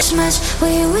Christmas.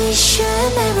 We wish you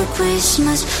a Merry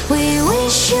Christmas. We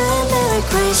wish you a Merry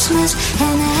Christmas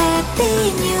and a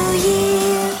Happy New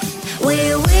Year.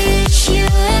 We wish you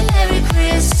a Merry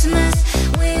Christmas.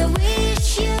 We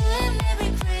wish you a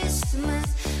Merry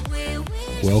Christmas.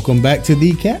 Welcome back to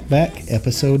the Catback,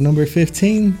 episode number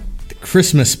 15, the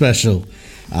Christmas special.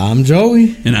 I'm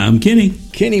Joey. And I'm Kenny.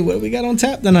 Kenny, what we got on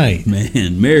tap tonight?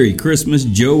 Man, Merry Christmas,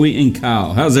 Joey and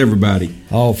Kyle. How's everybody?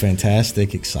 Oh,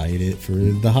 fantastic. Excited for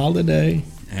the holiday.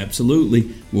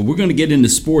 Absolutely. Well, we're going to get into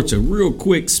sports, a real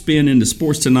quick spin into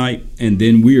sports tonight, and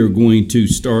then we are going to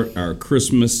start our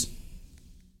Christmas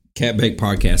Catback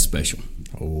podcast special.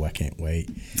 Oh, I can't wait.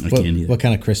 I can't either. What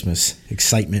kind of Christmas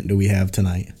excitement do we have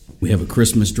tonight? We have a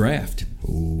Christmas draft.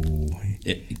 Ooh.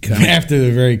 After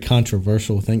the very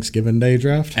controversial Thanksgiving Day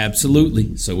draft?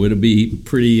 Absolutely. So it'll be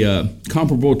pretty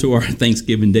comparable to our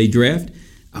Thanksgiving Day draft.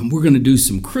 We're going to do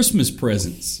some Christmas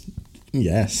presents.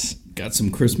 Yes. Got some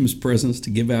Christmas presents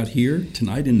to give out here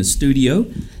tonight in the studio.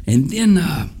 And then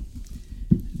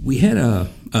we had a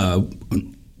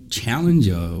challenge,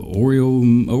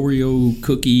 Oreo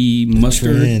cookie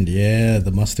mustard. Trend, yeah,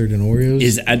 the mustard and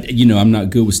Oreos. I'm not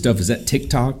good with stuff. Is that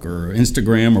TikTok or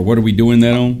Instagram or what are we doing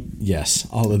that on? Yes,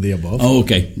 all of the above. Oh,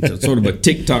 okay. So sort of a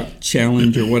TikTok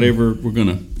challenge or whatever. We're going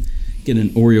to get an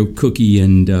Oreo cookie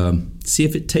and see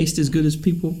if it tastes as good as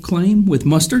people claim with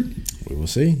mustard. We will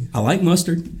see. I like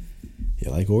mustard. You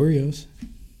like Oreos?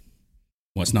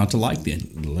 What's not to like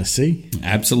then? Let's see.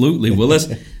 Absolutely. Well,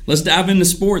 let's dive into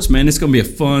sports, man. It's going to be a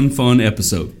fun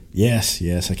episode. Yes,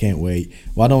 I can't wait.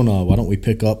 Why don't we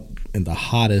pick up in the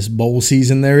hottest bowl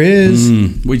season there is?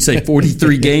 We'd say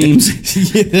 43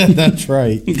 games. Yeah, that's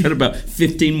right. Got about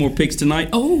 15 more picks tonight.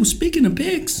 Oh, speaking of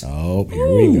picks. Oh,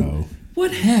 here we go.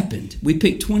 What happened? We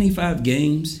picked 25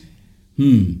 games.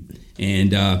 And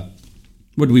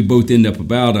what did we both end up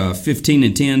about?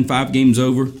 15-10, 5 games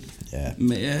over.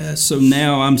 Yeah. So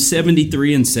now I'm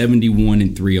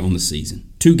 73-71-3 on the season.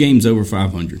 2 games over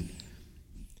 500.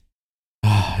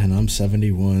 And I'm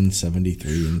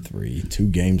 71-73-3. 2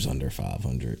 games under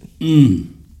 500.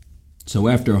 So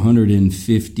after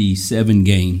 157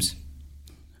 games,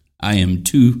 I am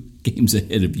 2 games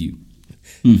ahead of you.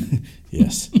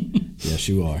 Yes. Yes,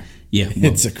 you are. Yeah.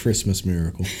 Well, it's a Christmas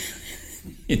miracle.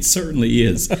 It certainly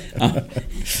is.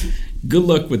 Good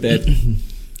luck with that.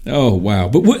 Oh, wow.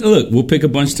 But look, we'll pick a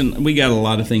bunch tonight. We got a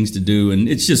lot of things to do, and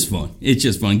it's just fun. It's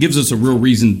just fun. It gives us a real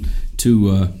reason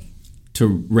to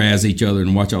razz each other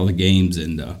and watch all the games.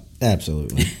 And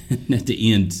absolutely. At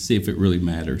the end, see if it really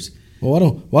matters.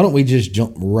 Well, why don't we just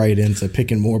jump right into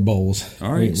picking more bowls?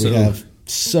 All right. We have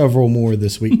several more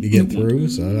this week to get through,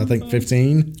 so I think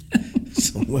 15.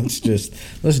 So let's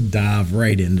dive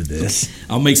right into this.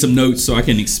 I'll make some notes so I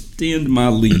can extend my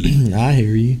lead. I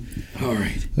hear you. All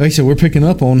right. Okay, so we're picking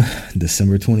up on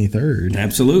December 23rd.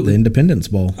 Absolutely. The Independence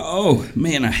Bowl. Oh,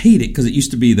 man, I hate it because it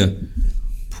used to be the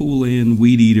Pool Inn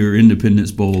Weed Eater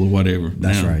Independence Bowl or whatever.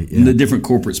 That's right. Yeah. And the different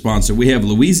corporate sponsor. We have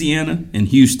Louisiana and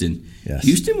Houston. Yes.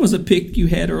 Houston was a pick you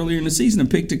had earlier in the season, a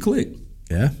pick to click.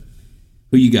 Yeah.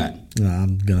 Who you got?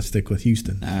 I'm going to stick with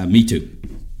Houston. Me too.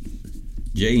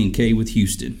 J and K with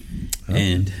Houston. Oh.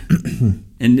 And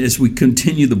as we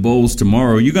continue the bowls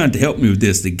tomorrow, you're going to have to help me with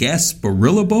this. The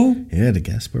Gasparilla Bowl? Yeah, the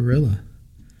Gasparilla.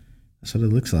 That's what it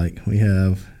looks like. We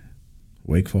have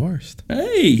Wake Forest.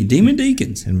 Hey, Demon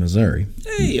Deacons. In Missouri.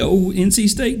 Hey, old NC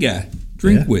State guy.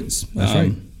 Drinkwitz. Yeah, that's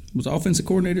right. Was offensive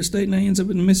coordinator at State, and I ends up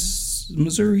in the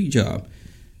Missouri job.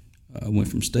 Went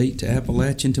from State to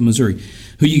Appalachian to Missouri.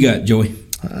 Who you got, Joey?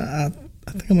 I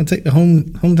think I'm going to take the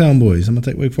hometown boys. I'm going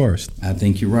to take Wake Forest. I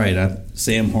think you're right.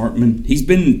 Sam Hartman. He's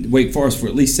been Wake Forest for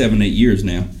at least 7-8 years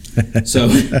now. So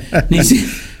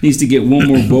needs to get one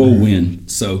more bowl win.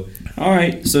 So, all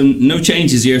right. So no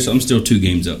changes here. So I'm still 2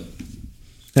 games up.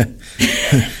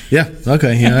 Yeah.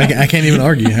 Okay. Yeah, I can't even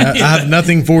argue. I have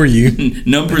nothing for you.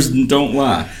 Numbers don't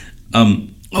lie.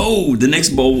 The next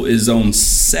bowl is on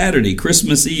Saturday,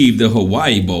 Christmas Eve, the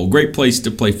Hawaii Bowl. Great place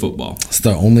to play football. It's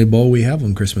the only bowl we have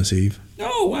on Christmas Eve.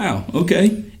 Oh, wow.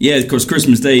 Okay. Yeah, of course,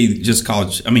 Christmas Day, just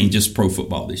pro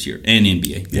football this year and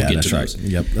NBA. Yeah, that's right.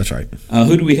 Yep, that's right.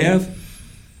 Who do we have?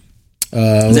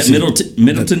 Is that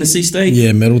Middle Tennessee State?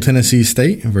 Yeah, Middle Tennessee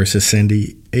State versus San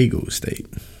Diego State.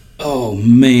 Oh,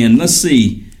 man. Let's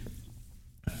see.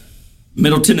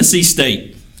 Middle Tennessee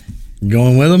State.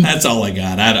 Going with them? That's all I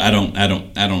got. I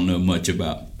don't know much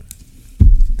about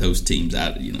those teams.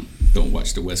 I don't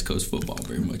watch the West Coast football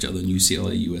very much, other than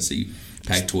UCLA, USC,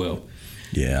 Pac-12.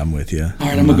 Yeah, I'm with you. All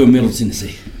right, I'm gonna go Middle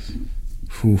Tennessee.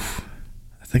 I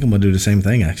think I'm gonna do the same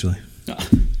thing actually. Oh,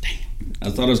 dang.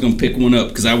 I thought I was gonna pick one up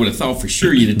because I would have thought for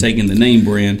sure you'd have taken the name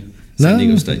brand. San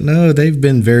Diego State? No, they've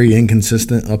been very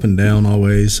inconsistent, up and down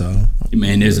always. So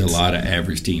Man, there's a lot of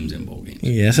average teams in bowl games.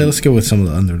 yeah, so let's go with some of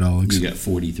the underdogs. You got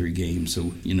 43 games,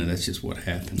 so that's just what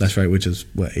happens. That's right, which is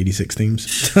 86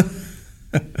 teams.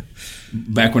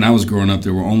 Back when I was growing up,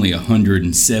 there were only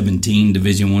 117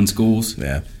 Division I schools.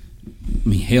 Yeah. I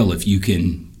mean, hell, if you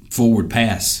can forward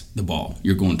pass the ball,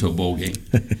 you're going to a bowl game.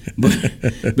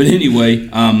 but anyway,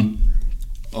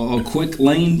 a quick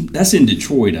lane, that's in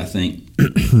Detroit, I think.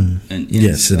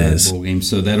 Yes, it is. Bowl game,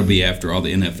 so that'll be after all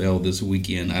the NFL this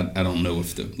weekend. I don't know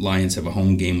if the Lions have a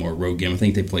home game or a road game. I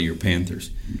think they play your Panthers.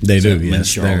 They Is do, that in yes.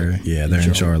 Charlotte? They're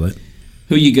in Charlotte.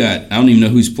 Who you got? I don't even know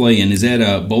who's playing. Is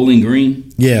that Bowling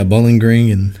Green? Yeah, Bowling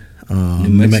Green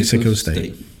and New Mexico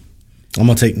State. I'm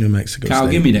going to take New Mexico Kyle,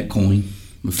 State. give me that coin.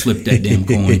 I'm going to flip that damn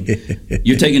coin.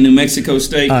 You're taking New Mexico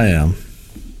State? I am.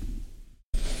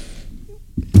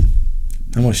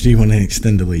 How much do you want to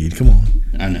extend the lead? Come on.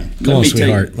 I know. Come on,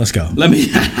 sweetheart. Let's go. Let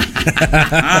me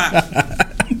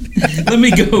let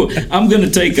me go. I'm going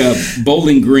to take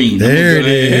Bowling Green. There it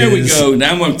is. There we go.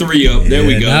 Now I'm going 3 up. There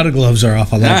we go. Now the gloves are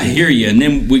off. I hear you. And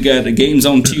then we got the games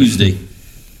on Tuesday.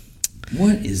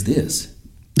 What is this?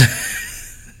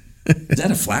 Is that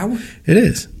a flower? It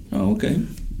is. Oh, okay.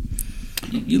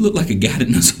 You look like a guy that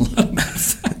knows a lot about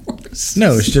flowers.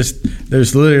 No, it's just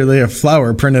there's literally a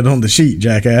flower printed on the sheet,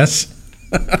 jackass.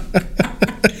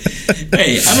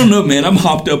 Hey, I don't know, man. I'm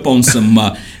hopped up on some.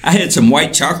 I had some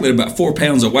white chocolate, about 4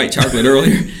 pounds of white chocolate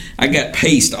earlier. I got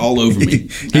paste all over me.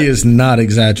 He is not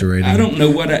exaggerating. I don't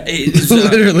know what I ate.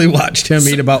 Literally watched him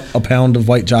eat about a pound of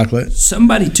white chocolate.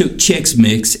 Somebody took Chex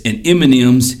Mix and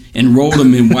M&Ms and rolled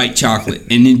them in white chocolate.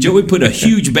 And then Joey put a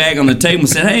huge bag on the table and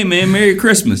said, "Hey, man, Merry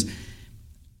Christmas."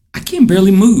 I can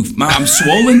barely move. I'm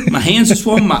swollen. My hands are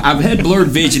swollen. I've had blurred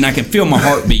vision. I can feel my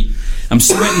heartbeat. I'm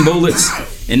sweating bullets.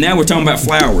 And now we're talking about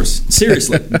flowers.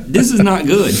 Seriously, this is not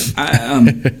good.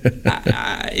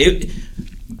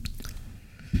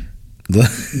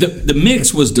 The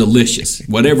mix was delicious.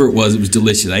 Whatever it was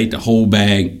delicious. I ate the whole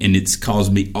bag, and it's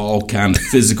caused me all kind of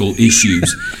physical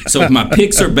issues. So if my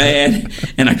picks are bad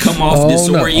and I come off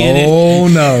disoriented,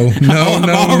 no.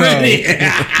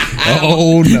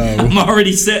 I'm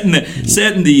already setting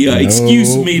the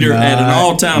excuse meter at an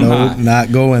all-time high.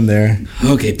 Not going there.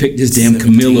 Okay, pick this damn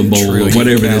Camilla bowl or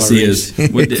whatever this is.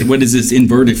 What is this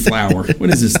inverted flower? What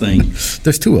is this thing?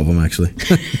 There's 2 of them, actually.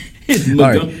 All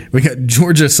right, we got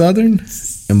Georgia Southern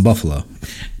and Buffalo.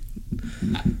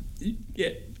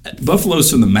 Yeah,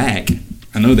 Buffalo's from the MAC.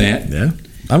 I know that. Yeah,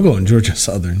 I'm going Georgia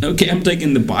Southern. Okay, I'm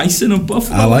taking the Bison of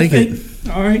Buffalo. I like it.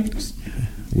 All right.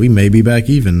 We may be back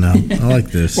even now. I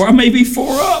like this. Or I may be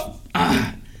 4 up.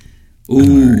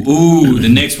 Ooh, the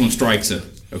next one strikes a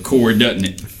chord, doesn't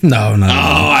it? No. Oh,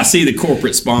 I see the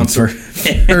corporate sponsor.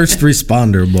 First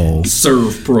Responder Bowl.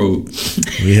 Serve Pro.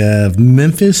 We have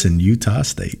Memphis and Utah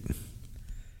State.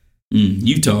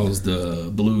 Utah's the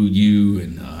Blue U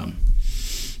and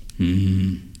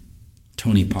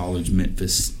Tony Pollard's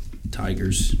Memphis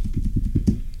Tigers.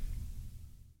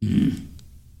 I'm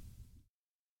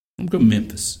going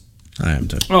Memphis. I am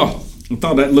too. Oh, I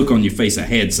thought that look on your face, I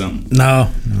had something.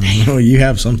 No, you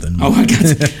have something. Oh,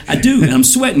 I do, and I'm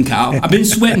sweating, Kyle. I've been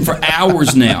sweating for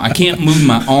hours now. I can't move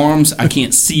my arms. I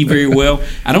can't see very well.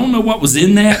 I don't know what was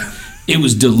in that. It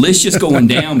was delicious going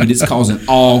down, but it's causing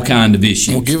all kind of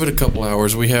issues. We'll give it a couple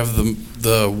hours. We have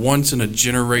the once in a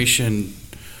generation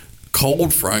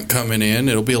cold front coming in.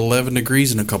 It'll be 11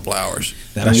 degrees in a couple hours.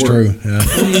 That's true. Yeah.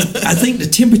 I think the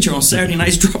temperature on Saturday night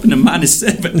is dropping to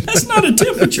 -7. That's not a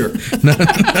temperature.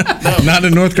 Not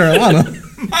in North Carolina.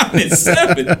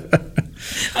 -7.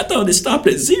 I thought it stopped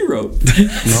at 0.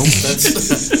 Nope,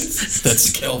 that's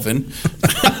Kelvin.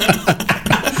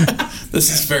 This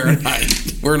is Fahrenheit.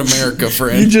 We're in America,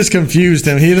 friend. You just confused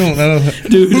him. He don't know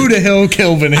who the hell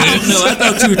Kelvin is. I don't know. I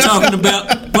thought you were talking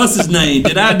about what's his name.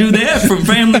 Did I do that from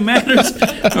Family Matters?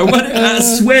 Or what? I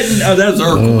was sweating. Oh, that was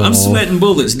Urkel. I'm sweating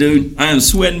bullets, dude. I am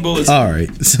sweating bullets. All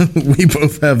right. So we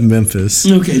both have Memphis.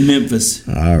 Okay, Memphis.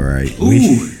 All right.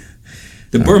 Ooh.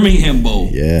 The Birmingham Bowl.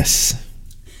 Yes.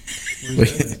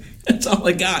 That's all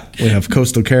I got. We have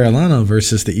Coastal Carolina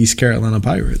versus the East Carolina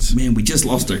Pirates. Man, we just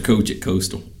lost our coach at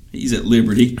Coastal. He's at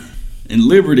Liberty. And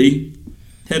Liberty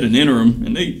had an interim,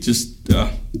 and they just,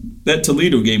 that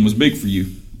Toledo game was big for you.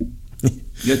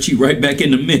 Got you right back in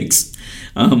the mix.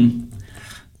 Is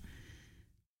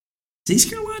East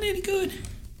Carolina any good?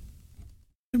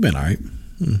 They've been all right.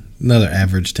 Another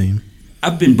average team.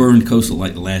 I've been burned Coastal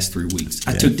like the last 3 weeks.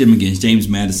 I took them against James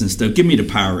Madison stuff. Give me the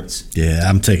Pirates. Yeah,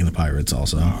 I'm taking the Pirates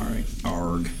also. All right.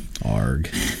 Arg.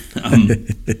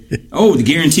 The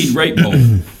Guaranteed Rate Bowl.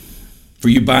 For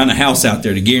you buying a house out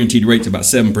there, the guaranteed rate's about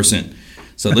 7%.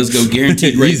 So let's go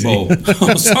guaranteed rate bowl.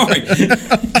 Oh, sorry.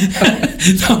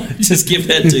 No, just give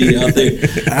that to you out there.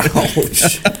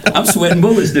 Ouch. I'm sweating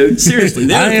bullets, dude.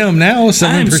 Seriously. I am now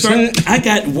 7%. I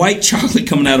got white chocolate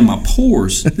coming out of my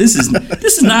pores. This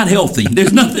is not healthy.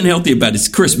 There's nothing healthy about it. It's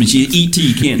Christmas. You eat till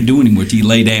you can't do anymore, till you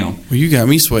lay down. Well, you got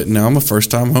me sweating now. I'm a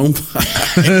first-time home.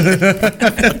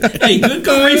 Hey, good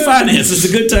go refinance. It's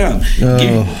a good time.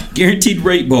 Guaranteed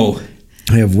rate bowl.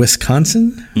 We have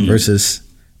Wisconsin versus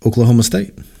Oklahoma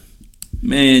State.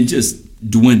 Man, just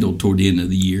dwindled toward the end of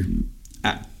the year.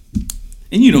 And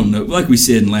you don't know, like we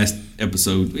said in last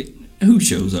episode, who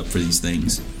shows up for these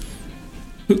things?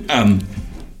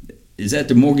 Is that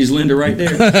the mortgage lender right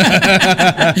there? You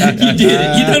did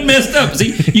it. You done messed up.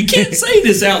 See, you can't say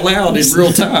this out loud in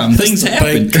real time. Things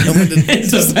happen.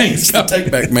 It's the bank's coming.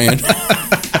 Take back, man.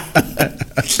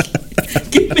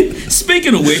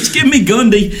 Speaking of which, give me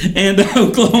Gundy and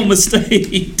Oklahoma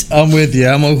State. I'm with you.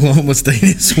 I'm Oklahoma State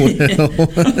as well.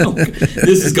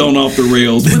 This has gone off the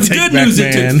rails. But the good news,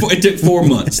 it took 4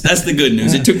 months. That's the good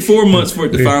news. It took 4 months for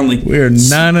it to finally. We're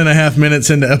 9.5 minutes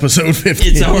into episode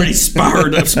 15. It's already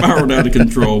spiraled out of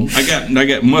control. I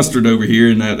got mustard over here,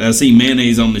 and I see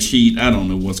mayonnaise on the sheet. I don't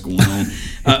know what's going on.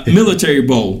 Military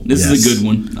Bowl. This is a good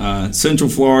one. Central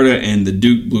Florida and the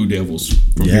Duke Blue Devils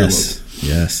from here local.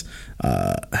 Yes.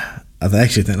 I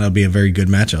actually think that'll be a very good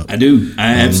matchup. I do.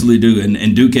 I absolutely do.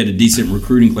 And Duke had a decent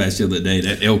recruiting class the other day.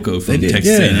 That Elko from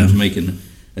Texas A&M is making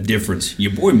a difference.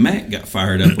 Your boy Matt got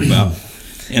fired up about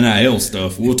NIL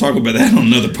stuff. We'll talk about that on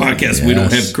another podcast. Yes. We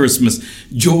don't have Christmas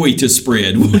joy to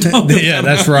spread. We'll talk about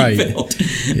that's right.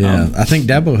 Yeah, I think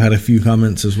Dabo had a few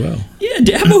comments as well. Yeah,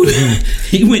 Dabo,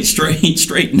 he went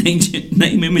straight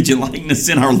name, image, and likeness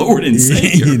in our Lord and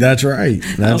Savior. That's right.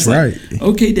 That's right. Like,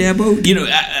 okay, Dabo. You know,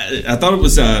 I thought it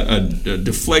was a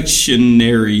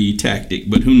deflectionary tactic,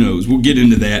 but who knows? We'll get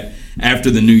into that after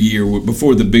the new year,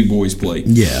 before the big boys play.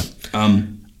 Yeah.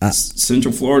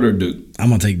 Central Florida or Duke? I'm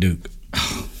going to take Duke.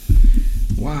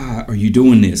 Why are you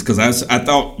doing this? Because I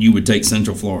thought you would take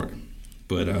Central Florida,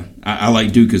 but I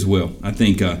like Duke as well. I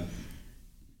think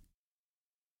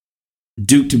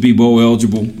Duke to be bowl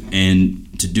eligible and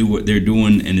to do what they're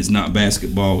doing, and it's not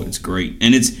basketball, it's great.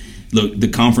 And look, the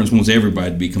conference wants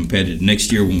everybody to be competitive.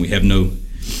 Next year when we have no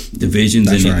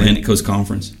divisions in the Atlantic Coast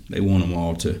Conference, they want them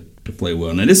all to play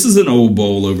well. Now, this is an old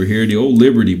bowl over here, the old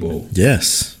Liberty Bowl.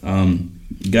 Yes.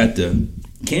 You got the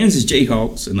Kansas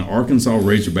Jayhawks and the Arkansas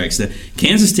Razorbacks. The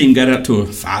Kansas team got out to a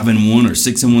 5-1 or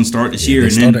 6-1 start this year. They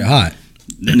started hot.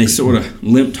 Then they sort of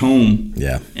limped home.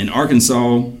 Yeah. And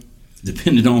Arkansas,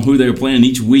 depending on who they were playing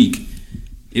each week,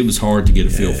 it was hard to get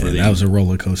a feel for them. That was a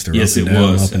roller coaster. Yes, up and it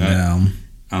down, was. Up and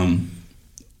down.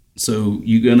 So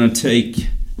you gonna take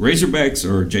Razorbacks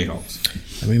or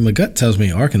Jayhawks? I mean, my gut tells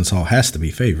me Arkansas has to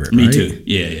be favorite. Me right? too.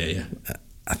 Yeah.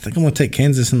 I think I'm gonna take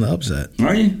Kansas in the upset.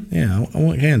 Are you? Yeah, I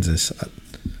want Kansas.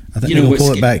 I think they're gonna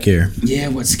pull it back here. Yeah,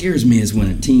 what scares me is when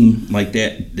a team like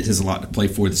that has a lot to play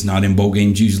for that's not in bowl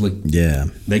games usually. Yeah,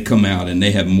 they come out and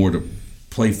they have more to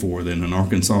play for than an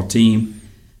Arkansas team.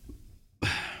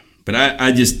 But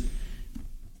I just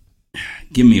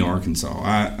give me Arkansas.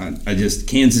 I just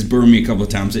Kansas burned me a couple of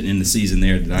times in the season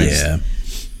there that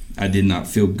I did not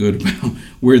feel good about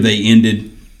where they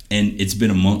ended, and it's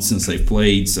been a month since they've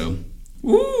played. So,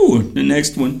 the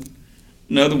next one,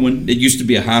 another one. It used to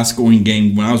be a high-scoring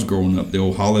game when I was growing up, the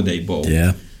old Holiday Bowl.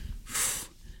 Yeah,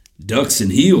 Ducks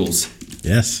and Heels.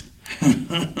 Yes.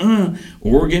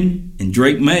 Oregon and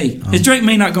Drake May. Has Drake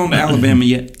May not gone to Alabama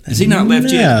yet? Has he not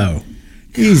left yet? No.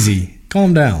 Easy.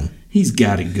 Calm down. He's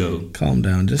got to go. Calm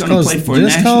down. Just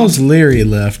because Leary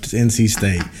left NC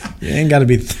State, you ain't got to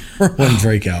be throwing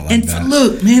Drake out like that.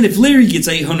 Look, man, if Leary gets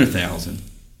 $800,000,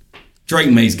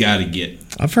 Drake May's got to get.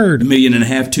 I've heard $1.5 million,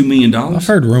 $2 million. I've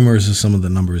heard rumors of some of the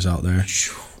numbers out there.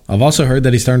 I've also heard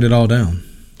that he's turned it all down.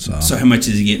 So how much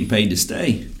is he getting paid to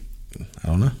stay? I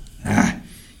don't know.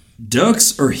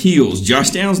 Ducks or Heels?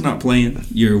 Josh Downs not playing.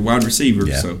 You're a wide receiver.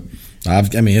 Yeah. So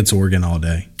it's Oregon all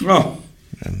day. Oh.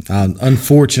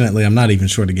 Unfortunately, I'm not even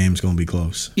sure the game's going to be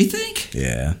close. You think?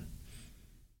 Yeah.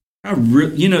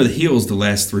 The Heels the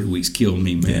last 3 weeks killed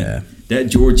me, man. Yeah. That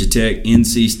Georgia Tech,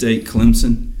 NC State,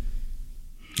 Clemson.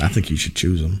 I think you should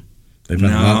choose them. They've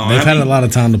had a lot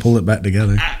of time to pull it back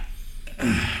together.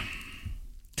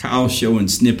 Kyle's showing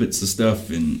snippets of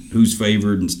stuff and who's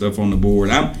favored and stuff on the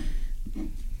board.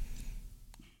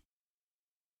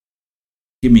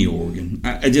 Give me Oregon.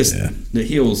 The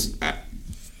Heels.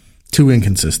 Too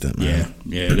inconsistent, man.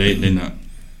 Yeah, they're not.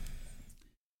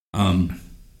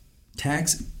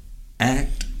 Tax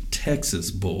Act Texas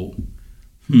Bowl.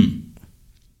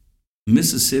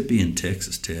 Mississippi and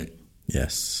Texas Tech.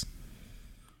 Yes.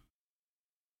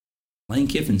 Lane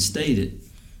Kiffin stayed at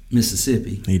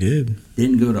Mississippi. He did.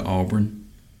 Didn't go to Auburn.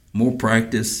 More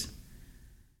practice.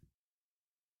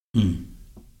 Let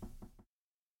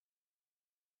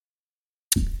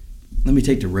me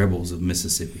take the Rebels of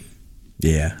Mississippi.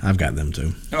 Yeah, I've got them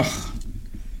too. Oh,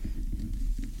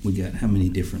 we got how many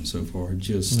different so far?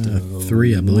 Just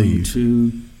 3, I believe.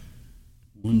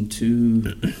 1,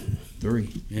 2,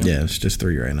 3. Yep. Yeah, it's just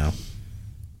 3 right now.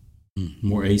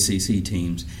 More ACC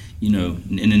teams. You know,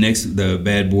 in the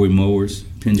Bad Boy Mowers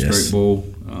Pinstripe Bowl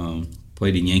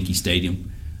played in Yankee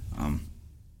Stadium.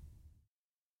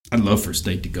 I'd love for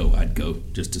State to go. I'd go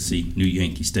just to see new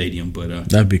Yankee Stadium, but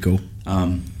that'd be cool.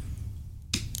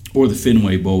 Or the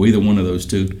Fenway Bowl, either one of those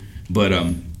two. But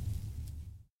I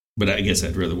guess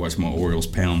I'd rather watch my Orioles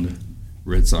pound the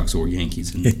Red Sox or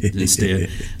Yankees instead.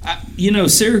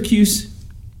 Syracuse,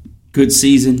 good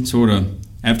season, sort of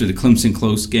after the Clemson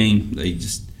close game.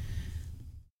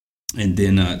 And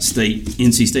then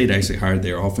NC State actually hired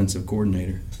their offensive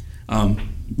coordinator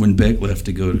when Beck left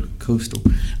to go to Coastal.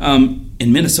 And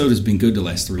Minnesota's been good the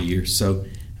last 3 years. So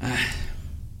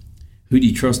who do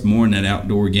you trust more in that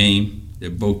outdoor game? They're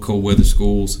both cold weather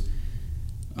schools.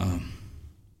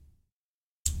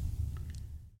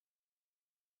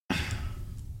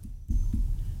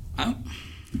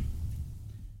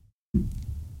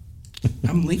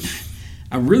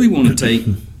 I really want to take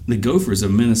the Gophers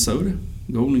of Minnesota,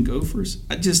 Golden Gophers.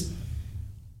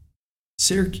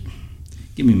 Syracuse.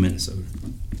 Give me Minnesota.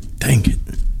 Dang it.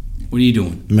 What are you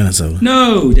doing? Minnesota.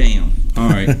 No, damn. All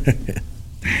right.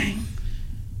 Dang.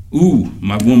 Ooh,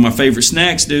 one of my favorite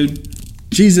snacks, dude.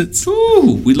 Cheez-Its.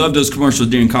 Ooh, we love those commercials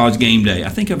during college game day. I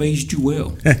think I've aged you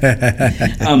well.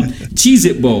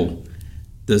 Cheez-It Bowl.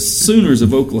 The Sooners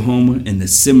of Oklahoma and the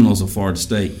Seminoles of Florida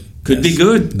State. Could be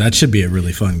good. That should be a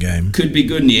really fun game. Could be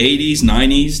good in the 80s,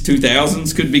 90s,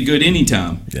 2000s. Could be good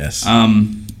anytime. Yes.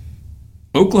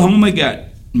 Oklahoma got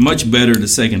much better the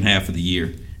second half of the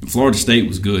year. And Florida State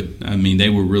was good. I mean, they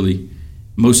were really,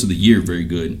 most of the year, very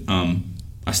good.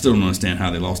 I still don't understand how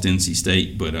they lost NC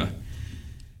State, but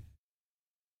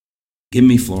give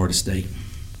me Florida State.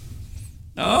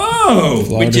 Oh,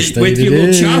 Florida with State your little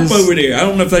is. chop over there. I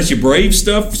don't know if that's your Brave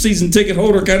stuff, season ticket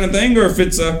holder kind of thing, or if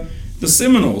it's the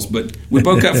Seminoles, but we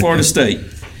both got Florida State.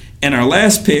 And our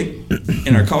last pick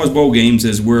in our college bowl games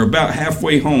is we're about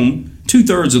halfway home,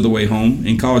 2/3 of the way home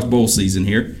in college bowl season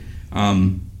here.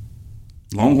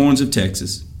 Longhorns of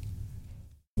Texas,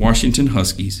 Washington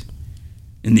Huskies,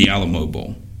 and the Alamo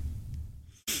Bowl.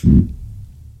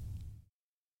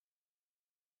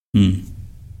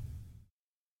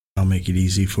 I'll make it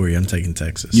easy for you. I'm taking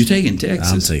Texas. You're taking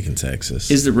Texas? I'm taking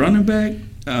Texas. Is the running back,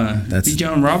 B.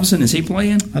 John Robinson, is he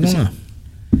playing? I don't know.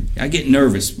 I get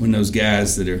nervous when those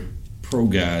guys that are pro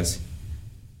guys.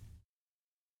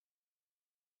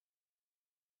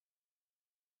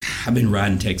 I've been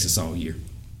riding Texas all year.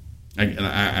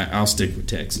 I'll stick with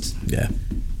Texas. Yeah.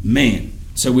 Man.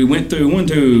 So we went through 1,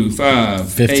 2,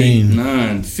 5, 15. 8,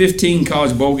 9, 15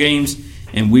 college bowl games,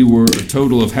 and we were a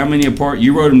total of how many apart?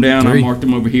 You wrote them down. 3. I marked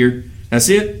them over here. That's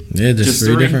it? Yeah, just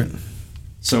 3 different.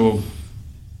 So,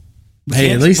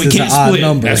 hey, at least it's an odd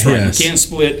number. That's right. Yes. We can't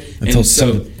split. Until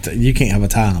so you can't have a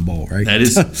tie in a bowl, right? That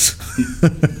is.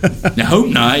 I hope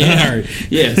not. Yeah. All right.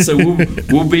 Yeah. So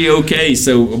we'll be okay.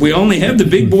 So we only have the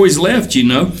big boys left.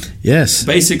 Yes.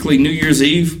 Basically, New Year's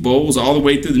Eve bowls all the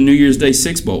way through the New Year's Day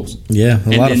 6 bowls. Yeah,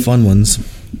 a lot of fun ones.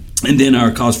 And then our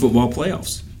college football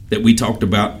playoffs that we talked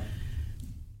about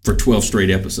for 12 straight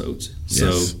episodes.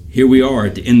 So here we are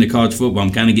at the end of college football.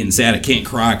 I'm kind of getting sad. I can't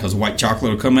cry because white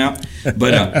chocolate will come out.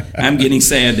 But I'm getting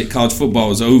sad that college football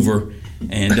is over.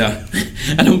 And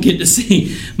I don't get to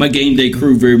see my game day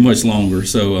crew very much longer.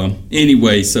 So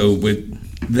anyway, so with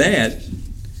that,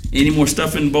 any more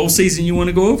stuff in bowl season you want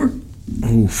to go over?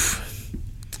 Oof.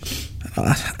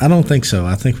 I don't think so.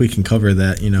 I think we can cover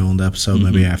that, on the episode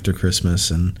maybe after Christmas,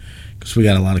 and because we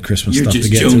got a lot of Christmas stuff to get to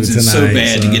tonight. You're just jonesing so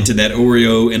bad to get to that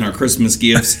Oreo and our Christmas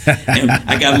gifts. And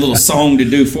I got a little song to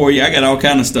do for you. I got all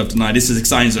kind of stuff tonight. This is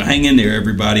exciting, so hang in there,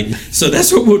 everybody. So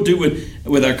that's what we'll do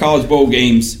with our college bowl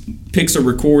games. Picks are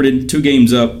recorded, 2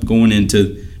 games up, going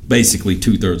into basically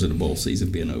 2/3 of the bowl season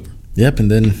being over. Yep,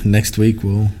 and then next week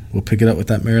we'll pick it up with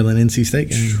that Maryland NC State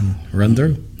game and run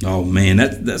through. Oh man,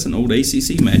 that's an old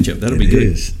ACC matchup. That'll be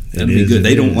good. That'll be good.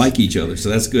 They don't like each other, so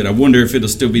that's good. I wonder if it'll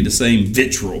still be the same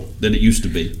vitriol that it used to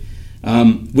be.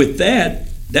 With that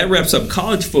wraps up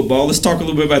college football. Let's talk a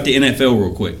little bit about the NFL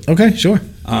real quick. Okay, sure.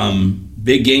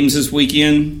 Big games this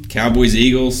weekend: Cowboys,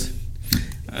 Eagles.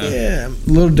 Yeah, I'm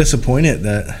a little disappointed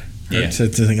that Hurts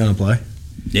isn't going to play.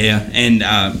 Yeah, and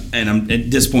I'm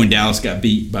disappointed Dallas got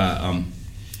beat by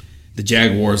the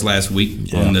Jaguars last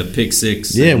week on the pick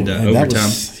six and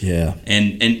overtime.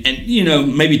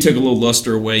 And maybe took a little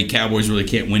luster away. Cowboys really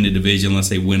can't win the division unless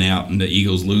they win out and the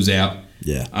Eagles lose out.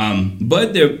 Yeah.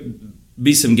 But there'll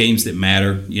be some games that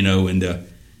matter, in the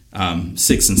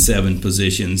 6 and 7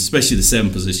 positions, especially the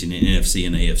 7 position in NFC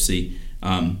and AFC.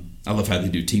 I love how they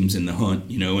do teams in the hunt,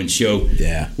 and show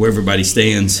where everybody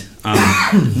stands.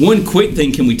 One quick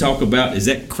thing can we talk about is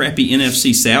that crappy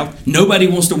NFC South. Nobody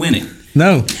wants to win it.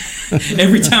 No.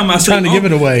 Every time I say, trying to give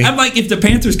it away. I'm like, if the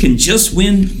Panthers can just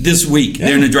win this week,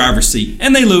 they're in the driver's seat,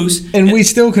 and they lose. And we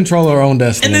still control our own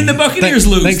destiny. And then the Buccaneers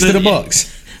lose. Thanks to the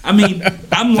Bucs. I mean,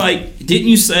 I'm like, didn't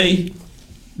you say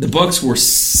the Bucs were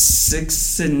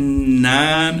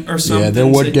 6-9 or something? Yeah, they're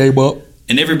what game up.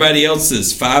 And everybody else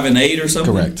is 5-8 or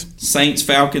something? Correct. Saints,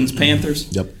 Falcons,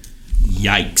 Panthers? Yep.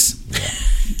 Yikes.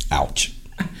 Yeah. Ouch.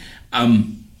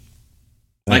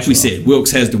 Like we said,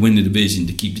 Wilkes has to win the division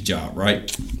to keep the job,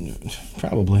 right?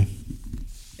 Probably.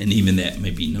 And even that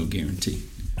may be no guarantee.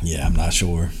 Yeah, I'm not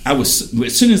sure.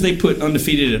 As soon as they put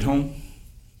undefeated at home,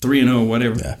 3-0 or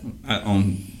whatever,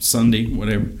 on Sunday,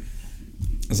 whatever,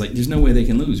 I was like, there's no way they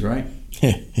can lose, right?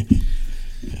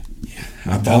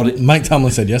 I bought it. Mike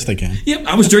Tomlin said, yes, they can. Yep,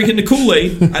 I was drinking the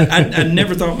Kool-Aid. I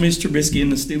never thought Mitch Trubisky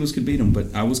and the Steelers could beat them,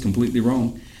 but I was completely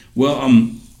wrong. Well,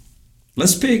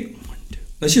 let's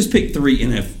just pick 3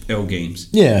 NFL games.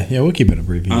 Yeah, we'll keep it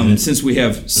abbreviated. Since we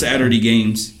have Saturday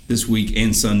games this week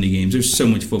and Sunday games, there's so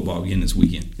much football again this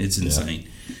weekend. It's insane.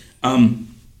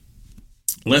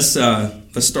 Let's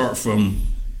start from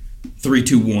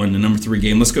 3-2-1, the number 3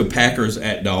 game. Let's go Packers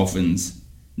at Dolphins.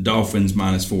 Dolphins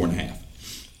minus 4.5.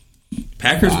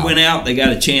 Packers went out. They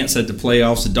got a chance at the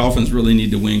playoffs. The Dolphins really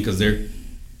need to win because they're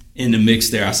in the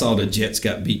mix there. I saw the Jets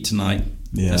got beat tonight.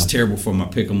 Yeah. That's terrible for my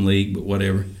Pick'em league, but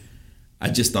whatever. I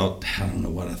just thought, I don't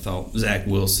know what I thought. Zach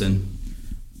Wilson,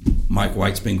 Mike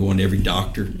White's been going to every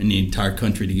doctor in the entire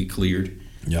country to get cleared.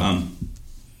 Yep.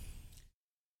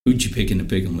 Who'd you pick in the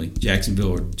Pick'em league,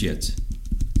 Jacksonville or Jets?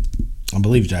 I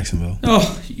believe Jacksonville.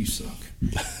 Oh, you suck.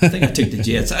 I think I took the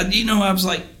Jets. I was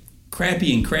like,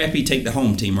 crappy, take the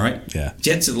home team, right? Yeah.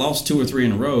 Jets had lost 2 or 3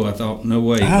 in a row. I thought, no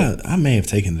way. I may have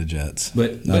taken the Jets.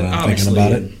 But I'm obviously,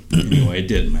 thinking about it. Anyway, it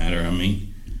didn't matter. I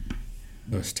mean,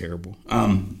 that was terrible.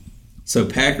 So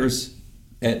Packers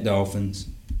at Dolphins.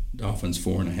 Dolphins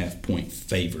 4.5-point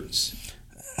favorites.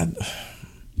 I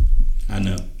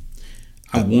know.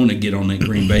 I want to get on that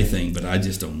Green Bay thing, but I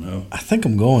just don't know. I think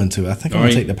I'm going to. I think I'm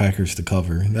going to take the Packers to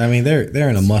cover. I mean, they're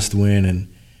in a must-win, and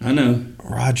I know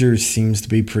Rodgers seems to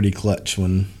be pretty clutch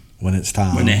when it's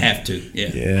time. When they have to, yeah.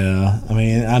 Yeah. I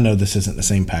mean, I know this isn't the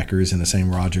same Packers and the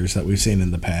same Rodgers that we've seen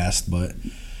in the past, but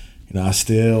I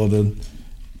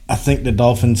think the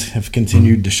Dolphins have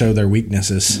continued to show their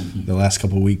weaknesses the last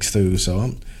couple of weeks too.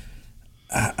 So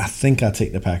I think I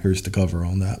take the Packers to cover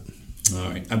on that.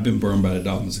 All right. I've been burned by the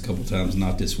Dolphins a couple of times,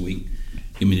 not this week.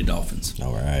 Give me the Dolphins.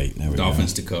 All right. There we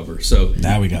Dolphins go. To cover. So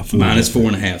now we got 4. Minus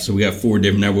 4.5. So we got 4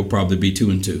 different. Now we'll probably be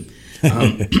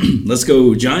 2-2. Let's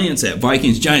go Giants at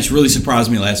Vikings. Giants really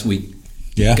surprised me last week.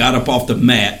 Yeah. Got up off the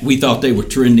mat. We thought they were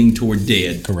trending toward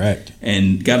dead. Correct.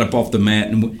 And got up off the mat.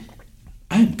 And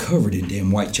I am covered in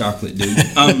damn white chocolate, dude.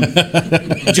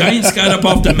 Giants got up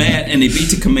off the mat and they beat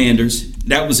the Commanders.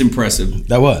 That was impressive.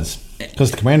 That was.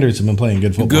 Because the Commanders have been playing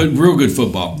good football. Real good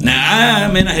football.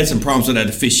 Now, I had some problems with that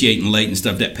officiating late and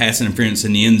stuff, that pass interference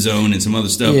in the end zone and some other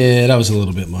stuff. Yeah, that was a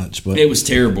little bit much. But it was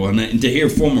terrible. And to hear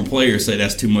former players say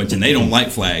that's too much, and they don't like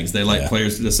flags. They like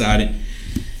players to decide it.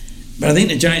 But I think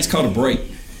the Giants caught a break.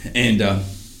 And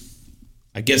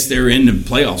I guess they're in the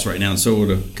playoffs right now, and so are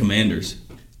the Commanders.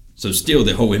 So still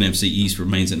the whole NFC East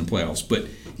remains in the playoffs. But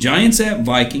Giants at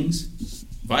Vikings.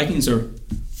 Vikings are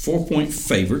 4-point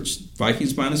favorites.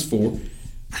 Vikings minus 4.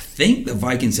 I think the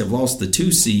Vikings have lost the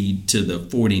 2 seed to the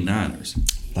 49ers.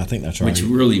 I think that's right. Which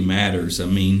really matters. I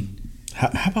mean,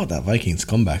 how about that Vikings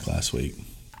comeback last week?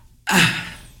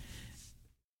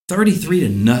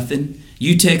 33-0.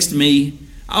 You text me.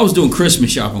 I was doing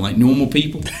Christmas shopping like normal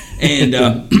people, and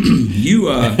you.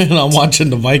 And I'm watching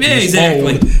the Vikings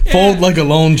fold like a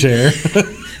lawn chair.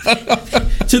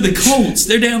 To the Colts,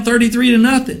 they're down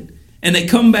 33-0. And they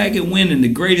come back and win in the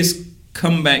greatest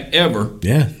comeback ever.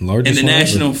 Yeah, largest in the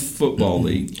National Football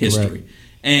League history. Right.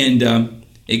 And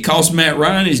it cost Matt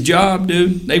Ryan his job,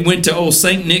 dude. They went to old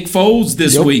St. Nick Folds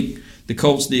this week. The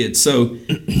Colts did. So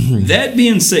that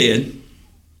being said,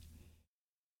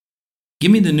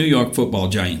 give me the New York Football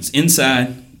Giants.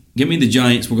 Inside, give me the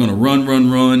Giants. We're going to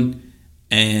run.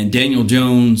 And Daniel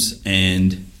Jones.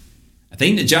 And I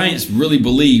think the Giants really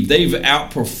believe they've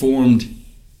outperformed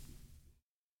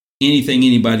anything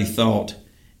anybody thought,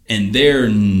 and they're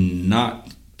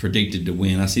not predicted to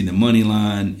win. I see the money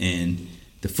line and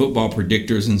the football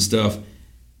predictors and stuff.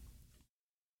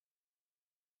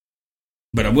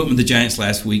 But I went with the Giants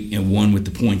last week and won with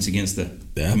the points against the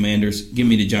Commanders. Give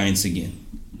me the Giants again.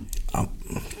 I'll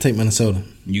take Minnesota.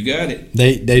 You got it.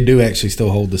 They do actually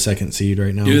still hold the second seed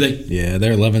right now. Do they? Yeah,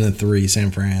 they're 11-3.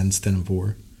 San Fran's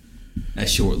 10-4.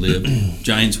 That's short-lived.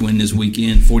 Giants win this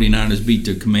weekend. 49ers beat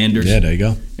the Commanders. Yeah, there you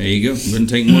go. There you go. Wouldn't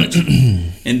take much.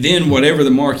 And then whatever the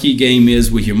marquee game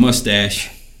is with your mustache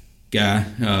guy,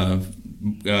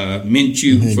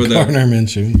 Minshew for Gardner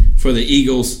Minshew for the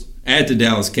Eagles at the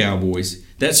Dallas Cowboys.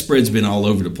 That spread's been all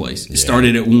over the place. It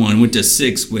started at 1, went to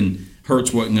 6 when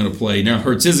Hurts wasn't going to play. Now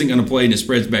Hurts isn't going to play, and it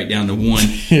spreads back down to 1.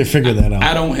 Yeah, figure that out.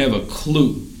 I don't have a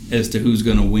clue as to who's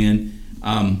going to win.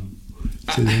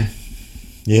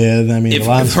 Yeah, I mean,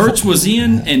 if Hurts was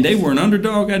in and they were an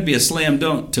underdog, I'd be a slam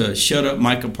dunk to shut up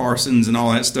Micah Parsons and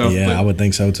all that stuff. Yeah, but I would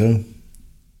think so too.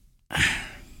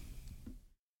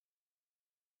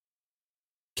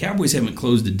 Cowboys haven't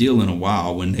closed a deal in a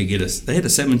while when they had a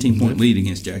 17-point lead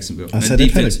against Jacksonville. That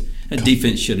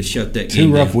defense should have shut that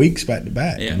game down. 2 rough weeks back to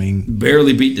back. Yeah. I mean,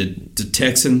 barely beat the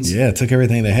Texans. Yeah, it took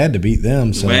everything they had to beat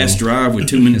them. So. Last drive with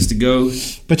 2 minutes to go.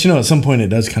 But at some point it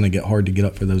does kind of get hard to get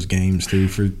up for those games too.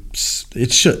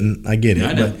 It shouldn't. I get it.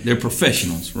 I know. But they're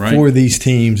professionals, right? For these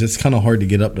teams, it's kind of hard to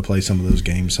get up to play some of those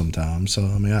games sometimes. So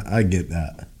I mean, I get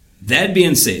that. That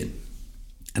being said,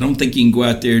 I don't think you can go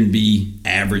out there and be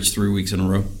average 3 weeks in a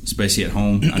row, especially at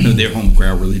home. I know their home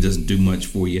crowd really doesn't do much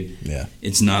for you. Yeah,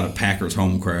 it's not a Packers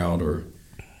home crowd or,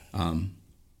 I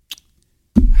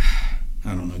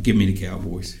don't know. Give me the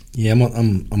Cowboys. Yeah,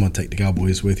 I'm gonna take the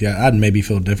Cowboys with you. I'd maybe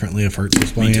feel differently if Hurts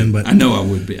was playing, but I know I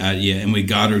would be. And with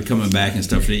Goddard coming back and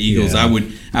stuff for the Eagles, I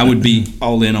would be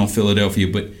all in on Philadelphia.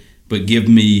 But give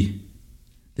me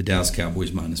the Dallas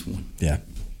Cowboys -1. Yeah,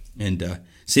 and.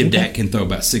 See if Dak can throw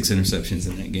about 6 interceptions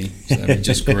in that game. So that'd be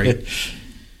just great.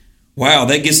 Wow,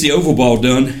 that gets the oval ball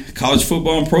done. College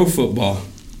football and pro football.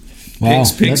 Wow,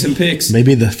 Picks.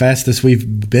 Maybe the fastest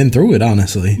we've been through it,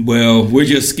 honestly. Well, we're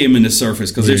just skimming the surface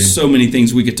because there's so many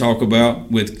things we could talk about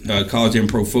with college and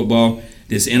pro football.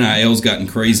 This NIL's gotten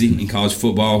crazy in college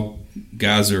football.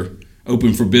 Guys are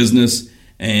open for business.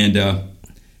 And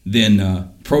then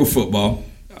pro football,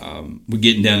 we're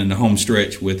getting down in the home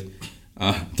stretch with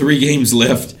 3 games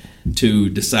left to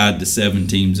decide the 7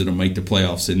 teams that'll make the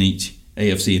playoffs in each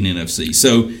AFC and NFC.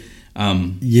 So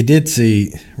you did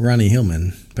see Ronnie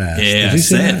Hillman pass. Yeah,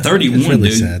 sad. 31, it's really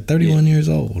dude. sad. 31 years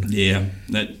old. Yeah,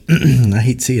 that. I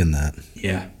hate seeing that.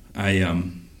 Yeah,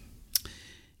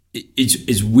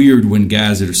 it's weird when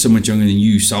guys that are so much younger than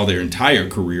you saw their entire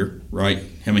career, right?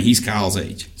 I mean, he's Kyle's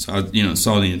age, so I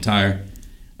saw the entire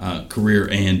career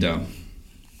and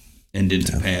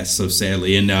didn't pass so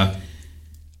sadly. And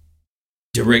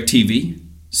DirecTV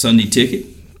Sunday Ticket.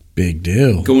 Big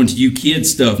deal. Going to you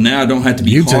kids stuff. Now I don't have to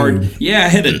be YouTube. hard. Yeah, I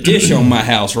had a dish on my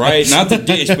house, right? Not the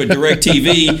dish, but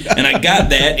DirecTV. And I got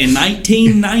that in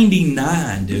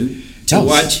 1999, dude, to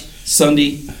watch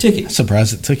Sunday Ticket. I'm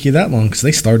surprised it took you that long because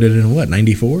they started in,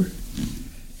 94?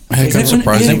 Heck, I'm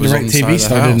surprised it was on the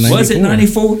side of the house. Was it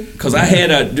 94? Because I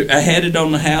had it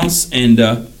on the house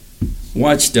and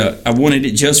watched. I wanted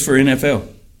it just for NFL.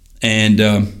 And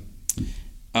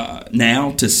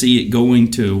now to see it going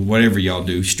to whatever y'all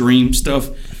do, stream stuff,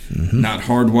 not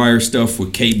hardwire stuff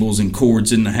with cables and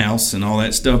cords in the house and all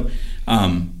that stuff,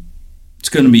 it's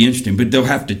going to be interesting. But they'll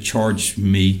have to charge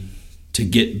me to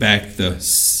get back the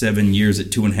 7 years at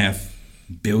 $2.5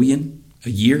 billion a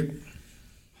year.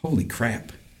 Holy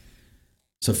crap!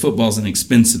 So football's an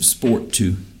expensive sport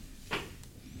too.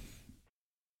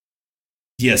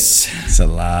 Yes, it's a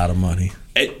lot of money.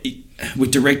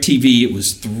 With DirecTV, it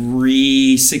was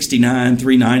 $369,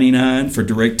 $399 for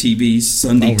DirecTV's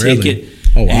Sunday Ticket.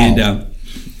 Oh, wow. And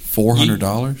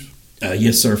 $400?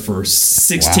 Yes, sir, for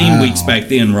 16 weeks back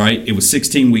then, right? It was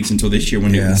 16 weeks until this year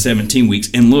when it was 17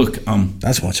 weeks. And look,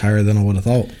 that's much higher than I would have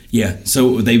thought. Yeah,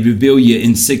 so they would bill you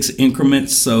in 6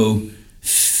 increments, so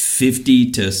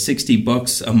 $50 to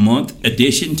 $60 a month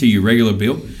addition to your regular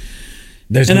bill.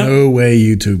 There's no way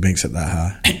YouTube makes it that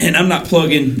high. And I'm not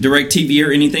plugging DirecTV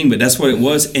or anything, but that's what it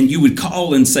was. And you would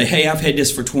call and say, hey, I've had this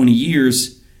for 20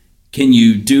 years. Can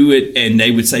you do it? And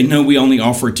they would say, no, we only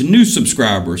offer it to new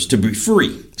subscribers to be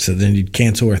free. So then you'd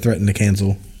cancel or threaten to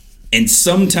cancel. And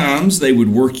sometimes they would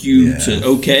work you to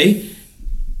okay.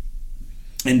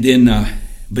 And then,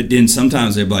 but then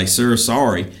sometimes they'd be like, sir,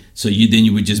 sorry. So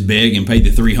you would just beg and pay the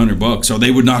 $300, or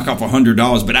they would knock off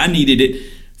 $100. But I needed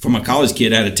it for my college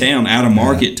kid out of town, out of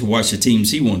market, to watch the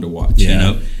teams he wanted to watch, you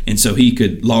know? And so he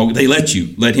could let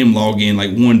him log in,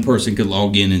 like one person could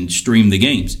log in and stream the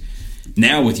games.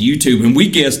 now with YouTube, and we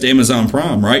guessed Amazon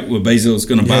Prime, right? Well, Bezos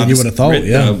going to buy you would have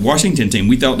thought, Washington team.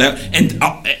 We thought that,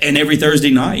 and every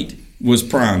Thursday night was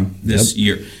Prime this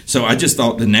year. So I just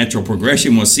thought the natural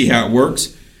progression was see how it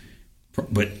works.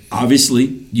 But obviously,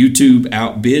 YouTube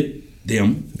outbid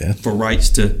them for rights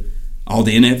to all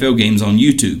the NFL games on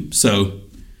YouTube. So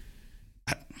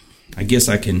I guess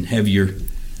I can have your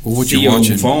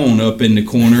phone up in the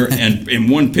corner and in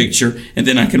one picture, and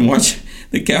then I can watch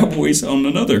the Cowboys on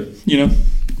another,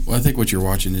 Well, I think what you're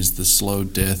watching is the slow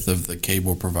death of the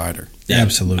cable provider. Yeah,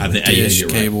 absolutely. Dish,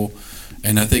 cable. Right.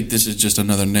 And I think this is just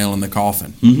another nail in the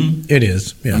coffin. Mm-hmm. It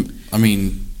is, yeah. I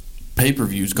mean,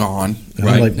 pay-per-view's gone.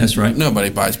 Right, that's right. Nobody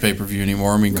buys pay-per-view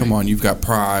anymore. I mean, come on, you've got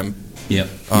Prime. Yep,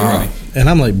 you're right. And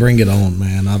I'm like, bring it on,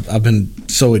 man. I've been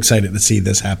so excited to see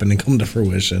this happen and come to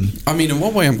fruition. I mean, in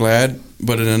one way I'm glad,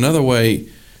 but in another way,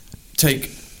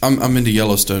 I'm into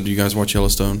Yellowstone. Do you guys watch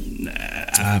Yellowstone? Nah,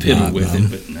 I piddle with it,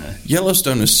 but nah.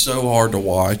 Yellowstone is so hard to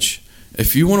watch.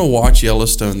 If you want to watch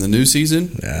Yellowstone, the new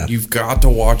season, you've got to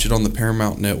watch it on the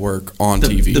Paramount Network on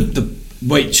TV.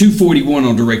 Wait, 241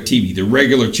 on DirecTV, the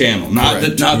regular channel, not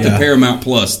the Paramount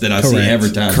Plus that I see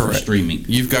advertised for streaming.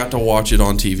 You've got to watch it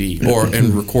on TV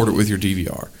and record it with your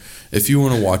DVR. If you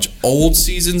want to watch old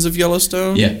seasons of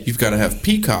Yellowstone, you've got to have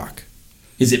Peacock.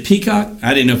 Is it Peacock?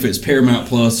 I didn't know if it's Paramount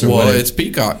Plus or what. Well, it's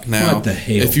Peacock now. What the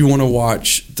hell? If you want to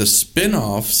watch the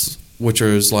spin-offs, which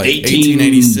is like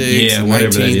 1886,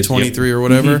 1923 or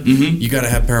whatever, you got to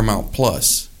have Paramount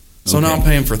Plus. So now I'm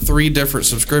paying for 3 different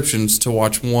subscriptions to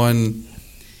watch one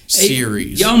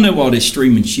series. Y'all know all this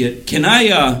streaming shit. Can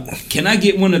I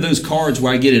get one of those cards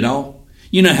where I get it all?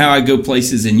 You know how I go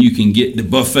places and you can get the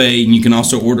buffet and you can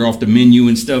also order off the menu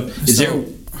and stuff?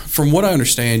 From what I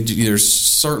understand, there's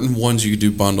certain ones you do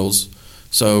bundles.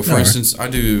 So, for instance, I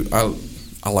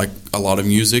like a lot of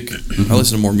music. I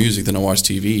listen to more music than I watch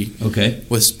TV. Okay.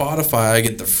 With Spotify, I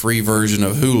get the free version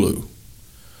of Hulu.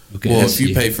 Okay. Well, if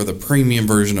you pay for the premium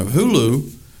version of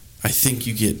Hulu, I think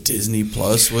you get Disney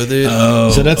Plus with it. Oh,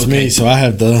 so that's me. So I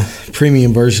have the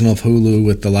premium version of Hulu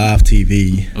with the live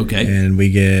TV. Okay. And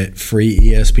we get free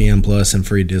ESPN Plus and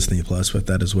free Disney Plus with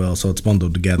that as well. So it's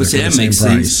bundled together for the same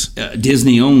price.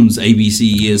 Disney owns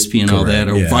ABC, ESPN, all that,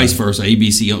 or vice versa,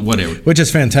 ABC, whatever. Which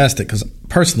is fantastic because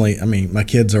personally, I mean, my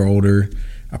kids are older.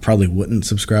 I probably wouldn't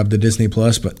subscribe to Disney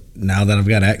Plus, but now that I've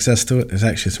got access to it, there's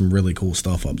actually some really cool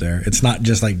stuff up there. It's not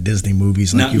just like Disney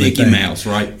movies, like not Mickey Mouse,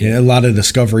 right? Yeah, a lot of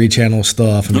Discovery Channel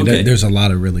stuff. I mean, there's a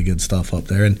lot of really good stuff up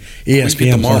there, and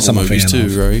ESPN Plus, I'm a fan too,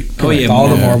 of. right? Oh yeah, all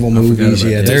the Marvel movies.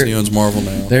 Yeah, Disney owns Marvel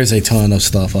now. There's a ton of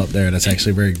stuff up there that's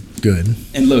actually very good.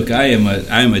 And look, I am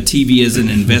a TV as an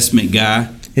investment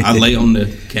guy. I lay on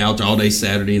the couch all day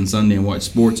Saturday and Sunday and watch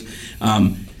sports.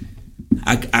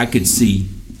 I could see.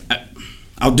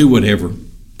 I'll do whatever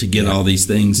to get all these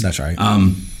things. That's right.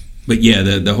 But yeah,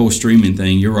 the whole streaming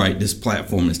thing, you're right. This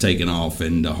platform is taking off,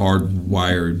 and the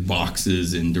hardwired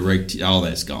boxes and direct, all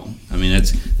that's gone. I mean,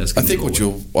 that's. I think what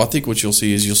you'll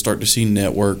see is you'll start to see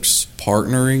networks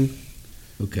partnering,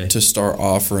 to start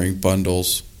offering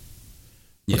bundles,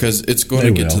 because it's going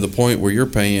to get to the point where you're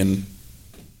paying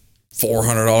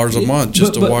 $400 a month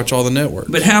just to watch all the networks.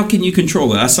 But how can you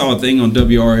control it? I saw a thing on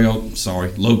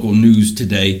local news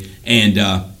today, and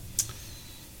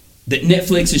that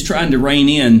Netflix is trying to rein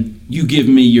in, you give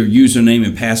me your username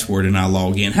and password and I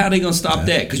log in. How are they going to stop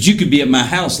that? Because you could be at my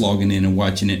house logging in and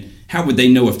watching it. How would they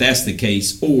know if that's the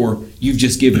case? Or you've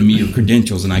just given me your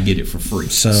credentials and I get it for free.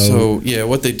 So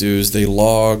what they do is they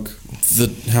log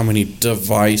how many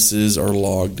devices are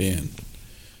logged in.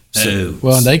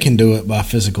 Well, they can do it by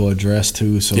physical address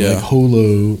too. So like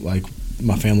Hulu, like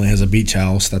my family has a beach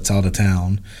house that's out of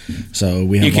town. So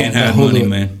we have you can't have money,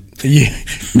 man. Yeah,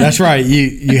 that's right.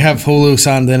 You have Hulu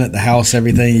signed in at the house,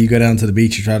 everything. You go down to the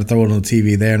beach, you try to throw it on the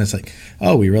TV there, and it's like,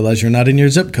 oh, we realize you're not in your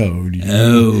zip code.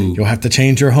 You'll have to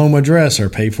change your home address or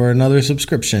pay for another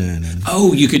subscription.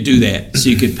 You could do that. So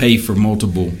you could pay for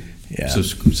multiple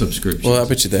subscriptions. Well, I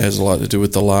bet you that has a lot to do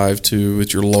with the live too,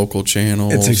 with your local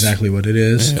channels. It's exactly what it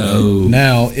is.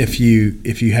 Now, if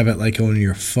you have it like on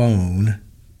your phone,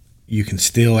 you can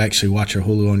still actually watch your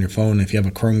Hulu on your phone. If you have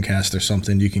a Chromecast or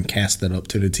something, you can cast that up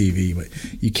to the TV, but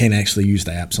you can't actually use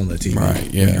the apps on the TV. Right,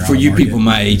 yeah. For you people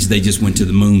my age, they just went to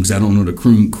the moon because I don't know what a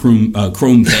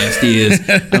Chromecast is.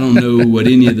 I don't know what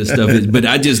any of the stuff is, but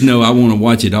I just know I want to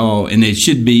watch it all, and it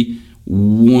should be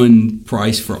one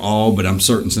price for all, but I'm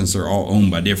certain since they're all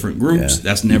owned by different groups,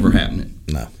 that's never happening.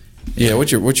 No. Yeah, what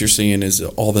you're seeing is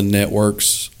all the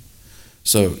networks.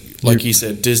 So, like he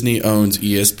said, Disney owns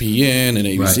ESPN and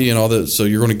ABC and all that. So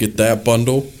you're going to get that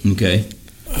bundle. Okay.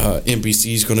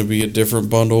 NBC is going to be a different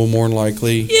bundle, more than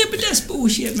likely. Yeah, but that's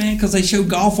bullshit, man. Because they show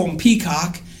golf on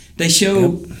Peacock. they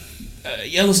show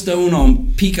Yellowstone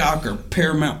on Peacock or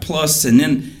Paramount Plus, and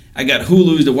then I got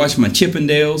Hulu to watch my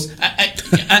Chippendales.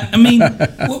 I mean,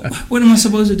 what am I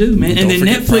supposed to do, man? And then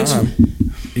Netflix,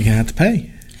 you're gonna have to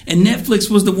pay. And Netflix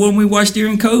was the one we watched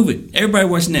during COVID. Everybody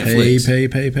watched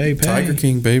Netflix. Pay. Tiger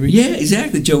King, baby. Yeah,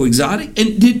 exactly. Joe Exotic.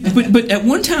 And but at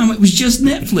one time it was just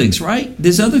Netflix, right?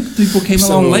 There's other people came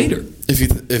along later.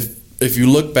 If you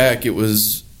look back, it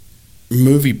was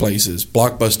movie places,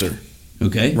 Blockbuster.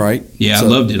 Okay. Right? Yeah, I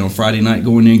loved it on Friday night.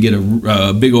 Go in there and get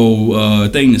a big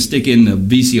old thing to stick in the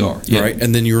VCR. Yeah. Right.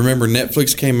 And then you remember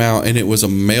Netflix came out and it was a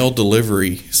mail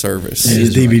delivery service. It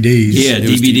was DVDs. Yeah,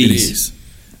 DVDs.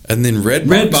 And then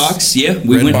Redbox. Yeah.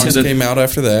 We went to came out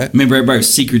after that. Remember, everybody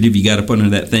was secretive. You got up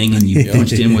under that thing and you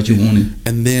punched in what you wanted.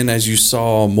 And then as you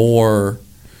saw more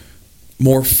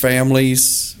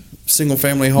families, single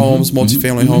family homes,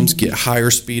 multifamily homes get higher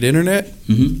speed internet,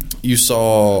 you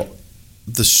saw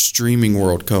the streaming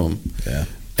world come. Yeah.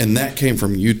 And that came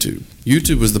from YouTube.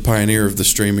 YouTube was the pioneer of the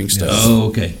streaming stuff. Oh,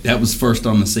 okay. That was first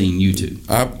on the scene, YouTube.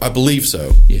 I believe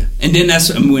so. Yeah. And then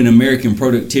that's when American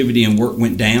productivity and work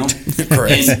went down.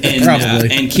 Correct.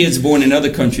 And kids born in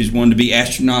other countries wanted to be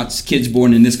astronauts. Kids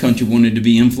born in this country wanted to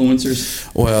be influencers.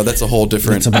 Well, that's a whole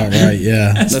different... That's about right,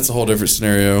 yeah. That's a whole different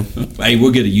scenario. Hey,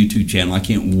 we'll get a YouTube channel. I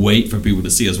can't wait for people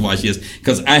to see us watch this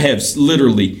because I have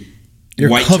literally...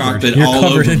 white chocolate all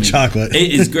over me. Chocolate.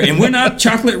 It is great. And we're not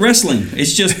chocolate wrestling.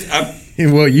 It's just...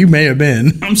 well, you may have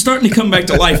been. I'm starting to come back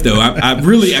to life, though.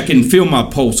 I can feel my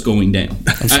pulse going down.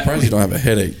 I'm surprised you don't have a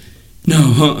headache.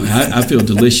 No, I feel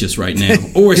delicious right now.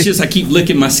 Or it's just I keep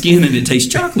licking my skin and it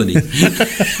tastes chocolatey.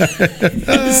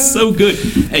 It's so good.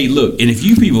 Hey, look, and if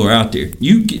you people are out there,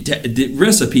 you get the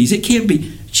recipes. It can't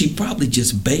be. She probably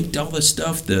just baked all the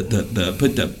stuff.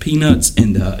 Put the peanuts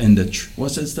and the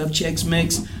what's that stuff? Chex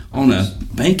Mix on a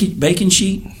baking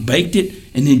sheet, baked it,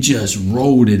 and then just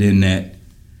rolled it in that.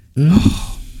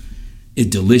 Oh, it's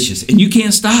delicious, and you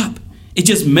can't stop. It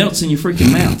just melts in your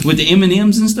freaking mouth with the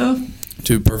M&Ms and stuff.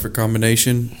 Perfect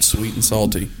combination, sweet and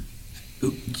salty.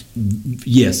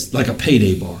 Yes, like a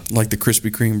payday bar, like the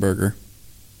Krispy Kreme burger.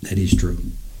 That is true.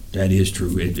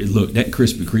 Look, that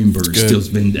Krispy Kreme burger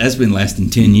that's been lasting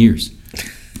 10 years.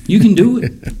 You can do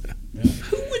it.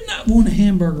 Who would not want a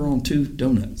hamburger on 2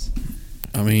 donuts?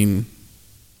 I mean,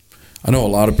 I know a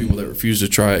lot of people that refuse to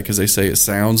try it because they say it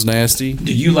sounds nasty.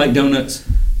 Do you like donuts?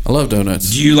 I love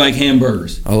donuts. Do you like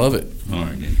hamburgers? I love it. All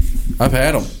right, then. I've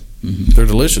had them. They're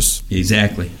delicious.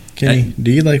 Exactly. Kenny, do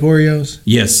you like Oreos?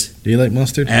 Yes. Do you like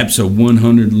mustard?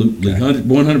 Absolutely.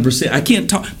 100%. I can't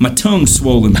talk. My tongue's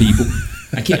swollen, people.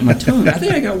 I can't. My tongue. I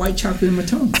think I got white chocolate in my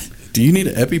tongue. Do you need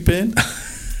an EpiPen?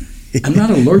 I'm not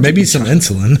allergic. Maybe some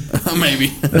insulin.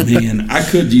 Maybe. Man, I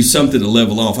could use something to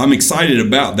level off. I'm excited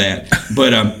about that.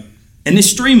 But and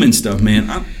this streaming stuff, man,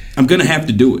 I'm going to have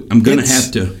to do it. I'm going to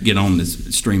have to get on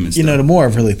this streaming stuff. You know, the more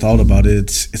I've really thought about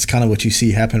it, it's kind of what you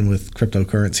see happen with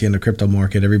cryptocurrency and the crypto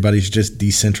market. Everybody's just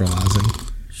decentralizing.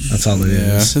 That's all it is.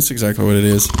 Yeah, that's exactly what it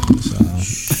is.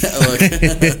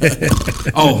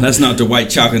 Oh, that's not the white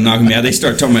chocolate knocking me out. They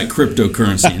start talking about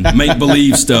cryptocurrency and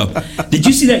make-believe stuff. Did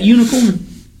you see that unicorn?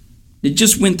 It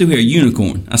just went through here,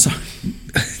 unicorn. I saw.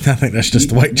 I think that's just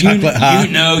the white chocolate high.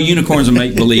 No, unicorns are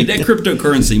make-believe. That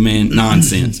cryptocurrency, man,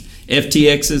 nonsense.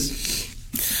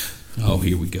 FTXs. Oh,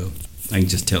 here we go. I can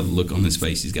just tell the look on his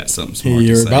face. He's got something smart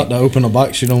to say. You're about to open a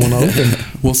box you don't want to open.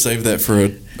 We'll save that for a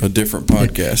different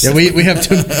podcast. Yeah, we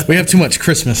have too much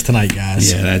Christmas tonight,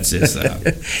 guys. Yeah, that's just.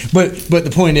 But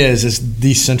the point is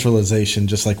decentralization,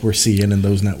 just like we're seeing in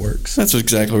those networks. That's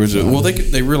exactly what it's doing. Well,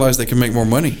 they realize they can make more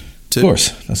money too. Of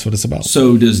course, that's what it's about.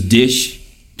 So does Dish,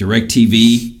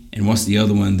 DirecTV, and what's the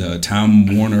other one? The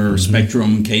Time Warner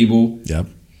Spectrum cable. Yep.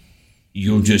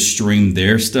 You'll just stream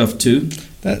their stuff too.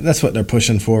 That's what they're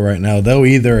pushing for right now. They'll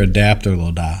either adapt or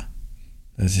they'll die.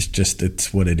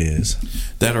 It's what it is.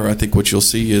 That, or I think what you'll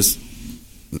see is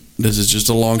this is just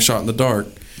a long shot in the dark.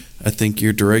 I think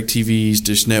your DirecTVs,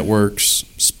 Dish Networks,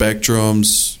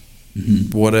 Spectrums,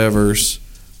 whatevers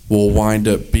will wind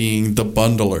up being the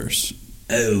bundlers.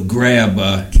 Oh, grab.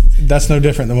 That's no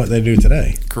different than what they do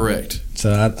today. Correct.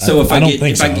 So I don't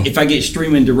think so. If I get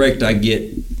streaming direct, I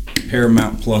get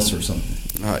Paramount Plus or something.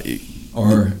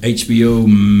 Or HBO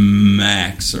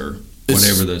Max or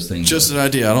whatever those things just are. An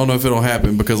idea. I don't know if it'll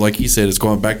happen because, like he said, it's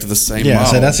going back to the same model.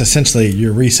 So that's essentially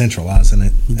you're re-centralizing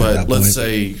it. But let's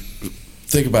say,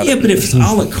 think about it. Yeah, but if it's a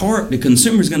la carte, the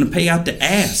consumer's going to pay out the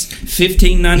ass.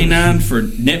 $15.99 for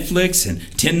Netflix and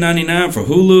 $10.99 for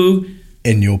Hulu.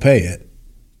 And you'll pay it.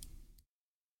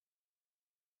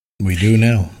 We do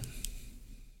now.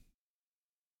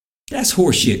 That's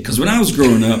horseshit. Because when I was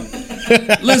growing up,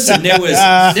 Listen, there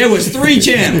was 3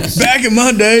 channels. Back in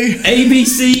my day.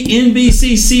 ABC,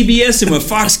 NBC, CBS, and when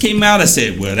Fox came out, I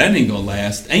said, well, that ain't going to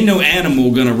last. Ain't no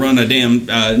animal going to run a damn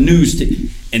news.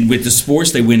 And with the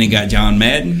sports, they went and got John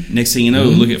Madden. Next thing you know,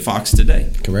 look at Fox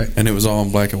today. Correct. And it was all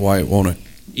in black and white, won't it?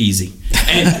 Easy.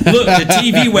 And look, the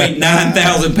TV weighed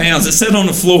 9,000 pounds. It sat on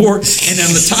the floor, and on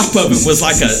the top of it was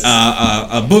like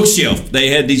a bookshelf. They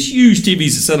had these huge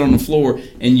TVs that sat on the floor,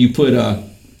 and you put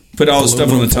all the stuff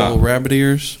on the top. Rabbit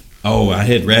ears. Oh, I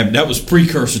had rabbit. That was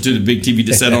precursor to the big TV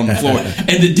that sat on the floor.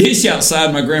 And the dish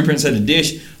outside, my grandparents had a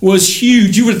dish, was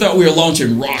huge. You would have thought we were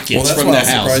launching rockets from the house.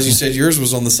 I'm surprised you said yours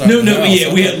was on the side. No, of the house.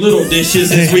 yeah, we had little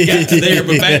dishes as we got to there.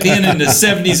 But back then in the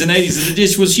 70s and 80s, the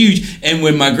dish was huge. And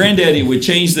when my granddaddy would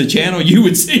change the channel, you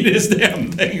would see this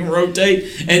damn thing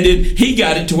rotate. And then he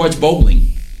got it to watch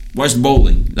bowling. Watch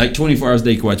bowling. Like 24 hours a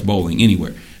day, you could watch bowling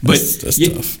anywhere. But that's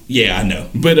tough. Yeah, I know.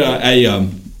 But I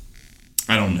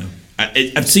don't know.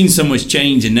 I've seen so much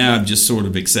change, and now I've just sort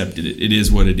of accepted it. It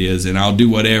is what it is, and I'll do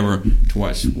whatever to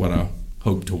watch what I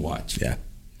hope to watch. Yeah.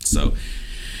 So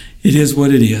it is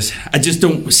what it is. I just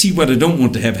don't see what I don't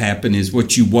want to have happen is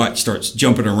what you watch starts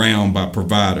jumping around by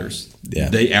providers. Yeah.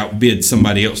 They outbid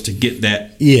somebody else to get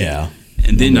that. Yeah.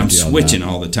 And then I'm switching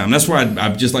all the time. That's why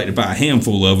I'd just like to buy a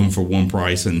handful of them for one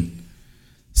price and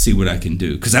see what I can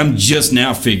do. Because I'm just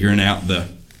now figuring out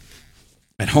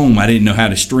at home, I didn't know how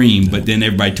to stream, but then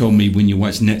everybody told me when you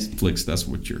watch Netflix, that's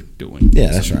what you're doing. Yeah,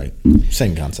 that's right.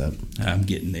 Same concept. I'm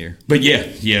getting there. But yeah.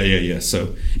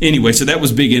 So anyway, so that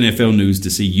was big NFL news to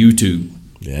see YouTube.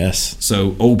 Yes.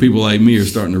 So old people like me are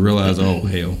starting to realize, oh,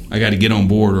 hell, I got to get on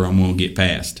board or I'm going to get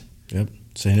past. Yep.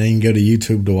 So now you can go to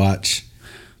YouTube to watch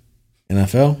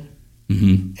NFL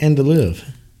and to live.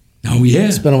 Oh, yeah.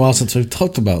 It's been a while since we've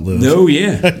talked about Live. Oh,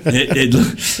 yeah.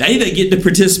 Hey, they get to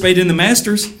participate in the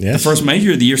Masters, the first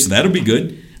major of the year, so that'll be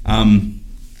good. I'm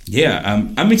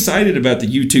excited about the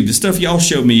YouTube. The stuff y'all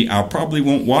show me, I probably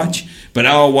won't watch, but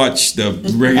I'll watch the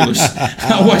regular.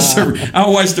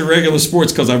 I'll watch the regular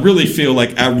sports because I really feel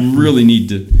like I really need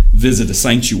to visit a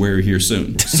sanctuary here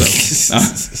soon. So,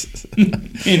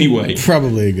 anyway,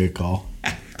 probably a good call.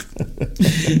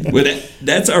 Well,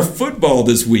 that's our football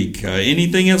this week.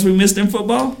 Anything else we missed in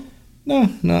football? No,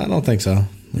 I don't think so.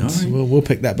 Right. We'll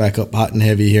pick that back up hot and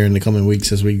heavy here in the coming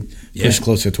weeks as we push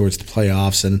closer towards the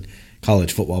playoffs and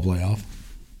college football playoff.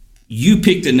 You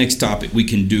pick the next topic. We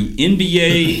can do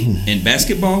NBA and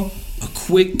basketball, a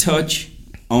quick touch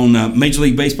on Major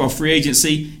League Baseball free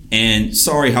agency, and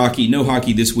sorry, hockey, no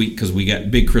hockey this week because we got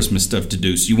big Christmas stuff to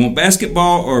do. So you want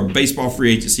basketball or baseball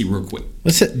free agency real quick?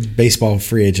 Let's hit baseball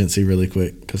free agency really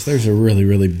quick because there's a really,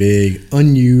 really big,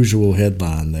 unusual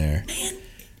headline there. Man,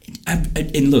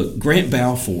 and look, Grant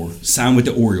Balfour signed with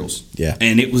the Orioles. Yeah.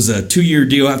 And it was a 2-year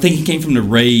deal. I think he came from the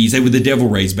Rays. They were the Devil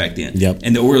Rays back then. Yep.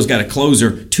 And the Orioles got a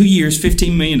closer, 2 years,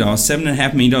 $15 million,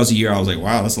 $7.5 million a year. I was like,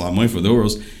 wow, that's a lot of money for the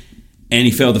Orioles. And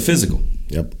he failed the physical.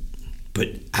 Yep. But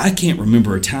I can't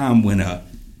remember a time when a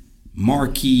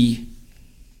marquee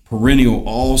perennial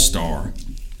all-star,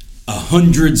 a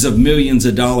hundreds of millions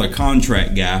of dollar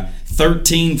contract guy,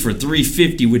 13 for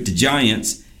 $350 with the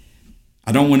Giants.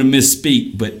 I don't want to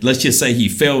misspeak, but let's just say he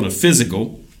failed a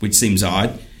physical, which seems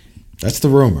odd. That's the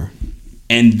rumor.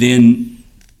 And then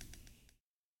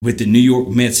with the New York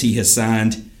Mets, he has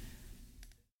signed,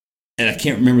 and I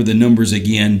can't remember the numbers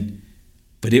again,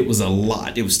 but it was a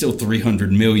lot. It was still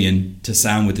 $300 million to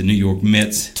sign with the New York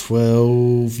Mets.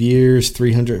 12 years,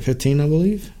 $315, I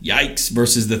believe. Yikes!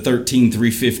 Versus the 13,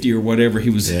 $350 or whatever he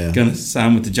was going to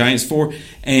sign with the Giants for.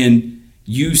 And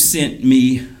you sent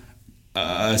me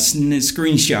a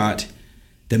screenshot.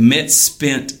 The Mets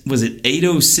spent, was it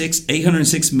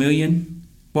 $806 million?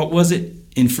 What was it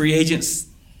in free agents?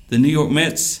 The New York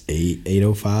Mets?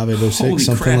 805, 806, Holy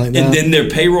something crap. like that. And then their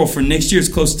payroll for next year is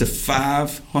close to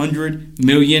 $500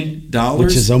 million.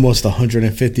 Which is almost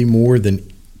 150 more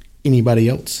than anybody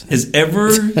else has ever,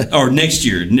 or next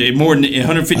year, more than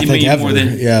 150 million ever, more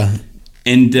than. Yeah.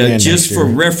 And just for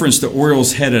reference, the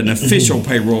Orioles had an official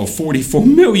payroll of $44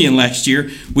 million last year,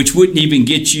 which wouldn't even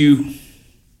get you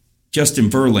Justin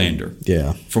Verlander.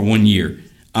 Yeah. For 1 year.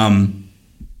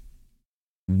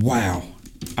 Wow.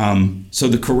 So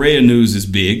the Correa news is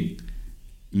big.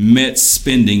 Mets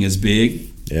spending is big.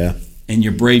 Yeah. And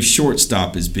your Brave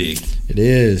shortstop is big. It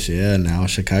is, yeah. Now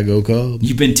Chicago Cubs.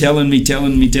 You've been telling me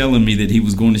that he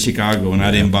was going to Chicago, and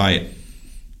I didn't buy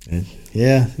it.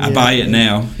 Yeah. I buy it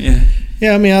now. Yeah.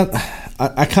 Yeah, I mean,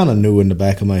 I kind of knew in the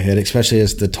back of my head, especially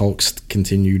as the talks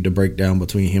continued to break down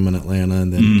between him and Atlanta,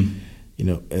 and then,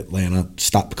 Atlanta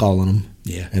stopped calling him.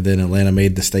 Yeah. And then Atlanta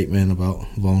made the statement about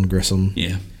Vaughn Grissom.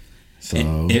 Yeah. So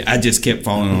and I just kept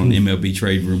following on MLB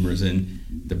trade rumors, and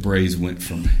the Braves went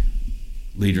from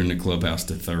leader in the clubhouse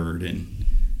to third, and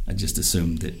I just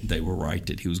assumed that they were right,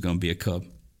 that he was going to be a Cub.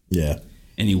 Yeah.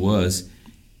 And he was.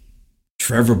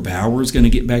 Trevor Bauer's going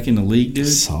to get back in the league, dude. I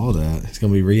saw that. He's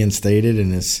going to be reinstated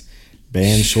and his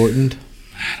ban shortened.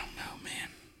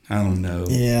 I don't know.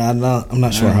 Yeah, I'm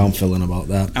not sure how I'm feeling about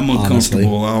that. I'm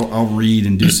uncomfortable. I'll read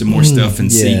and do some more stuff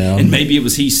and see. And maybe it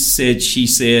was he said, she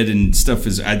said, and stuff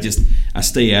is. I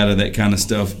stay out of that kind of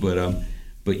stuff.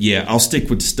 But yeah, I'll stick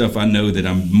with the stuff I know that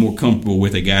I'm more comfortable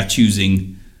with. A guy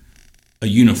choosing a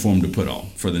uniform to put on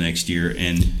for the next year,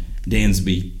 and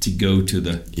Dansby to go to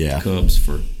the Cubs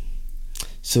for.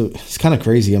 So it's kind of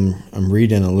crazy. I'm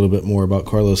reading a little bit more about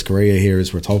Carlos Correa here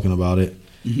as we're talking about it,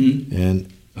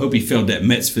 and. I hope he failed that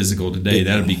Mets physical today.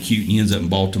 That'll be cute. And he ends up in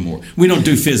Baltimore. We don't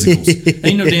do physicals.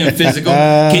 Ain't no damn physical.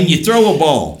 Can you throw a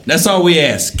ball? That's all we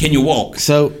ask. Can you walk?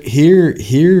 So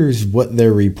here's what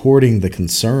they're reporting the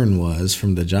concern was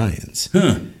from the Giants.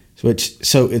 So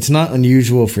it's not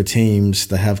unusual for teams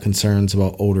to have concerns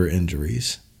about older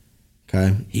injuries.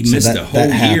 Okay, he missed a whole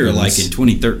year, like in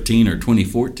 2013 or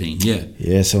 2014. Yeah.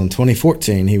 Yeah. So in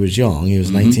 2014, he was young. He was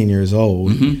 19 years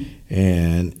old,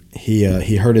 and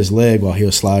he hurt his leg while he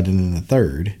was sliding in the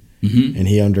third, and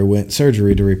he underwent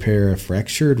surgery to repair a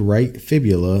fractured right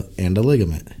fibula and a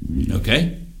ligament.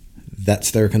 Okay.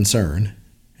 That's their concern,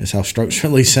 is how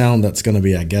structurally sound that's going to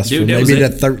be, I guess, for maybe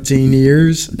that 13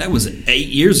 years. That was 8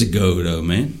 years ago, though,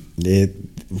 man.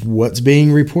 What's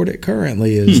being reported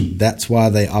currently is that's why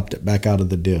they opted back out of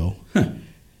the deal.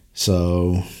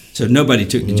 So nobody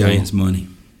took the Giants' money.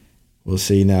 We'll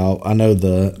see. Now, I know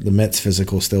the Mets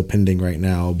physical is still pending right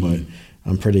now, but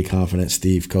I'm pretty confident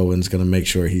Steve Cohen's going to make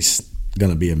sure he's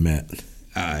going to be a Met.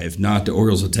 If not, the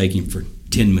Orioles will take him for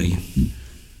 $10 million.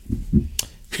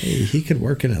 Hey, he could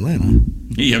work in Atlanta.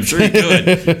 Yeah, I'm sure he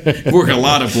could. Work a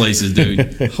lot of places,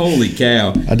 dude. Holy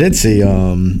cow. I did see,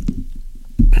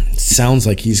 sounds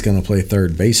like he's going to play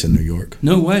third base in New York.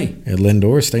 No way. And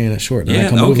Lindor staying at short. Yeah,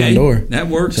 okay. Lindor. That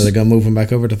works. So they're going to move him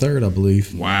back over to third, I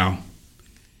believe. Wow.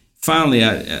 Finally,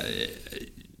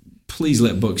 please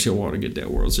let Buck Showalter get that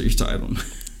World Series title.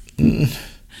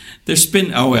 They're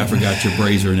spending. Oh, I forgot your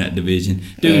Braves are in that division,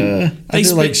 dude. I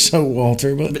do like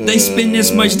Showalter, but they spend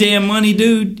this much damn money,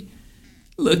 dude.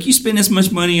 Look, you spend this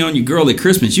much money on your girl at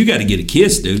Christmas, you got to get a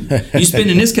kiss, dude. You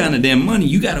spending this kind of damn money,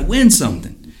 you got to win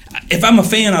something. If I'm a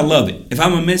fan, I love it. If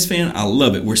I'm a Mets fan, I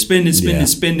love it. We're spending,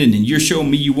 and you're showing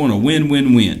me you want to win.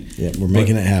 Yeah, we're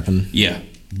making it happen. Yeah,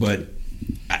 but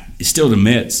it's still the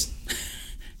Mets.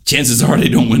 Chances are they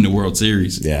don't win the World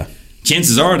Series. Yeah.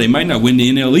 Chances are they might not win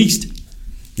the NL East.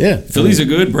 Yeah. Phillies are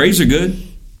good. Braves are good.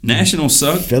 Nationals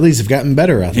suck. Phillies have gotten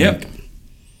better, I think. Yep.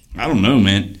 I don't know,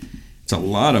 man. It's a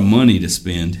lot of money to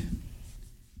spend.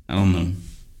 I don't know.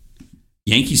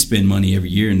 Yankees spend money every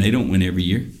year, and they don't win every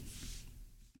year.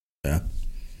 Yeah.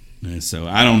 And so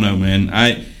I don't know, man.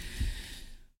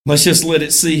 Let's just let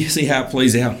it see how it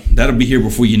plays out. That'll be here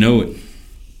before you know it.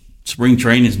 Spring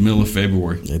training is middle of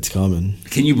February. It's coming.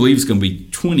 Can you believe it's going to be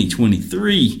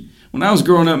 2023? When I was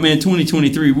growing up, man,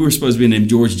 2023, we were supposed to be in them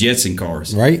George Jetson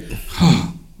cars. Right?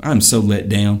 I'm so let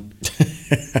down.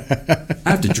 I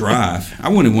have to drive. I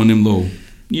wanted one of them little,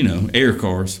 air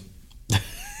cars. I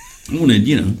wanted,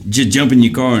 just jump in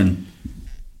your car and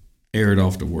air it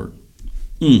off to work.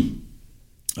 All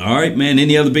right, man.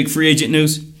 Any other big free agent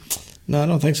news? No, I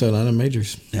don't think so. Not in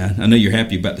majors. Yeah, I know you're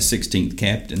happy about the 16th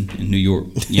captain in New York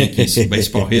Yankees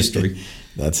baseball history.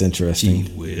 That's interesting.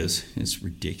 Gee whiz. It's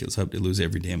ridiculous. I hope they lose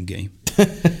every damn game.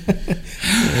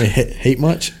 Hate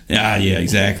much? Yeah,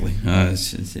 exactly.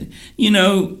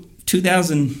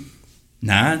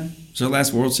 2009 was their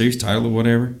last World Series title or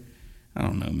whatever. I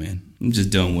don't know, man. I'm just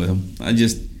done with them.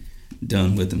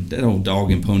 Done with them. That old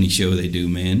dog and pony show they do,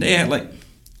 man. They act like,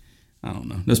 I don't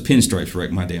know. Those pinstripes wreck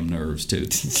my damn nerves, too.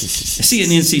 I see an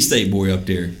NC State boy up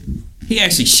there. He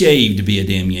actually shaved to be a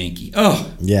damn Yankee.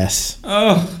 Oh. Yes.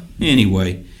 Oh.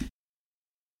 Anyway.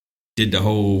 Did the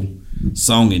whole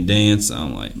song and dance.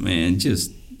 I'm like, man,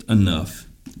 just enough.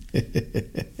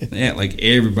 They act like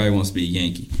everybody wants to be a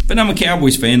Yankee. But I'm a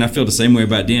Cowboys fan. I feel the same way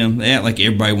about them. They act like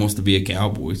everybody wants to be a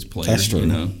Cowboys player. That's true.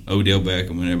 Odell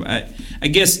Beckham, whatever. I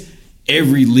guess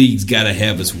every league's got to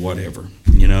have its whatever,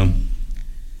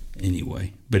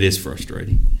 Anyway, but it's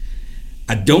frustrating.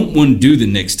 I don't want to do the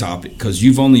next topic because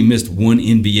you've only missed one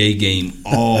NBA game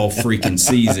all freaking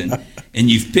season, and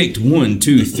you've picked 1,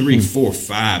 2, 3, 4,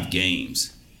 5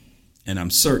 games. And I'm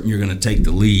certain you're going to take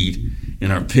the lead in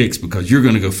our picks because you're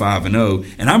going to go 5-0.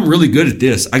 And I'm really good at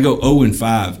this. I go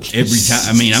 0-5 every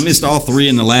time. I mean, I missed all 3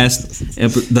 in the last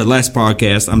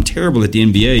podcast. I'm terrible at the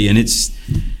NBA, and it's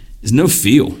no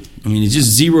feel. I mean, it's just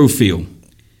zero feel.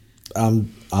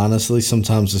 Honestly,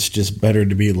 sometimes it's just better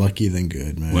to be lucky than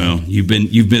good, man. Well,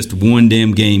 you've missed one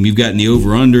damn game. You've gotten the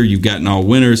over/under. You've gotten all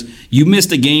winners. You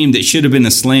missed a game that should have been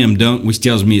a slam dunk, which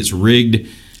tells me it's rigged.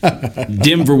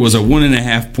 Denver was a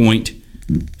 1.5 point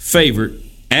favorite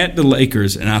at the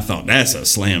Lakers, and I thought that's a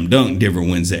slam dunk. Denver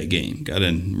wins that game. Got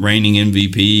a reigning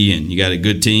MVP, and you got a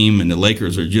good team, and the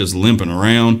Lakers are just limping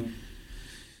around.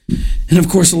 And of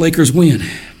course, the Lakers win.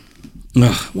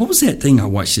 What was that thing I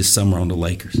watched this summer on the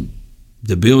Lakers?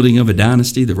 The building of a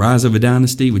dynasty, the rise of a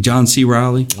dynasty with John C.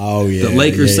 Reilly. Oh, yeah. The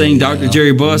Lakers saying Dr.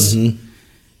 Jerry Buss. Mm-hmm.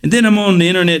 And then I'm on the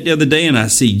internet the other day and I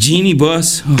see Jeannie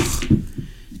Buss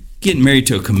getting married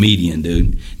to a comedian,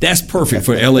 dude. That's perfect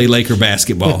for L.A. Laker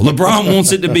basketball. LeBron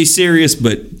wants it to be serious,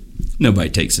 but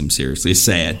nobody takes him seriously. It's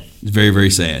sad. It's very,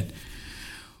 very sad.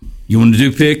 You want to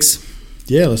do picks?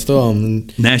 Yeah, let's do them.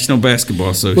 National Basketball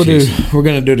Association. We're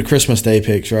going to do the Christmas Day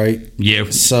picks, right? Yeah.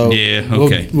 So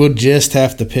okay. We'll just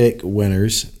have to pick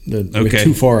winners. We're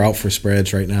too far out for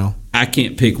spreads right now. I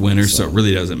can't pick winners, so it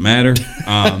really doesn't matter.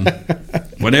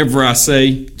 Whatever I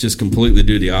say, just completely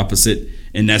do the opposite,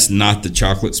 and that's not the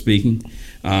chocolate speaking,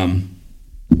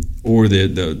 or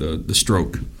the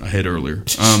stroke I had earlier.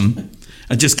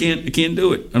 I just can't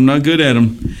do it. I'm not good at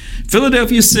them.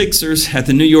 Philadelphia Sixers at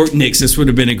the New York Knicks. This would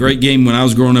have been a great game when I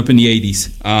was growing up in the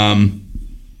 80s.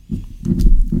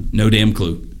 No damn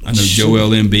clue. I know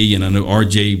Joel Embiid and I know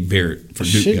R.J. Barrett for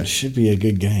Duke. Should be a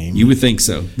good game. You would think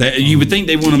so. You would think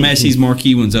they want to match these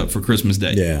marquee ones up for Christmas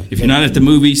Day. Yeah. If you're not at the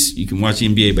movies, you can watch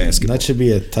NBA basketball. That should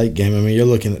be a tight game. I mean, you're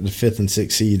looking at the 5th and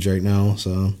 6th seeds right now.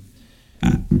 So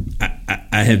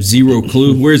I have zero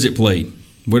clue. Where is it played?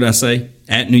 What did I say?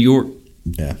 At New York?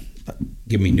 Yeah.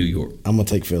 Give me New York. I'm going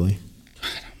to take Philly.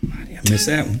 I missed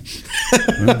that one.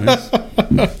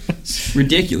 It's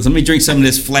ridiculous. Let me drink some of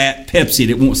this flat Pepsi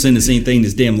that won't send us anything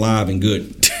that's damn live and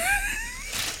good.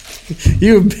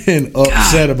 You've been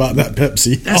upset about that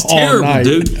Pepsi. That's all terrible, night.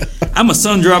 dude. I'm a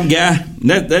sun drop guy.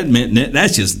 That meant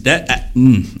that's just that.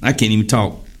 I can't even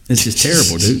talk. It's just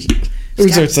terrible, dude.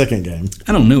 Who's their second game?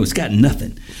 I don't know. It's got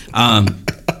nothing.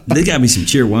 There's got to be some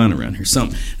cheer wine around here.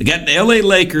 Something. They got the L.A.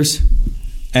 Lakers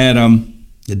at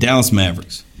the Dallas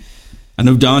Mavericks. I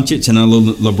know Doncic and I know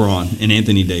LeBron and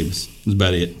Anthony Davis. That's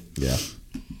about it. Yeah.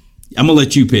 I'm going to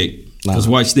let you pick. Let's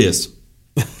watch this.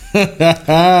 It's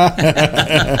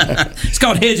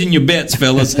called hedging your bets,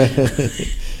 fellas.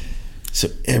 So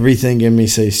everything in me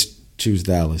says choose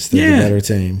Dallas. They're the better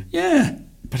team. Yeah.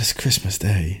 But it's Christmas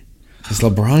Day. Is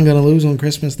LeBron going to lose on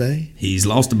Christmas Day? He's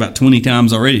lost about 20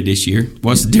 times already this year.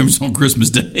 What's the difference on Christmas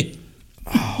Day?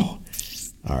 Oh.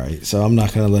 All right, so I'm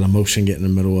not going to let emotion get in the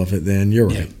middle of it then. You're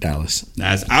right, Dallas.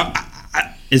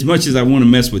 As much as I want to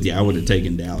mess with you, I would have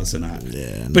taken Dallas.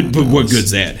 But what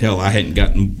good's that? Hell, I hadn't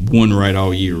gotten one right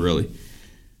all year, really.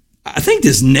 I think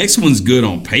this next one's good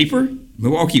on paper.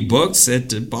 Milwaukee Bucks at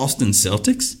the Boston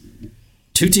Celtics.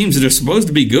 Two teams that are supposed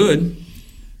to be good.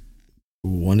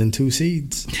 1 and 2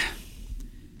 seeds.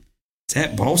 It's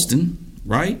at Boston,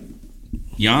 right?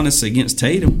 Giannis against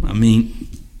Tatum. I mean,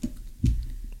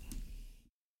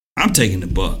 I'm taking the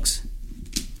Bucks.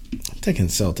 I'm taking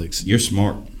Celtics. You're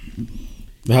smart.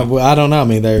 I don't know. I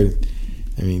mean,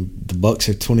 the Bucks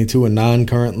are 22-9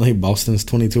 currently. Boston's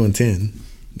 22-10.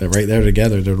 They're right there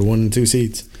together. They're the 1 and 2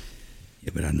 seeds.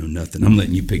 Yeah, but I know nothing. I'm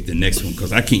letting you pick the next one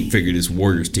because I can't figure this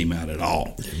Warriors team out at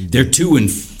all. They're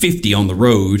 2-50 on the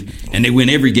road, and they win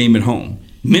every game at home.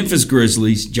 Memphis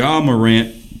Grizzlies, Ja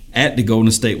Morant at the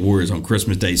Golden State Warriors on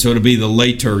Christmas Day. So it'll be the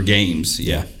later games.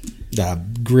 Yeah.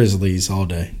 Grizzlies all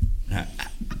day.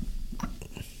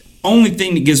 Only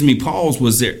thing that gives me pause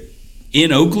was they're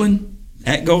in Oakland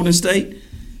at Golden State.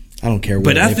 I don't care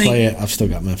where they play it. I've still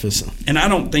got Memphis. And I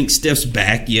don't think Steph's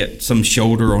back yet. Some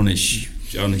shoulder on his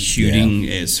shooting.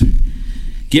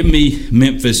 Give me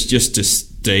Memphis just to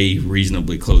stay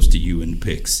reasonably close to you in the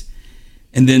picks.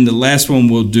 And then the last one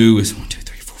we'll do is 1, 2,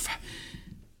 3, 4, 5.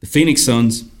 The Phoenix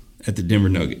Suns at the Denver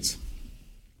Nuggets.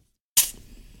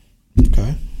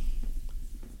 Okay.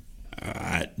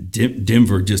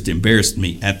 Denver just embarrassed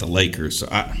me at the Lakers. So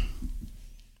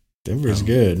Denver's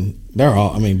good. They're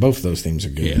all. I mean, both of those teams are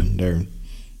good. Yeah.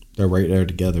 They're right there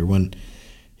together. When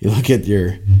you look at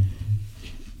your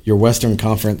Western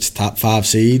Conference top 5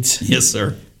 seeds, yes,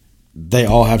 sir, they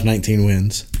all have 19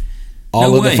 wins.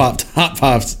 All of the top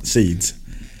 5 seeds.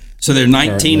 So they're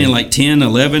 19 and like 10,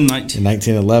 11, 19.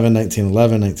 19, 11, 19,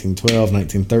 11, 19, 12,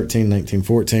 19, 13, 19,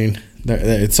 14.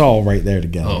 It's all right there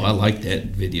together. Oh, I like that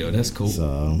video. That's cool.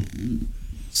 So,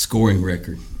 scoring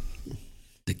record.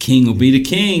 The king will be the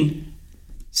king.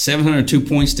 702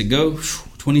 points to go.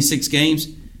 26 games.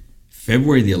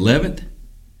 February the 11th.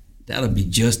 That'll be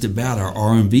just about our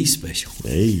R&B special.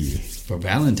 Hey. For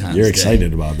Valentine's Day. You're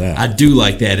excited about that. I do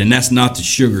like that, and that's not the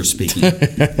sugar speaking.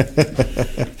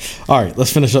 All right,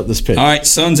 let's finish up this pick. All right,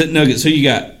 Suns at Nuggets. Who you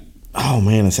got? Oh,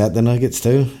 man, is that the Nuggets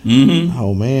too? Mm-hmm.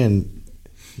 Oh, man.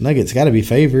 Nuggets got to be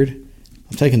favored.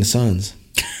 I'm taking the Suns.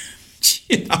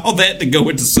 All that to go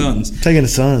with the Suns. Taking the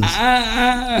Suns.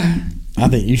 I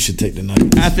think you should take the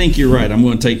Nuggets. I think you're right. I'm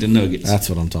going to take the Nuggets. That's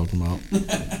what I'm talking about.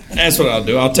 That's what I'll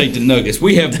do. I'll take the Nuggets.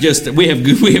 We have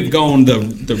gone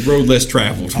the road less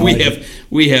traveled.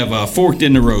 We have forked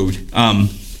in the road.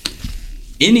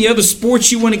 Any other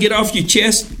sports you want to get off your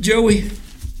chest, Joey?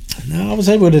 No, I was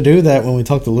able to do that when we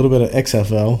talked a little bit of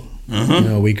XFL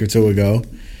a week or two ago.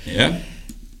 Yeah.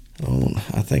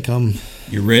 I think I'm.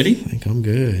 You ready? I think I'm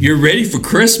good. You're ready for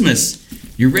Christmas.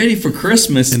 You're ready for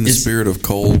Christmas. In the spirit of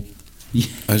cold,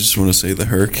 I just want to say the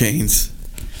Hurricanes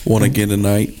won again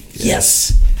tonight.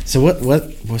 Yes. So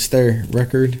what's their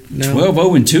record now?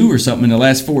 12-0-2 or something in the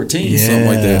last 14. Yeah, something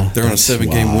like that. They're on a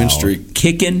 7-game win streak.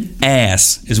 Kicking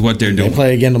ass is what they're doing. They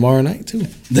play again tomorrow night too.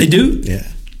 They do? Yeah.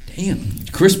 Damn.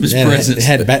 Christmas presents. They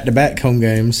had back-to-back home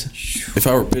games. If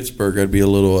I were Pittsburgh, I'd be a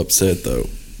little upset though.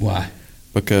 Why?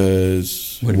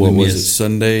 Because what was it,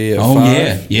 Sunday at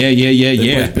 5? Yeah. They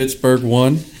played Pittsburgh,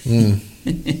 won.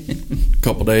 A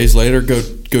couple days later, go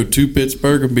to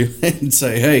Pittsburgh and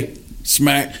say, hey,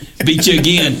 smack. Beat you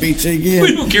again. Beat you again.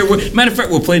 We don't care. Matter of fact,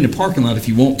 we'll play in the parking lot if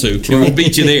you want to. We'll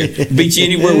beat you there. Beat you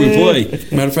anywhere we play.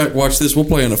 Matter of fact, watch this. We'll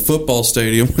play in a football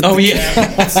stadium. Oh, yeah.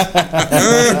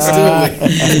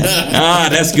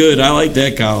 That's good. I like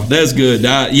that, Kyle. That's good.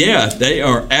 Yeah, they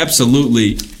are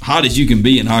absolutely hot as you can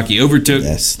be in hockey. Overtook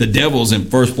the Devils in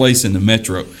first place in the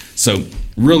Metro. So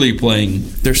really playing.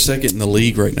 They're second in the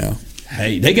league right now.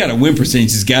 Hey, they got a win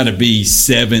percentage that's got to be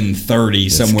 730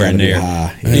 somewhere in there.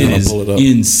 It is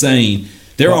insane.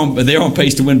 They're on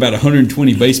pace to win about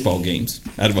 120 baseball games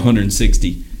out of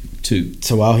 162.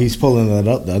 So while he's pulling that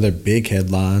up, the other big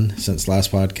headline since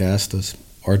last podcast is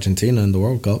Argentina in the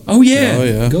World Cup. Oh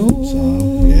yeah, go!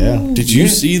 So, yeah. Did you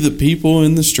see the people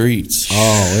in the streets?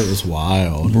 Oh, it was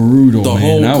wild, brutal. The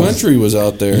whole country was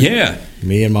out there. Yeah.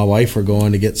 Me and my wife were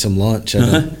going to get some lunch at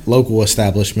a local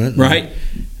establishment. Right.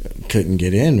 Couldn't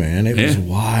get in, man. It was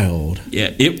wild. Yeah,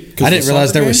 I didn't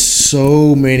realize there were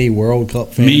so many World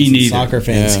Cup fans and soccer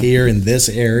fans here in this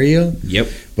area. Yep.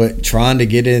 But trying to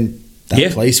get in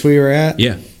that place we were at,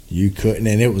 you couldn't,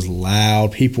 and it was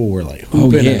loud. People were like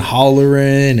hooping and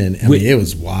hollering, and it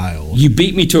was wild. You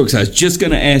beat me to it because I was just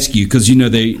going to ask you because we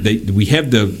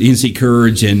have the NC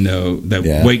Courage and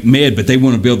the Wake Med, but they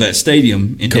want to build that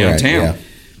stadium in downtown. Yeah.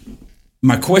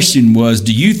 My question was,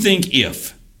 do you think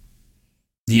if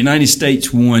the United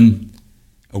States won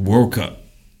a World Cup,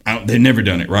 they've never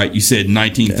done it, right? You said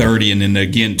 1930, and then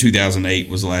again 2008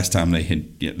 was the last time they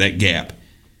had that gap.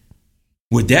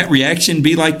 Would that reaction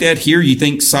be like that here? You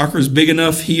think soccer's big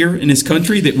enough here in this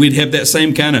country that we'd have that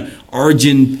same kind of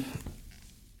Argentinian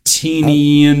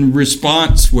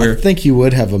response? Where I think you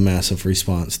would have a massive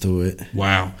response to it.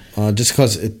 Wow. Just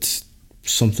because it's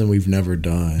something we've never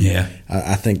done. Yeah.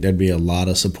 I think there'd be a lot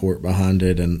of support behind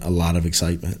it and a lot of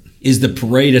excitement. Is the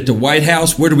parade at the White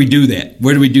House? Where do we do that?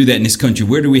 Where do we do that in this country?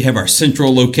 Where do we have our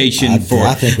central location for?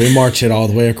 I think we march it all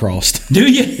the way across. Do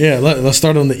you? Yeah, let's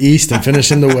start on the east and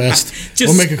finish in the west.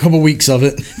 We'll make a couple weeks of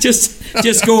it.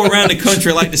 Just go around the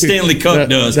country like the Stanley Cup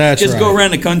does. That's go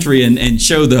around the country and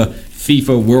show the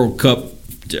FIFA World Cup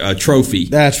trophy.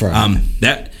 That's right.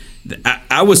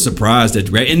 I was surprised at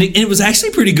and it was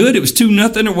actually pretty good. It was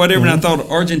 2-0 or whatever, and I thought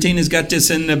Argentina's got this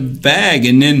in the bag,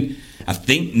 and then I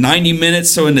think 90 minutes,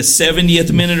 so in the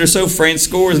 70th minute or so, France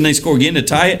scores, and they score again to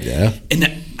tie it. Yeah. And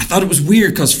I thought it was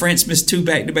weird because France missed 2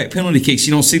 back-to-back penalty kicks.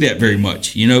 You don't see that very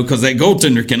much, because that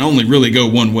goaltender can only really go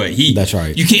one way. That's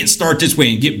right. You can't start this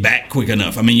way and get back quick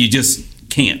enough. I mean, you just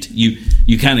can't.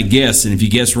 You kind of guess, and if you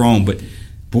guess wrong, but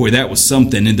boy, that was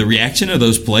something. And the reaction of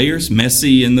those players,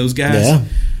 Messi and those guys. Yeah.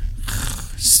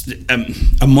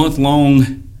 A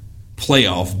month-long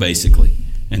playoff, basically,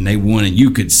 and they won, and you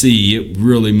could see it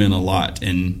really meant a lot.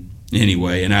 And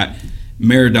anyway, and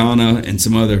Maradona and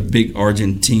some other big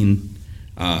Argentine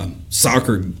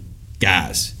soccer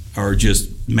guys are just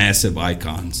massive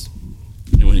icons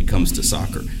when it comes to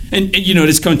soccer. And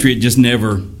this country, it just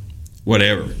never,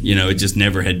 it just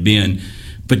never had been.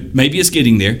 But maybe it's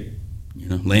getting there.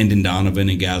 Landon Donovan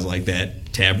and guys like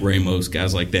that, Tab Ramos,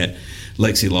 guys like that,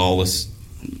 Lexi Lawless.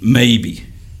 Maybe.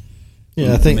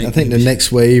 Yeah, I think the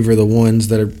next wave are the ones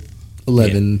that are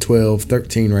 11, 12,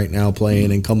 13 right now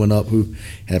playing and coming up who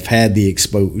have had the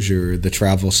exposure, the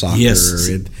travel soccer. Yes.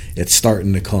 It's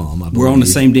starting to come. We're on the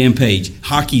same damn page.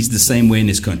 Hockey's the same way in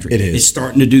this country. It is. It's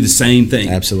starting to do the same thing.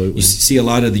 Absolutely. You see a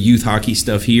lot of the youth hockey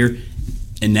stuff here,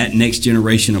 and that next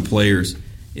generation of players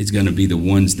is going to be the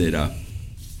ones that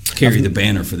carry the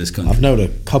banner for this country. I've known a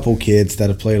couple kids that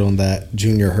have played on that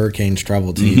junior Hurricanes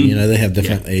travel team. Mm-hmm. You know, they have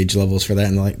different age levels for that,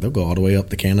 and they'll go all the way up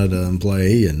to Canada and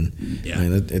play, and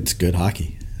it's good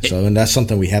hockey. So, and that's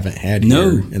something we haven't had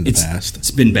here in the past.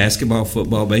 It's been basketball,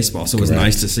 football, baseball. So it was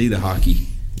nice to see the hockey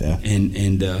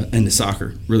and the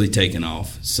soccer really taking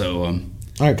off. So, all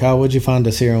right, Kyle, what'd you find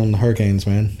us here on the Hurricanes,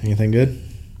 man? Anything good?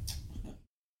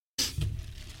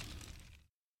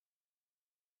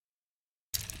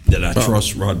 Did I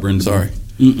trust Rod Brendan? Sorry.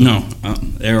 No.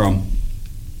 They're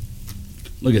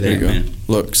look at that, man.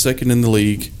 Look, second in the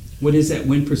league. What is that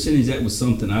win percentage? That was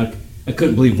something I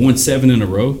couldn't believe. Won 7 in a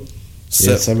row.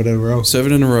 7 in a row.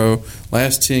 7 in a row.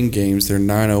 Last 10 games, they're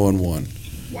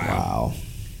 9-0-1. Wow.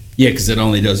 Yeah, because it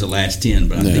only does the last 10,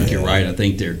 but I think you're right. I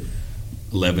think they're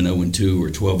 11-0-2 or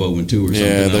 12-0-2 or something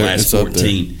in the last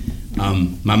 14.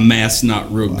 My math's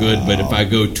not real good, but if I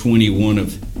go 21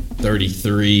 of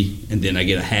 33 and then I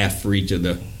get a half for each of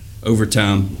the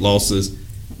overtime losses,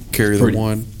 carry the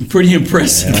one. Pretty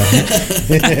impressive.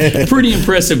 Yeah. Pretty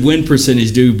impressive win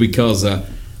percentage, dude, because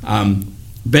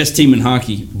best team in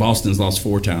hockey, Boston's lost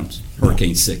 4 times,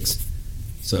 Hurricanes 6.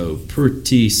 So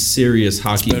pretty serious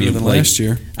hockey being being played last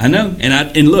year. I know,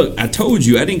 and look, I told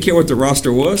you I didn't care what the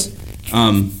roster was.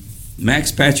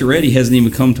 Max Pacioretty hasn't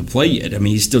even come to play yet. I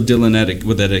mean, he's still dealing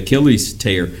with that Achilles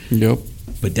tear. Yep.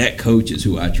 But that coach is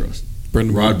who I trust.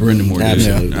 Rod Brindamore.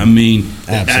 Absolutely. I mean,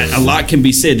 a lot can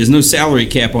be said. There's no salary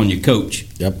cap on your coach.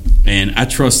 Yep. And I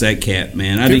trust that cat,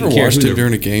 man. I Have you didn't ever care watched him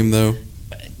during a game, though?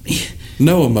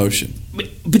 No emotion.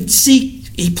 But see,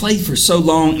 he played for so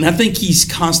long, and I think he's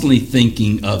constantly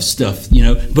thinking of stuff, you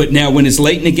know. But now when it's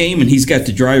late in the game and he's got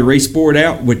the dry erase board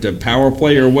out with the power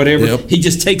play or whatever, he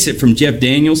just takes it from Jeff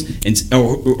Daniels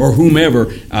or whomever,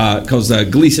 because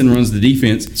Gleason runs the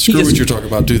defense. Screw what you're talking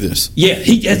about. Do this. Yeah,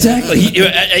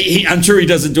 exactly. I'm sure he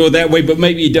doesn't do it that way, but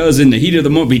maybe he does in the heat of the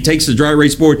moment. He takes the dry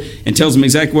erase board and tells them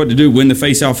exactly what to do, win the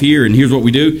face-off here, and here's what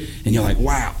we do. And you're like,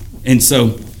 wow. And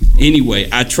so, anyway,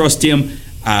 I trust him.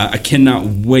 I cannot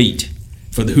wait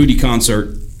for the Hootie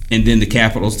concert and then the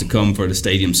Capitals to come for the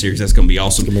Stadium Series. That's going to be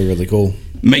awesome. It's going to be really cool.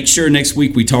 Make sure next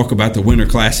week we talk about the Winter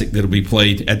Classic that'll be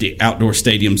played at the outdoor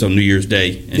stadiums on New Year's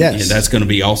Day. And, yes. And that's going to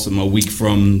be awesome a week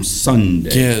from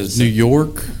Sunday. Yeah, it's New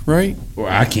York, right? Or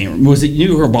I can't remember. Was it New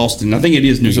York or Boston? I think it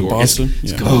is New York. Boston?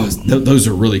 Those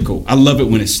are really cool. I love it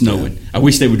when it's snowing. I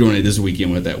wish they were doing it this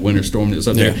weekend with that winter storm that's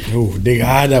up there. Oh,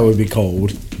 that would be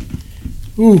cold.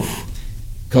 Ooh.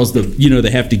 Because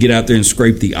they have to get out there and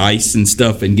scrape the ice and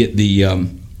stuff and get the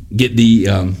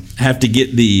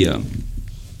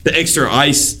extra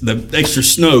ice, the extra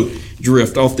snow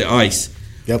drift off the ice.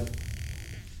 Yep.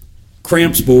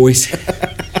 Cramps, boys.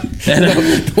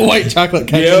 The white chocolate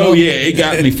catching on. Yeah, it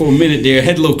got me for a minute there. I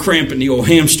had a little cramp in the old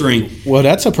hamstring. Well,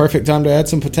 that's a perfect time to add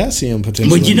some potassium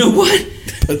potentially. But you know what?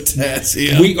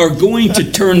 Potassium. We are going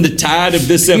to turn the tide of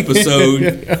this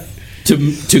episode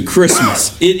to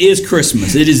Christmas. It is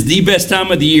Christmas. It is the best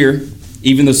time of the year.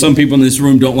 Even though some people in this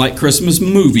room don't like Christmas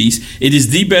movies, it is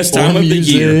the best time of the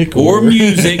year. Or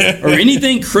music, or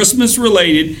anything Christmas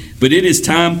related. But it is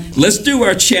time. Let's do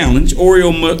our challenge.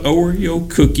 Oreo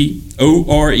cookie.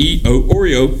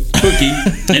 Oreo cookie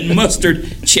and mustard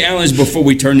challenge before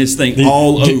we turn this thing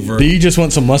all over. Do you just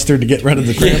want some mustard to get rid of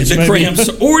the cramps? Yeah, the cramps,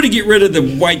 or to get rid of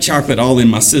the white chocolate all in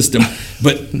my system.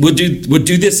 But we'll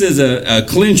do this as a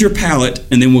cleanse your palate,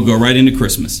 and then we'll go right into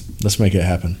Christmas. Let's make it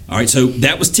happen. All right, so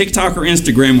that was TikTok or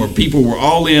Instagram where people were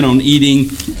all in on eating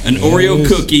an Oreo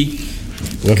cookie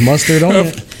with mustard on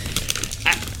it.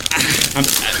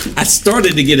 I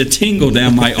started to get a tingle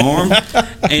down my arm,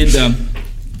 and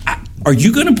are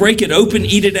you going to break it open,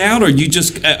 eat it out, or are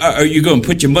you going to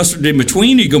put your mustard in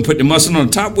between? Are you going to put the mustard on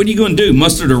the top? What are you going to do?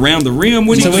 Mustard around the rim?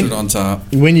 Mustard on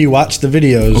top. When you watch the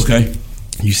videos, okay,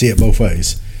 you see it both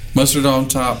ways. Mustard on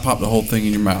top, pop the whole thing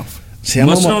in your mouth. See,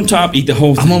 mustard on top, eat the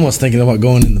whole thing. I'm almost thinking about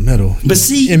going in the middle. But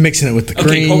see, and mixing it with the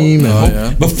cream.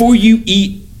 Before you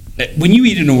eat, when you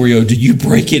eat an Oreo, do you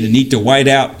break it and eat the white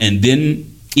out and then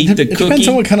eat the cookie? It depends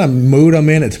on what kind of mood I'm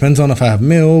in. It depends on if I have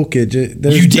milk.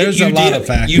 There's a lot of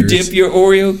factors. You dip your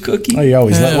Oreo cookie? Oh, you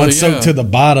always let one soak to the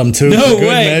bottom too. No good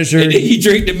way. Measure. And then you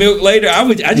drink the milk later.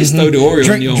 I just throw the Oreo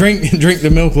in the drink the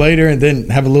milk later and then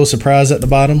have a little surprise at the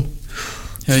bottom.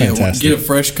 Hell yeah, get a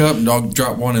fresh cup and I'll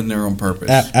drop one in there on purpose.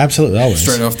 Absolutely, always.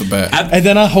 Straight off the bat. And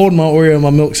then I hold my Oreo in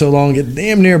my milk so long it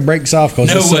damn near breaks off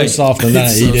because it's so soft and then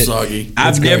I eat it. Soggy.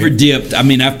 I've never dipped. I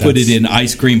mean, I've put it in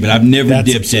ice cream, but I've never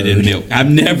dipped it in milk. I've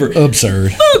never.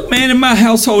 Absurd. Look, man, in my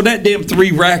household, that damn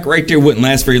 3-rack right there wouldn't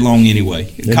last very long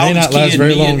anyway. It may not last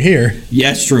very long here. Yeah,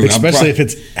 that's true. Especially if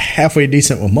it's halfway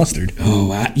decent with mustard. Oh,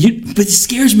 but it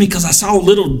scares me because I saw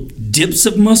little dips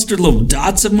of mustard, little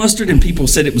dots of mustard, and people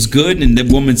said it was good, and the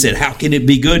woman said, "How can it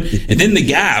be good?" And then the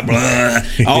guy,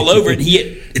 all over it,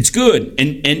 it's good,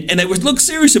 and they would look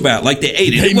serious about it, like they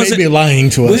ate it. They may be lying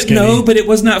to us. No, but it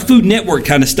was not Food Network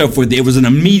kind of stuff. It was an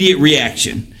immediate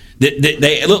reaction.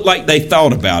 They looked like they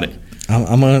thought about it.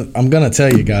 I'm gonna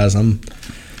tell you guys, I'm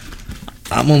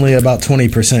only about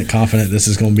 20% confident this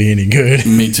is going to be any good.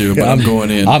 Me too, but I'm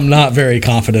going in. I'm not very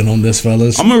confident on this,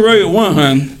 fellas. I'm going to rate it 1,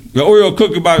 hon. The Oreo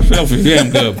cookie by itself is damn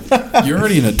good. You're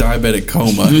already in a diabetic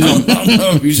coma. I don't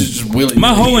know if you should just willy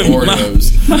my whole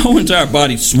Oreos. My whole entire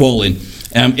body's swollen.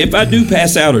 If I do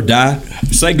pass out or die,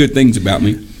 say good things about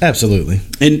me. Absolutely.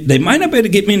 And they might not be able to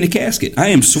get me in the casket. I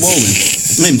am swollen.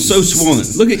 I am so swollen.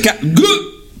 Look at good.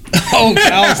 Oh,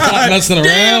 Kyle's not messing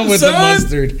around with the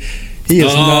mustard. He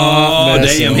is not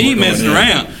messing around. He messing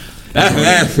around. That's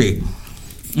nasty.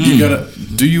 You gotta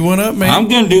do you one up, man? I'm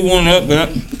gonna do one up.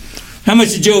 How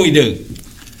much did Joey do?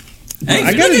 Hey,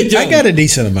 I got a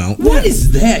decent amount. What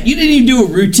is that? You didn't even do a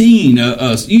routine.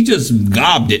 You just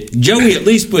gobbed it. Joey at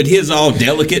least put his all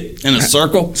delicate in a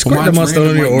circle. Squirt the mustard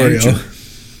on your Oreo.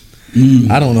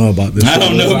 I don't know about this. I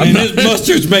don't know. I mean, this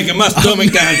mustard's making my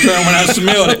stomach kind of turn when I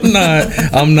smelled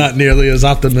it. I'm not nearly as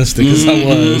optimistic as I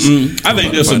was. I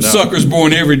think there's some suckers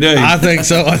born every day. I think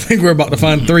so. I think we're about to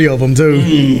find 3 of them, too.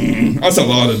 That's a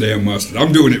lot of damn mustard.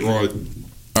 I'm doing it right.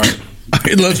 All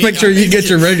right, let's make sure you get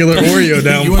your regular Oreo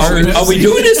down first. Are we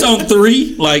doing this on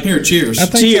 3? Like, here, cheers. I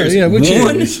think cheers. So. Yeah, we'll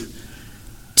 1, cheers.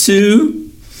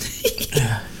 2.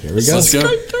 Here we go. Let's go.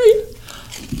 3.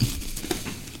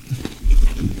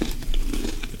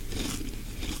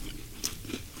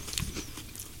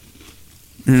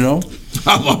 You know?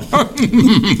 I'm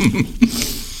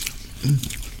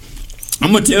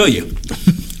going to tell you.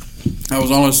 I was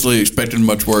honestly expecting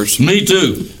much worse. Me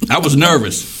too. I was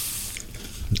nervous.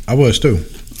 I was too.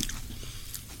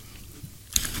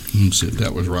 Let's see if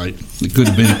that was right. It could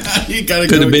have been.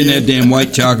 Could have been that damn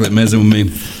white chocolate messing with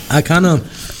me. I kind of.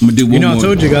 I'm gonna do one more. I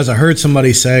told you guys. I heard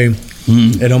somebody say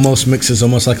it almost mixes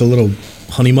almost like a little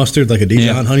honey mustard, like a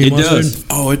Dijon honey mustard. Does.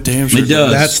 Oh, it damn sure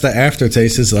does. That's the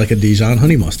aftertaste. Is like a Dijon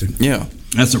honey mustard. Yeah,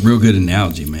 that's a real good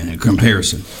analogy, man. In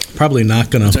comparison, probably not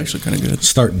gonna. It's actually kind of good.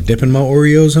 Start dipping my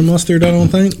Oreos in mustard. I don't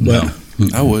think, but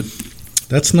I would.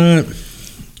 That's not.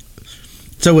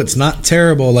 So it's not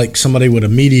terrible like somebody would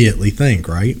immediately think,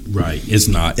 right? Right. It's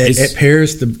not. It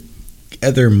pairs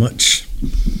together much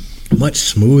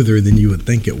smoother than you would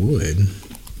think it would.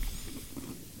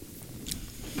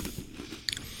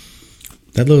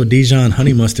 That little Dijon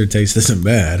honey mustard taste isn't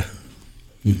bad.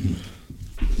 Mm-hmm.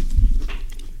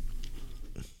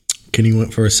 Kenny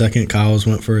went for a second. Kyle's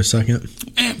went for a second.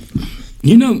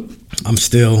 You know, I'm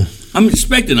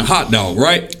expecting a hot dog,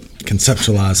 right?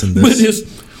 Conceptualizing this. But it's...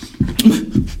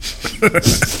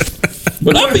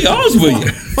 But I'll be honest with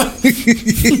you.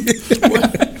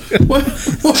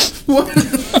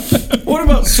 What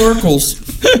about circles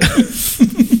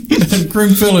and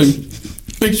cream filling?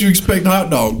 Makes you expect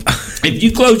hot dog. If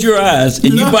you close your eyes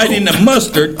and you bite into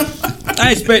mustard,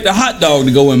 I expect a hot dog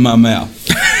to go in my mouth.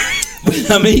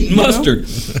 When I'm eating mustard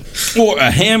or a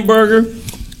hamburger,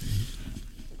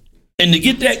 and to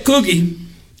get that cookie,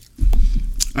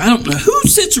 I don't know who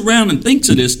sits around and thinks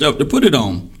of this stuff to put it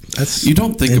on. You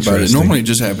don't think about it. Normally, it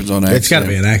just happens on accident. It's got to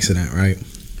be an accident, right?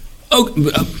 Oh,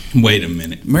 wait a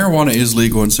minute. Marijuana is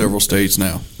legal in several states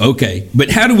now. Okay, but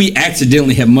how do we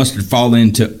accidentally have mustard fall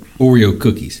into Oreo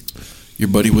cookies? Your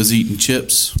buddy was eating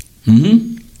chips.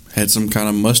 Mm-hmm. Had some kind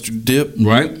of mustard dip.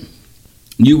 Right.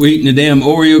 You were eating a damn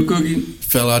Oreo cookie.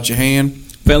 Fell out your hand.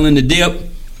 Fell in the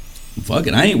dip. Fuck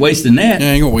it, I ain't wasting that. Yeah,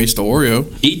 I ain't gonna waste the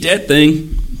Oreo. Eat that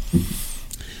thing.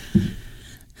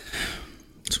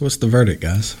 So what's the verdict,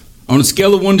 guys? On a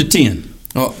scale of 1 to 10.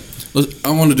 Oh,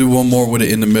 I want to do one more with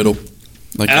it in the middle,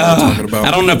 like you were talking about.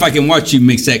 I don't know if I can watch you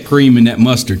mix that cream and that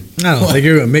mustard. I don't think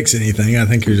you're gonna mix anything. I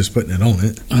think you're just putting it on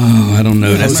it. Oh, I don't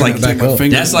know. That's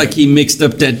like he mixed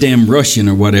up that damn Russian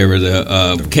or whatever,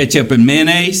 the ketchup and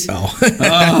mayonnaise.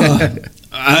 I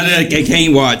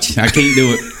can't watch. I can't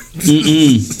do it.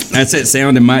 That's that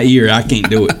sound in my ear. I can't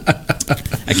do it.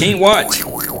 I can't watch.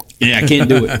 Yeah, I can't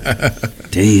do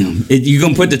it. Damn. You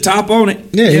going to put the top on it?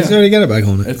 Yeah, he's already got it back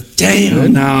on it.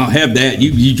 Damn. No, have that.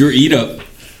 You eat up.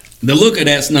 The look of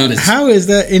that's not as... How is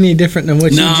that any different than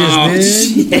what you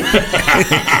just did?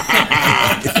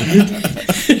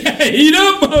 You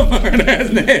know, motherfucker, that's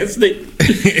nasty.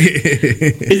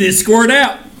 Is it squirt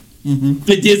out? Mm-hmm.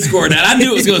 It did squirt out. I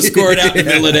knew it was going to squirt out in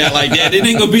the middle of that like that. It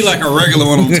ain't going to be like a regular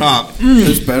one on top.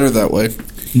 It's better that way.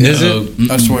 No, is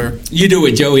it? I swear. You do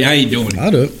it, Joey. I ain't doing it.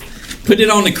 I'll do it. Put it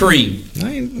on the cream.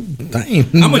 I'm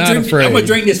gonna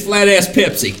drink this flat ass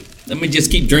Pepsi. Let me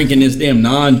just keep drinking this damn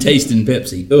non-tasting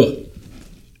Pepsi. Ugh.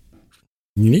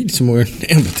 You need some more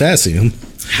damn potassium.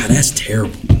 God, that's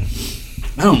terrible.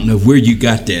 I don't know where you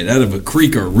got that, out of a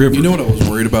creek or a river. You know what I was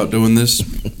worried about doing this?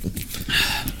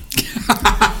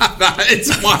 It's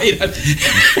white.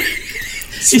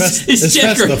 It's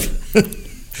checker.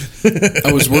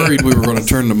 I was worried we were going to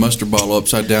turn the mustard bottle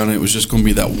upside down and it was just going to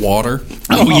be that water.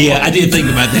 Oh, yeah, I did think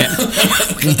about that.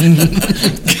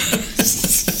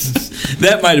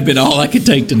 That might have been all I could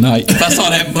take tonight. If I saw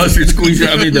that mustard squeeze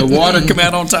out, the water come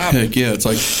out on top. Heck yeah, it's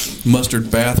like mustard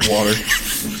bath water.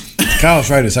 Kyle's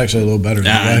right, it's actually a little better than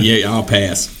that. Yeah, I'll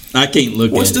pass. I can't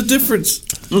look What's at it. the difference?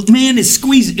 Man, it's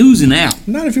oozing out.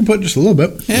 Not if you put just a little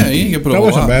bit. Yeah, you ain't gonna put a That whole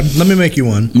wasn't lot. bad. Let me make you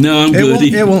one. No, I'm good.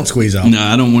 It won't squeeze out. No,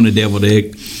 I don't want a deviled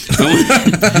egg. If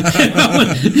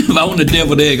I want a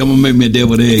deviled egg, I'm going to make me a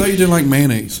deviled I egg. thought you didn't like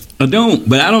mayonnaise. I don't,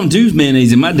 but I don't do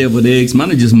mayonnaise in my deviled eggs.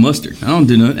 Mine are just mustard. I don't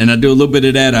do nothing. And I do a little bit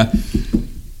of that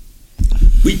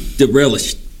the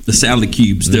relish, the salad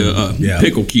cubes, the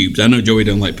pickle cubes. I know Joey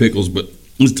doesn't like pickles, but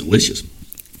it's delicious.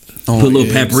 Oh, Put a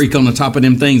little paprika on the top of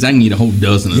them things. I can eat a whole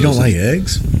dozen of You those. don't like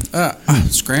eggs?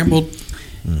 Scrambled.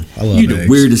 I love You're the eggs.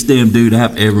 weirdest damn dude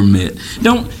I've ever met.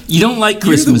 You don't like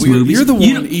Christmas movies. You're the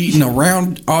one eating a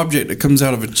round object that comes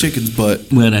out of a chicken's butt.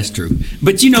 Well, that's true.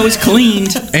 But it's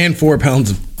cleaned. And 4 pounds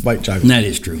of white chocolate. That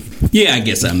is true. Yeah, I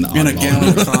guess I'm the And a oddball.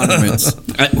 gallon of condiments.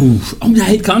 I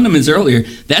had condiments earlier.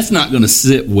 That's not going to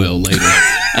sit well later.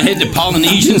 I had the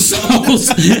Polynesian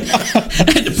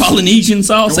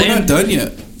sauce. We're not done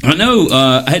yet. I know.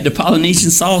 I had the Polynesian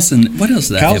sauce and what else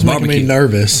did I have? Kyle's making me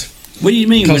nervous. What do you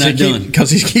mean we're not done? Because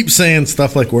he keeps saying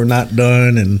stuff like we're not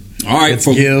done and all right, it's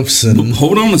gifts. And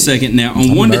hold on a second now.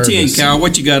 On 1 to 10, Kyle,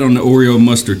 what you got on the Oreo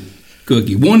mustard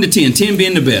cookie? 1 to 10, 10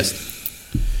 being the best.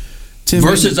 10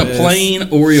 versus being the a best. plain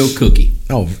Oreo cookie.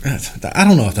 Oh, I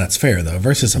don't know if that's fair though.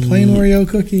 Versus a plain Oreo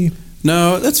cookie.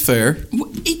 No, that's fair.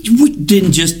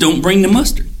 Then just don't bring the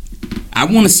mustard. I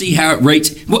want to see how it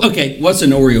rates. Well, okay, what's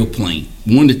an Oreo plain?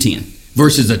 1 to 10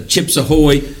 versus a Chips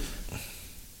Ahoy.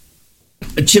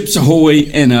 A Chips Ahoy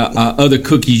and other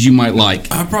cookies you might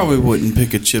like. I probably wouldn't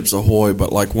pick a Chips Ahoy,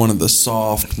 but like one of the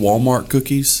soft Walmart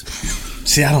cookies.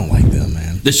 See, I don't like them,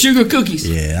 man. The sugar cookies.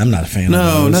 Yeah, I'm not a fan of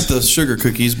No, those. not the sugar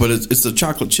cookies, but it's the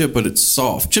chocolate chip, but it's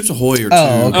soft. Chips Ahoy are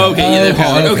too. Okay, yeah, they're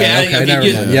hard. Okay, never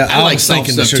mind. I I like was soft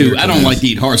thinking the stuff sugar too. I don't like to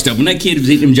eat hard stuff. When that kid was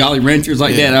eating them Jolly Ranchers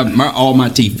like that, all my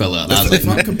teeth fell out. I was If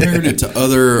like, I'm comparing it to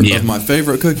other of my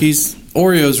favorite cookies,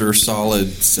 Oreos are a solid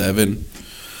 7.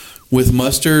 With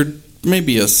mustard,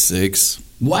 maybe a 6.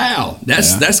 wow,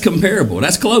 that's comparable.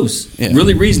 That's close. Yeah.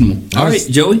 Really reasonable. All right,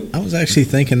 Joey. I was actually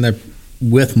thinking that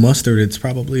with mustard, it's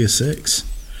probably a 6.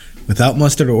 Without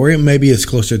mustard or Oreo, maybe it's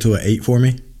closer to an 8 for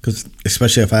me. Because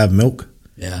especially if I have milk,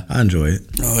 Yeah, I enjoy it.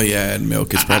 Oh yeah, and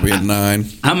milk is probably a 9.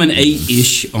 I'm an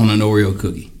 8-ish on an Oreo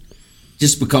cookie,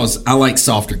 just because I like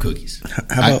softer cookies.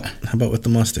 How about with the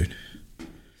mustard?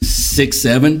 6,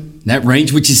 7, that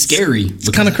range, which is scary. It's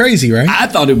kind of crazy, right? I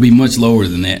thought it would be much lower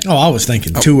than that. Oh, I was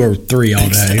thinking 2 or 3 all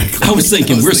day. I was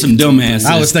thinking we're some dumbasses.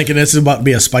 I was thinking this is about to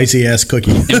be a spicy ass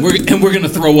cookie. and we're gonna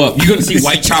throw up. You're gonna see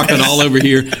white chocolate all over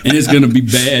here, and it's gonna be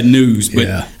bad news. But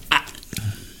Yeah.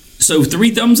 So 3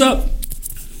 thumbs up.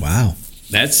 Wow,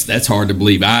 That's hard to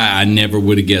believe. I never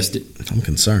would have guessed it. I'm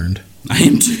concerned. I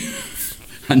am too.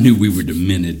 I knew we were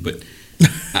demented, but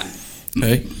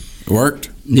Hey, it worked.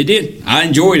 it did. I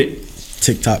enjoyed it.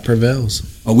 TikTok prevails.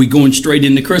 Are we going straight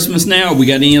into Christmas now? Or we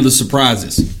got any other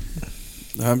surprises?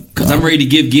 Because I'm ready to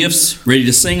give gifts, ready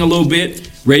to sing a little bit,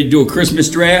 ready to do a Christmas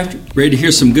draft, ready to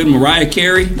hear some good Mariah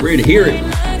Carey, ready to hear it.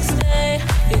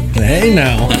 Hey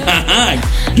now,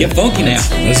 Get funky now.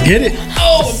 let's get it.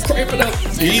 Oh, I'm cramping up.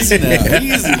 Easy now,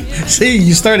 easy. See,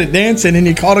 you started dancing and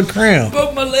you caught a cramp.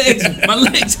 Both my legs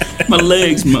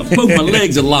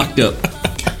are locked up.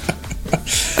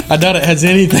 I doubt it has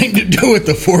anything to do with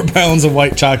the 4 pounds of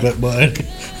white chocolate, bud.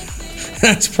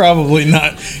 That's probably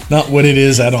not what it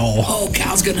is at all. Oh,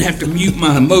 Kyle's gonna have to mute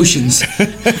my emotions.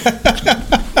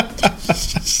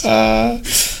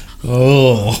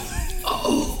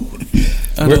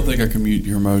 I don't think I can mute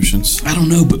your emotions. I don't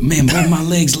know, but man, both my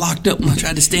legs locked up when I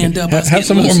tried to stand up. I was Have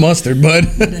some getting more loose. mustard, bud.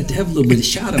 I had to have a little bit of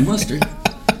shot of mustard.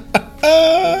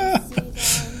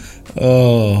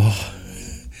 Oh.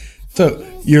 So,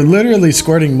 You're literally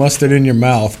squirting mustard in your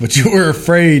mouth, but you were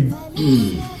afraid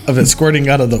of it squirting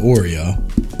out of the Oreo.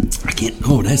 I can't.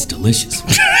 Oh, that's delicious.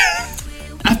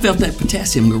 I felt that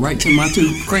potassium go right to my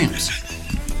 2 cramps.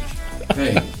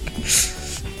 Hey.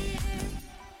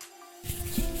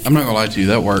 I'm not going to lie to you.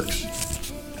 That works.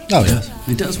 Oh, yeah.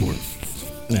 It does work.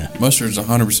 Yeah. Mustard's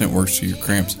 100% works for your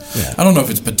cramps. Yeah. I don't know if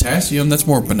it's potassium. That's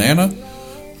more banana.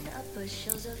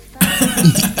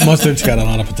 Mustard's got a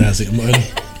lot of potassium, buddy.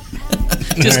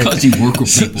 Just because you work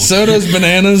with people. So does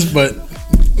bananas, but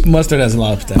mustard has a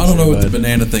lot of potassium. I don't know what bud. the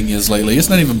banana thing is lately. It's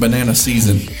not even banana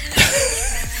season.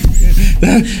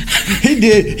 He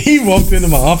did. He walked into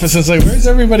my office and said, "Where's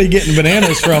everybody getting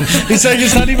bananas from?" He's like,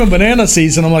 "It's not even banana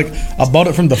season." I'm like, "I bought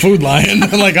it from the Food Lion."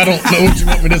 I'm like, "I don't know what you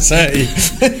want me to say."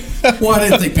 Well, I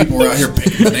didn't think people were out here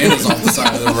picking bananas off the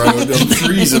side of the road on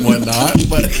trees and whatnot,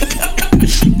 but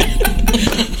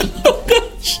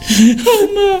Oh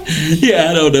no!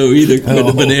 Yeah, I don't know either where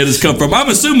the bananas come from. I'm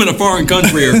assuming a foreign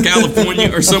country or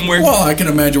California or somewhere. well, I can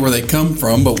imagine where they come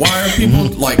from. But why are people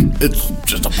like? It's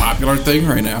just a popular thing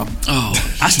right now. Oh,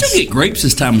 I still get grapes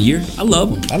this time of year. I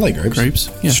love them. I like grapes.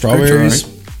 Yeah, Strawberries.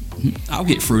 grapes I'll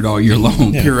get fruit all year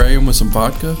long. Yeah. Puree them with some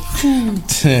vodka.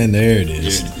 And there it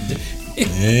is.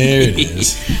 There it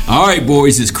is. All right,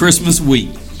 boys, it's Christmas week.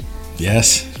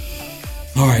 Yes.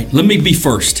 All right, let me be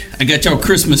first. I got y'all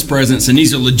Christmas presents, and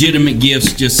these are legitimate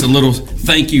gifts. Just a little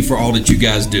thank you for all that you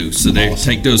guys do. So they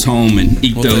take those home and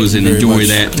eat those and enjoy much.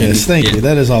 that. Yes, thank you.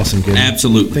 That is awesome, kid.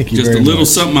 Absolutely. Thank you Just very a little much.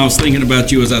 something I was thinking about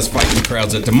you as I was fighting the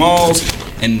crowds at the malls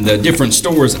and the different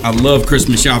stores. I love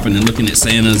Christmas shopping and looking at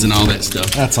Santas and all that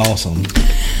stuff. That's awesome.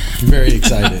 I'm very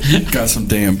excited. Got some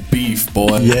damn beef,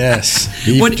 boy. Yes.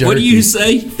 What do jerky. you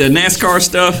say? The NASCAR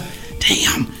stuff?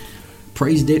 Damn.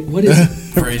 Praise Dale. What is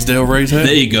it? Praise Dale, raise hell.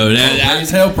 There you go.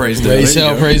 Praise hell, praise Dale. Praise There you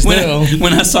hell, go. praise Dale.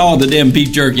 When I saw the damn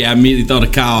beef jerky, I immediately thought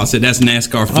of Kyle. I said, that's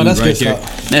NASCAR food that's right good there.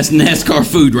 stuff. That's NASCAR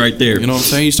food right there. You know what I'm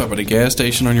saying? You stop at a gas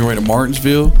station on your way to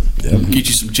Martinsville. Yep. Get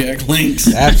you some Jack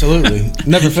Links. Absolutely.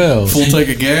 Never fails. Full tank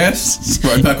of gas.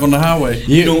 Right back on the highway.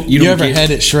 You don't ever get- had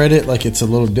it shredded like it's a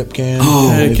little dip can? Oh,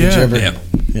 Did heck you yeah. ever- Yeah.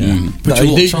 Yeah. Put your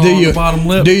little chaw on the bottom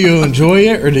lip. Do you enjoy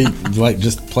it, or do you like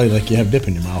just play like you have dip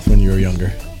in your mouth when you were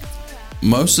younger?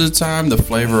 Most of the time, the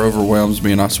flavor overwhelms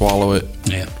me and I swallow it.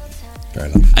 Yeah. Fair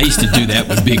enough. I used to do that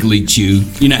with Big League Chew.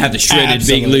 You know how the shredded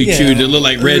Big Absolutely, League Chew yeah. that look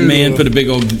like Red Man, put a big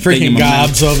old thing in Freaking my mouth.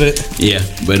 gobs of it. Yeah,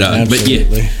 but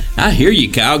Absolutely. yeah, I hear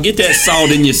you, Kyle. Get that salt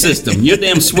in your system. You'll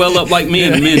damn swell up like me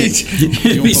in a minute.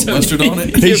 You want to put mustard on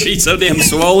it? You'll be so damn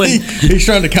swollen. He's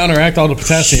trying to counteract all the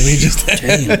potassium. He just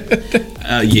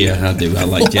Yeah, I do. I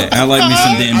like Jack. I like me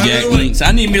some damn Jack Links.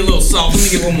 I need me a little salt. Let me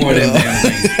get one more of them damn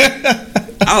things.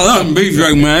 I love beef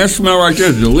jerky, man. That smell right there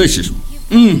is delicious.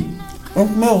 It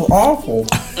smells awful.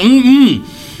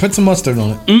 put some mustard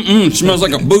on it. It smells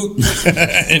like a boot.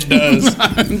 It does.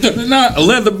 Not a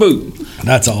leather boot.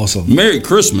 That's awesome. Merry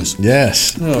Christmas.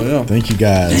 Yes. Oh, yeah. Thank you,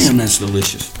 guys. Damn, that's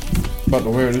delicious. About to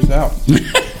wear this out.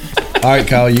 All right,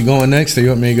 Kyle, you going next, or you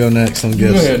want me to go next on Go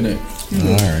gifts? ahead, Nick.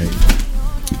 All right.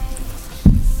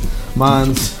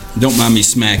 Mine's Don't mind me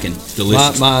smacking.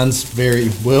 Delicious. mine's very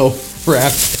well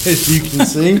wrapped, as you can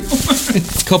see.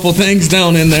 A couple things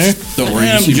down in there. Don't worry,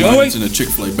 Damn, you see Joey. mine's in a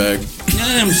Chick-fil-A bag.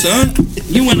 Damn, son.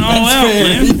 You went all out,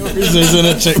 man. Yours is in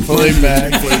a Chick-fil-A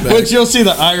bag. Which you'll see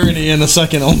the irony in a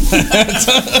second on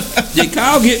that. Did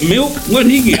Kyle get milk? What'd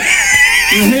he get?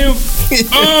 Him?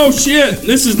 Oh, shit.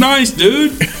 This is nice,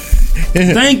 dude.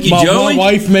 Thank you, my Joey.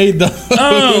 wife made the.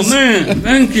 Oh, man.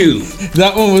 Thank you.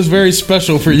 That one was very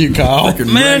special for you, Kyle.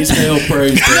 Man. Raise hell,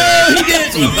 praise No, God. he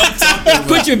didn't.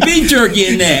 Put your beef jerky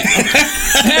in that.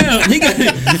 Hell, he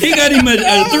got him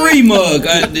a 3 mug.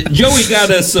 Joey got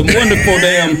us some wonderful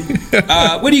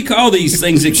damn. What do you call these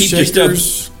things that keep your Shakers.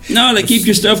 stuff? No, they keep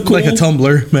your stuff cool. Like a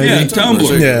tumbler, maybe. Yeah, a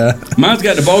tumbler. Yeah. Mine's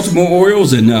got the Baltimore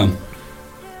Orioles and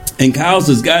Kyle's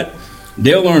has got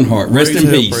Dale Earnhardt. Rest Praise in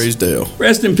hell, peace. praise Dale.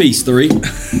 Rest in peace, 3.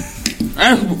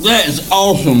 That is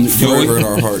awesome, Joey. Forever in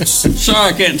our hearts.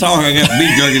 Sorry I can't talk. I got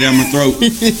beef jerky down my throat.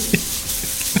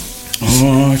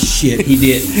 Oh, shit. He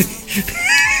didn't.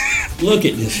 Look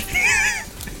at this.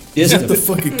 It's the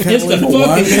fucking It's the Catalina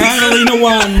wine fucking Catalina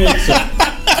wine mixer.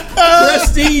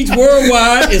 Prestige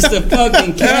Worldwide is the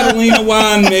fucking Catalina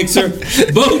wine mixer.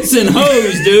 Boats and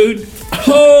hose, dude.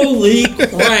 Holy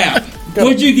crap.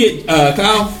 What'd you get,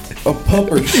 Kyle? A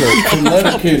pupper shirt from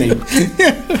Letterkenny.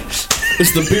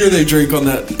 It's the beer they drink on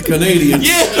that Canadian.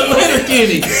 Yeah,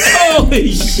 Letterkenny.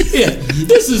 Holy shit.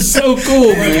 This is so cool,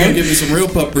 I'm gonna man. give me some real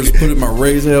puppers, put in my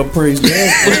raise hell, praise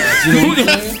Dale. You know what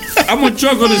I'm saying? I'm gonna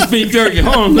chug on this beef jerky.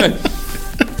 Hold on a second.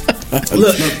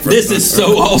 Look, this is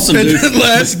so awesome, dude. The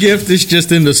last gift is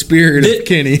just in the spirit of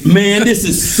Kenny. Man, this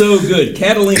is so good.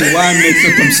 Catalina wine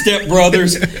mixer from Step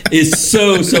Brothers is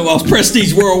so awesome.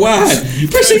 Prestige Worldwide.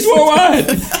 Prestige Worldwide.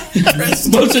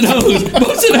 Boats and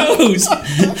hose.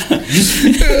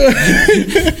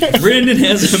 Brendan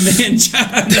has a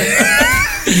mangina.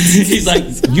 He's like,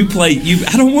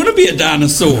 I don't want to be a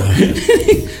dinosaur.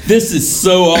 This is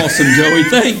so awesome, Joey.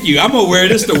 Thank you. I'm going to wear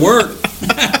this to work.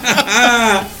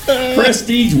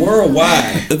 Prestige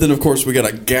Worldwide. And then, of course, we got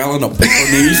a gallon of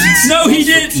Polynesian. No, he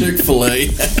didn't. Chick-fil-A.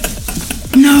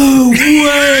 No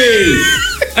way.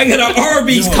 I got an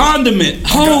Arby's condiment.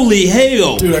 Holy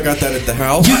hell. Dude, I got that at the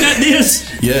house. You got this?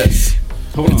 Yes.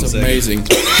 Hold on it's amazing.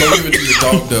 Don't give it to your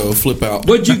dog, though. Flip out.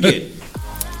 What'd you get?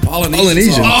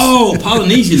 Polynesian. Oh,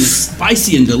 Polynesian is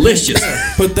spicy and delicious.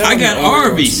 Put that I got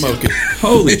Arby's. Smoke it.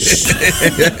 Holy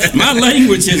shit. My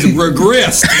language has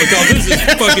regressed because this is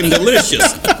fucking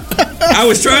delicious. I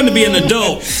was trying to be an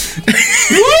adult.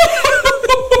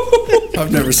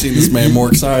 I've never seen this man more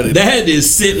excited. That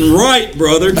is sitting right,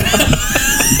 brother.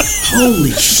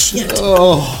 Holy shit.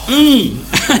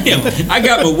 I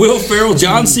got my Will Ferrell,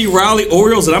 John C. Reilly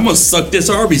Oreos, and I'm going to suck this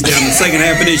Arby's down the second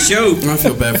half of this show. I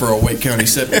feel bad for our Wake County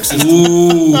septic system.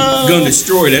 Ooh, going to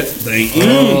destroy that thing.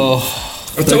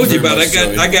 I told you about it.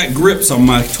 I got grips on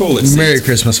my toilet seat. Merry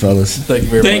Christmas, fellas. Thank you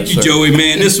very much. Thank you, Joey,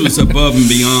 man. This was above and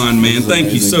beyond, man.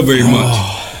 Thank you so very much.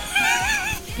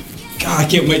 God, I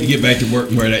can't wait to get back to work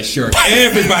and wear that shirt.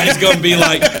 Everybody's going to be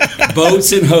like,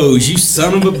 boats and hose, you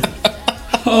son of a...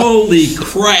 Holy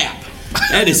crap.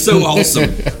 That is so awesome.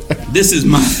 This is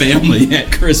my family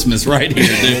at Christmas right here,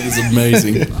 dude. That is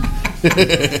amazing.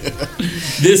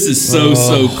 This is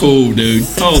so cool, dude.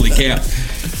 Holy cow.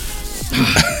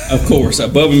 Of course,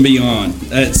 above and beyond.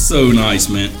 That's so nice,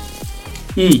 man.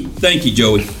 Thank you,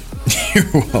 Joey. You're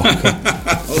welcome.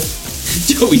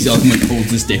 Joey's the only one that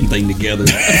holds this damn thing together.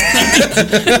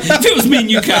 If it was me and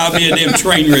you, Kyle, it'd be a damn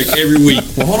train wreck every week.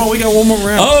 Well, hold on, we got one more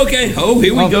round. Oh, okay. Oh,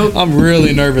 here we go. I'm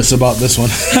really nervous about this one.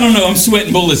 I don't know. I'm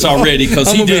sweating bullets already because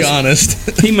I'm gonna be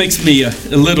honest. He makes me a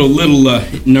little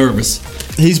nervous.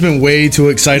 He's been way too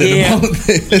excited about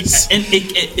this. And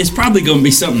it's probably going to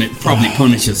be something that probably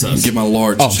punishes us. Get my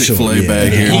large Chick-fil-A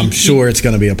bag here. I'm sure it's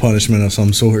going to be a punishment of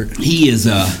some sort. He is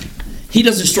he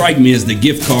doesn't strike me as the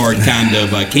gift card kind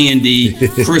of candy,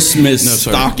 Christmas,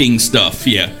 stocking stuff.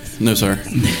 Yeah. No, sir.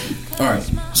 All right.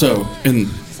 So, and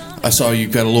I saw you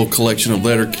got a little collection of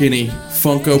Letterkenny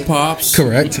Funko Pops.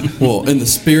 Correct. Well, in the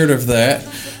spirit of that,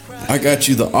 I got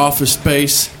you the Office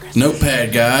Space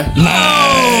Notepad guy.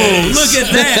 Oh, look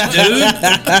at that, dude.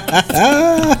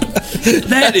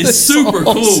 That is super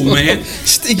cool, man.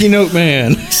 Sticky Note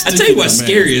Man. I tell you what's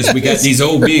scary is we got these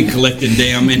old men collecting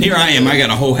damn, and here I am. I got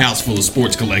a whole house full of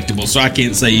sports collectibles, so I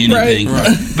can't say anything.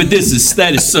 Right. But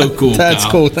that is so cool. That's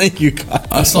Kyle. cool. Thank you, Kyle.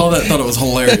 I saw that, thought it was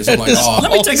hilarious. I'm like, oh,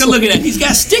 let me take a look at that. He's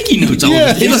got sticky notes on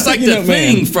him. He looks like the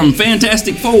thing from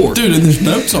Fantastic Four. Dude, and there's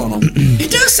notes on him. It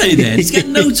does say that. He's got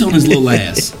notes on his little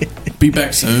ass. Be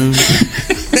back soon.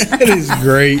 That is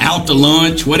great. Out to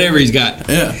lunch, whatever he's got.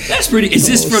 Yeah. This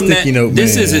this from that?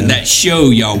 This isn't that show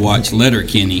y'all watch,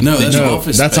 Letterkenny. No, that's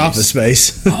Office Space. That's Office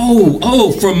Space. From...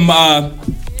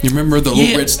 you remember the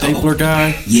little red stapler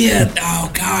guy? Yeah. Oh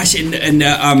gosh, and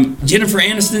Jennifer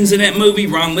Aniston's in that movie.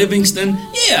 Ron Livingston.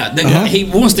 Yeah, he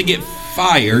wants to get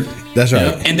fired. That's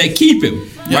right. And they keep him.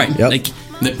 Yep. Right. Yep.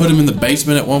 They put him in the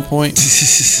basement at one point.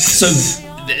 So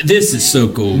this is so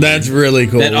cool. That's really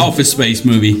cool. That Office Space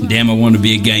movie. Damn, I want to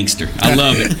be a gangster. I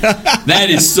love it. That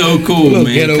is so cool, man.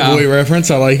 Ghetto Boy reference.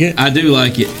 I like it. I do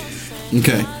like it.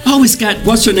 Okay. Oh, it's got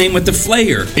what's her name with the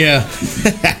flare. Yeah.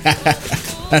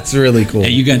 That's really cool. Hey,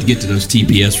 you got to get to those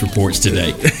TPS reports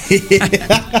today.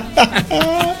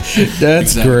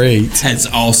 That's great. That's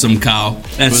awesome, Kyle.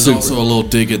 That's There's also a little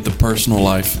dig at the personal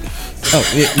life. Oh,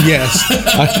 yes.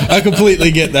 I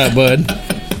completely get that, bud.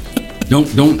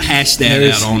 Don't hash that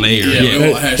out on air.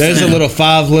 Yeah. There's a little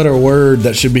 5-letter word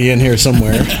that should be in here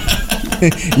somewhere.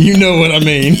 You know what I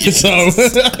mean. So.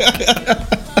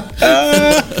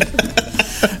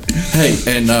 Hey,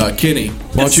 and Kenny,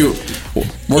 why don't you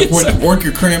work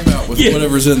your cramp out with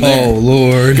whatever's in there? Oh,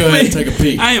 Lord. Go ahead and take a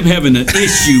peek. I am having an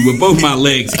issue with both my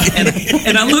legs.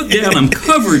 And I look down, I'm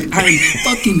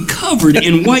fucking covered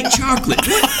in white chocolate.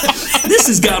 This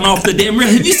has gotten off the damn rail.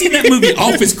 Have you seen that movie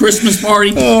Office Christmas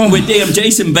Party with damn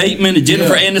Jason Bateman and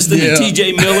Jennifer Aniston and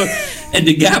TJ Miller? And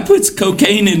the guy puts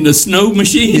cocaine in the snow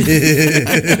machine.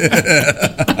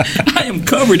 I am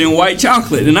covered in white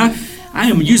chocolate, and I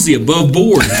am usually above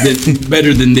board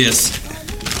better than this.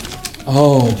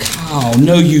 Oh, Kyle,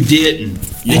 no, you didn't.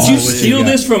 Did you steal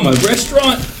this from a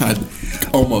restaurant?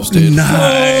 Almost did.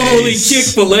 Nice. Holy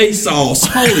Chick-fil-A sauce.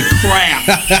 Holy crap.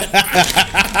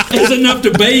 There's enough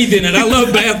to bathe in it. I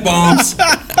love bath bombs.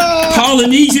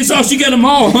 Polynesian sauce. You got them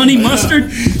all. Honey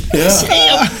mustard. Yeah.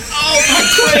 Damn. Oh, my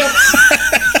crap.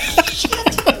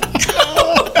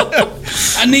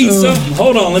 I need some.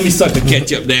 Hold on, let me suck the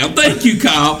ketchup down. Thank you,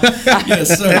 Kyle.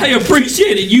 Yes, sir. I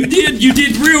appreciate it. You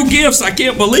did real gifts. I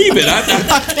can't believe it. I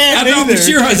thought for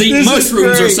sure I was eating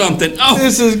mushrooms or something. Oh,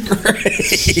 this is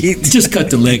great. Just cut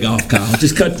the leg off, Kyle.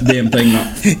 Just cut the damn thing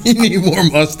off. You need more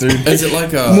mustard. Is it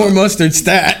like a more mustard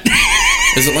stat?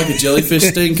 Is it like a jellyfish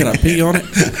sting? Can I pee on it?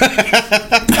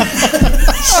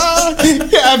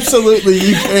 Yeah, absolutely,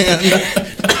 you can.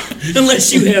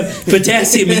 Unless you have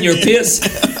potassium in your piss,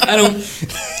 I don't.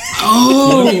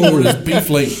 Or this beef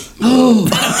leg.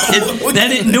 That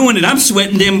ain't doing it. I'm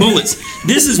sweating damn bullets.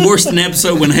 This is worse than the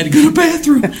episode when I had to go to the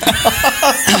bathroom.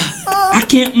 I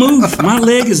can't move. My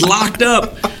leg is locked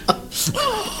up.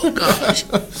 Oh, gosh.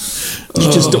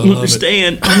 You just don't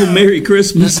understand. Oh, Merry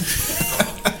Christmas.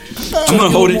 I'm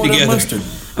going to hold it together.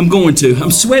 I'm going to. I'm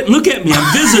sweating. Look at me.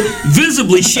 I'm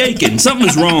visibly shaking.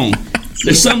 Something's wrong.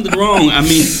 There's something wrong. I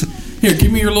mean... Here,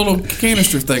 give me your little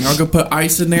canister thing. I'll go put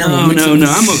ice in there. No, I'm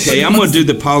okay. I'm going to do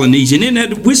the Polynesian.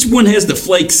 Which one has the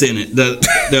flakes in it?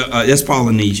 That's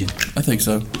Polynesian. I think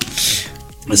so.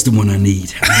 That's the one I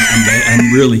need.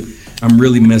 I'm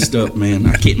really messed up, man.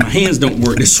 I can't. My hands don't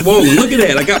work. They're swollen. Look at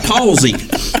that. I got palsy.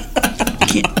 I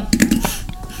can't.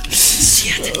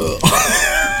 Shit.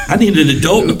 I need an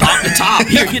adult to pop the top.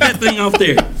 Here, get that thing off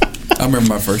there. I remember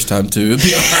my first time too. It'd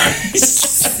be all right.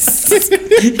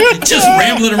 Just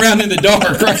rambling around in the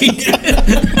dark, right?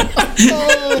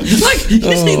 Like you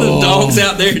see the dogs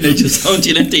out there and they're just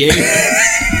hunching at the air.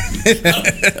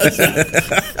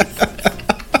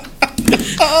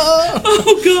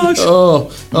 Oh gosh.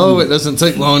 Oh, it doesn't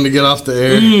take long to get off the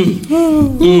air.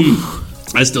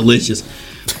 That's delicious.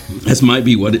 That might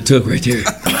be what it took right there.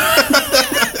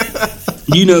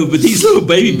 You know, but these little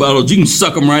baby bottles, you can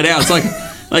suck them right out. It's like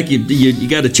you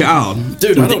got a child.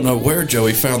 Dude, I don't know where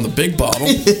Joey found the big bottle.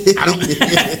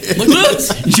 Look,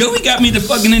 Joey got me the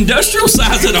fucking industrial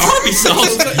size of the Arby's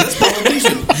sauce. That's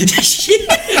Polynesian. Shit.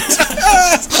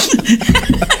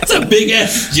 That's a big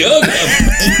ass jug of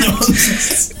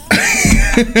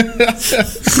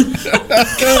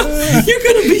You're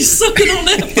going to be sucking on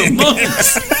that for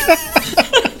months.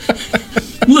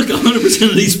 Look, 100%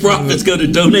 of these profits go to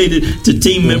donated to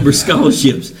team member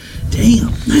scholarships.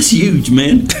 Damn, that's huge,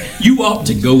 man. You ought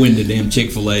to go into damn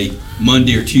Chick-fil-A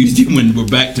Monday or Tuesday when we're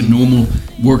back to normal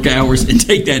work hours and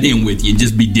take that in with you and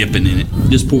just be dipping in it.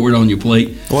 Just pour it on your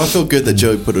plate. Well, I feel good that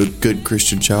Joey put a good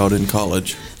Christian child in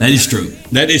college. That is true.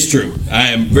 That is true.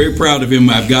 I am very proud of him.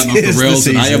 I've gotten off the rails,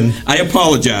 and I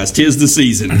apologize. 'Tis the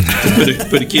season to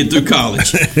put a kid through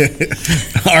college.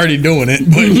 Already doing it,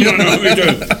 but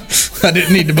I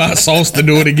didn't need to buy sauce to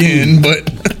do it again, but...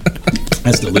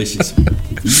 That's delicious.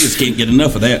 You just can't get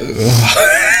enough of that.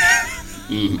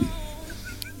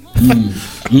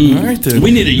 All right, dude.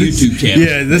 We need a YouTube channel.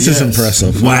 Yeah, this is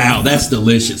impressive. Wow, that's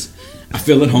delicious. I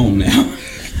feel at home now.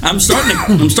 I'm starting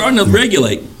to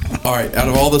regulate. All right, out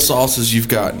of all the sauces you've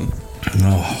gotten,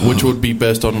 which would be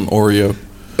best on an Oreo?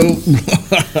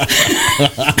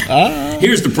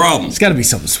 Here's the problem. It's got to be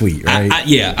something sweet, right?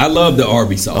 I love the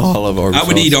Arby's sauce. Oh, I love Arby's sauce.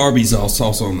 I would eat Arby's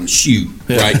sauce on a shoe,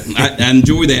 right? I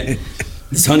enjoy that.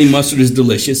 This honey mustard is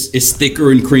delicious. It's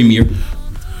thicker and creamier.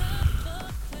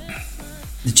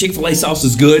 The Chick-fil-A sauce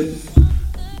is good.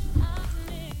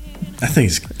 I think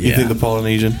it's... Yeah. You think the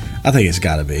Polynesian? I think it's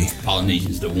got to be.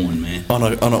 Polynesian's the one, man. On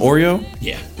an Oreo?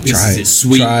 Yeah. Try it. Is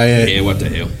sweet. Try it. Yeah, what the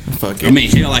hell? Fuck it. I mean,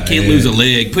 hell, I can't lose a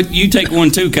leg. You take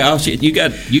one too, Kyle. Shit, you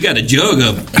got a jug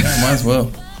of them. Yeah, might as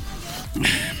well.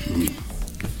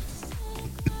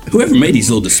 Whoever made these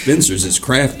little dispensers is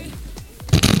crafty.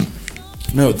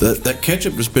 No, that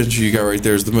ketchup dispenser you got right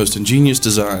there is the most ingenious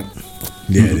design.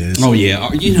 Yeah, it is. Oh, yeah.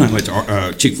 You know how much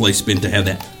Chick-fil-A spent to have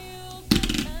that?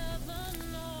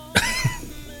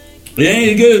 It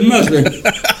ain't as good as mustard.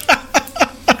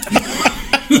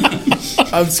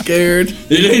 I'm scared.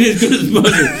 It ain't as good as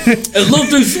mustard. It's a little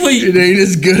too sweet. It ain't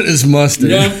as good as mustard.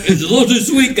 Yeah, it's a little too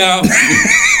sweet, Kyle.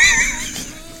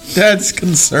 That's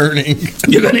concerning.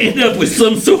 You're going to end up with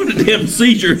some sort of damn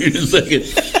seizure in a second.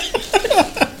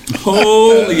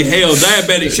 Holy hell,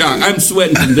 diabetic shock. I'm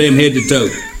sweating from damn head to toe.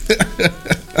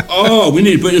 Oh, we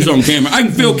need to put this on camera. I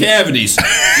can feel cavities.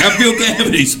 I feel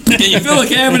cavities. Can you feel a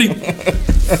cavity?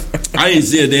 I didn't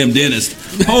see a damn dentist.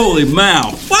 Holy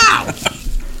mow. Wow.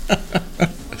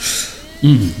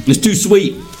 It's too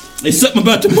sweet. There's something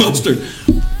about the mustard.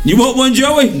 You want one,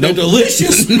 Joey? They're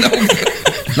delicious.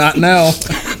 Not now.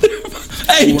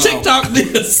 Hey, Hey, TikTok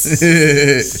this.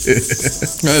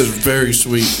 That is very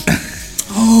sweet.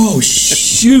 Oh,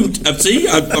 shoot. See,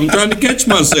 I'm trying to catch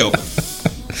myself.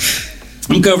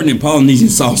 I'm covered in Polynesian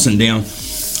sauce and down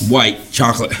white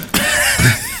chocolate.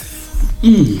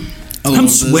 I'm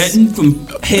sweating from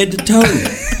head to toe.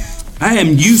 I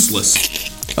am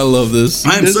useless. I love this.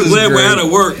 I'm so glad we're out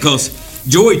of work because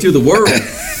joy to the world.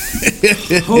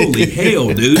 Holy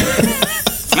hell, dude.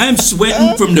 I'm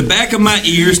sweating from the back of my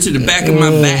ears to the back of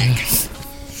my back.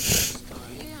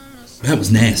 That was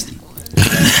nasty.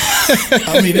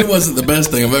 I mean, it wasn't the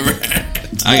best thing I've ever had.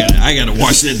 I got to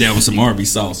wash that down with some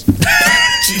Arby's sauce.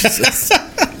 Jesus.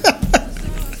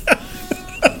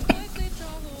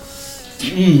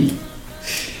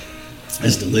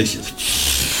 That's delicious.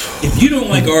 If you don't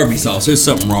like Arby's sauce, there's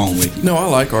something wrong with you. No, I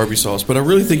like Arby's sauce, but I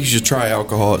really think you should try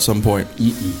alcohol at some point.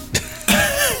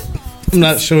 I'm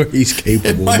not sure he's capable.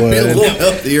 It might be a little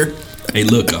healthier. Hey,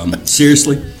 look,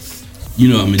 seriously, you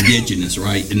know I'm indigenous,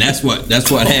 right? And that's what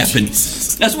happened.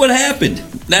 That's what happened.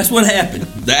 That's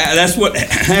what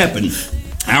happened.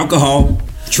 Alcohol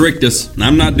tricked us, and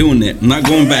I'm not doing that. I'm not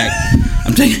going back.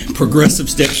 I'm taking progressive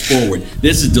steps forward.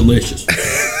 This is delicious.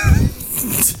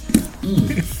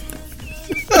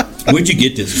 Where'd you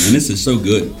get this, man? This is so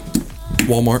good.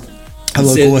 Walmart. A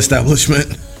local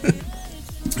establishment.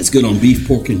 It's good on beef,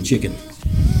 pork, and chicken.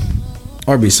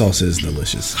 Arby's sauce is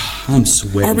delicious. I'm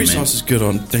sweating, Arby's man. sauce is good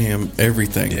on damn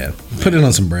everything. Yeah. Put it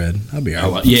on some bread. I'll be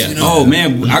all right. Yeah. Oh,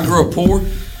 man. I grew up poor,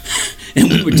 and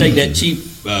we would take that cheap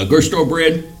grocery store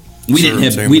bread. We didn't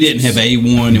have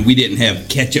A1, and we didn't have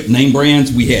ketchup name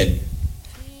brands. We had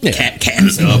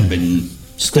catsup and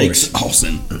steak sauce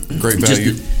and great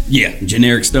value.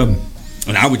 Generic stuff.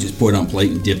 And I would just put it on a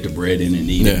plate and dip the bread in and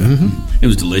eat it. It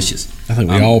was delicious. I think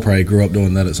we all probably grew up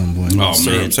doing that at some point. Oh,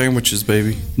 Syrup man. sandwiches,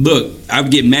 baby. Look, I would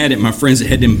get mad at my friends that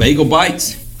had them bagel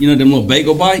bites. You know, them little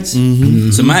bagel bites? Mm-hmm.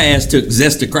 So my ass took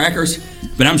Zesta crackers,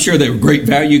 but I'm sure they were great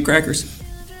value crackers.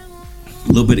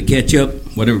 A little bit of ketchup,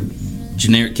 whatever,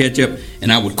 generic ketchup,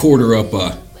 and I would quarter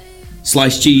up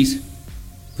sliced cheese,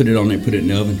 put it on there, put it in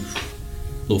the oven.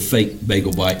 Little fake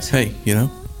bagel bites. Hey, you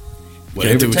know,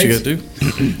 whatever do what you gotta do.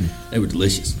 They were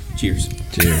delicious. Cheers.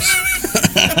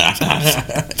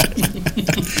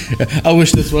 I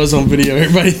wish this was on video.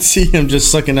 Everybody see him just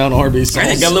sucking out Arby's sauce.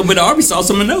 I got a little bit of Arby's sauce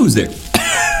on my nose there.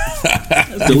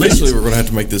 That's delicious. Eventually, we're gonna have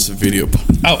to make this a video.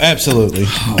 Oh, absolutely.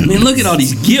 Oh, man, look at all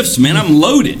these gifts, man. I'm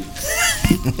loaded.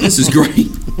 This is great.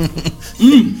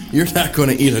 You're not going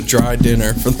to eat a dry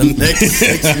dinner for the next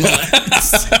 6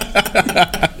 months.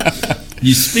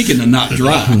 You speaking of not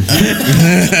dry,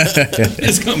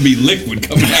 it's going to be liquid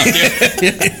coming out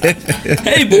there.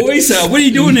 Hey, boys, what are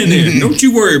you doing in there? Don't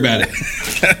you worry about it.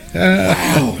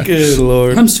 Wow. Good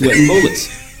Lord. I'm sweating bullets.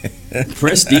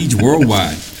 Prestige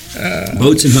worldwide.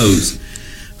 Boats and hoes.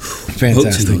 Fantastic.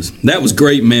 Boats and hoes. That was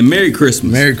great, man. Merry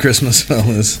Christmas. Merry Christmas,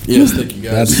 fellas. Yes, thank you,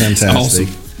 guys. That's fantastic.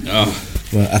 Awesome. Oh.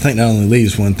 Well, I think that only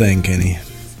leaves one thing, Kenny.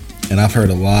 And I've heard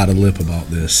a lot of lip about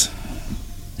this.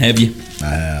 Have you? I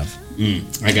have.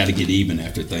 I got to get even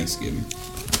after Thanksgiving.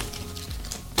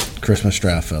 Christmas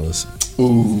strife, fellas.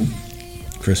 Ooh.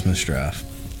 Christmas strife.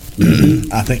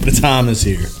 I think the time is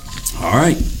here. All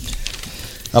right.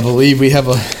 I believe we have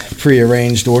a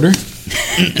prearranged order.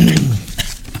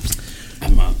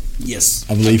 Yes.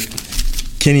 I believe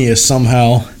Kenny has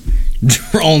somehow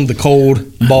drawn the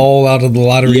cold ball out of the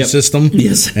lottery system.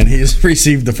 Yes. And he has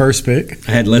received the first pick.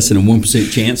 I had less than a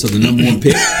 1% chance of the number one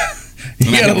pick.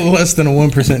 He got less than a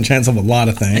 1% chance of a lot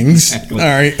of things. Exactly. All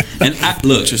right. And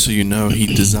look, just so you know, he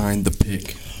designed the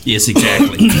pick. Yes,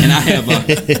 exactly. And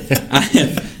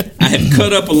I have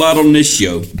cut up a lot on this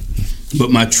show, but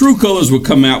my true colors will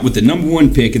come out with the number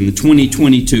one pick in the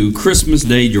 2022 Christmas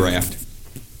Day draft.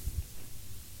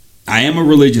 I am a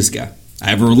religious guy. I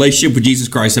have a relationship with Jesus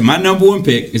Christ, and my number one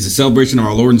pick is a celebration of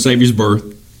our Lord and Savior's birth,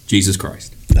 Jesus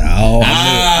Christ. Oh,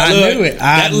 I knew it.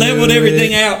 That leveled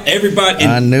everything out. Everybody.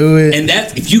 I knew it. And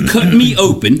that, if you cut me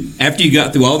open after you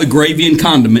got through all the gravy and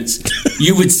condiments,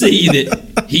 you would see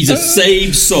that he's a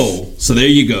saved soul. So there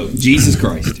you go, Jesus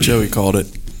Christ. Joey called it.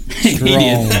 He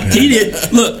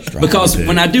did. Look, because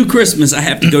when I do Christmas, I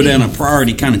have to go down a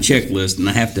priority kind of checklist, and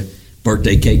I have to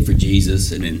birthday cake for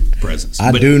Jesus and then presents.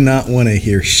 I do not want to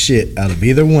hear shit out of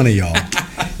either one of y'all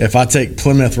if I take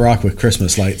Plymouth Rock with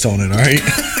Christmas lights on it, all right?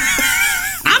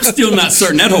 I'm still not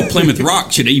certain that whole Plymouth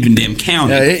Rock should even damn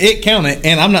count. It counted,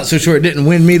 and I'm not so sure it didn't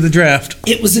win me the draft.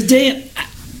 It was a damn...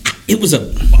 It was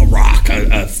a rock,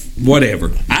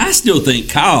 whatever. I still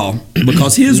think Kyle,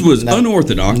 because his was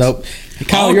unorthodox. Nope.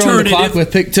 Kyle, you're on the clock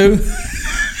with pick 2.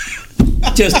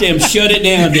 Just damn shut it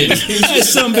down, didn't he? That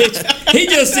some bitch. He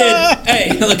just said,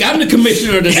 "Hey, look, I'm the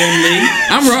commissioner of the damn league.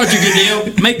 I'm Roger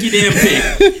Goodell. Make your damn pick.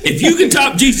 If you can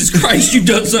top Jesus Christ, you've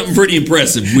done something pretty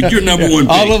impressive with your number one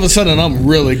pick." All of a sudden, I'm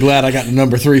really glad I got the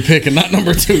number 3 pick and not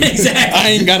number 2. Exactly. I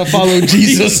ain't got to follow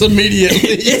Jesus immediately.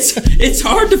 It's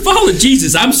hard to follow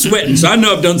Jesus. I'm sweating, so I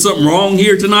know I've done something wrong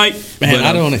here tonight. Man, but,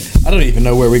 I don't even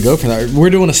know where we go from that.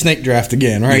 We're doing a snake draft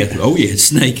again, right? Yeah. Oh yeah,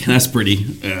 snake. That's pretty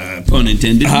pun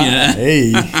intended. Yeah.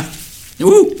 Hey.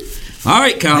 Woo. All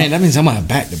right, Kyle. Man, that means I'm gonna have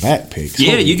back-to-back picks.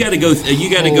 Yeah, you got to go. You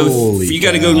got to go. You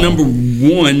got to go number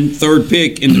 1, third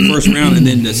pick in the first round, and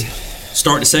then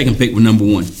start the second pick with number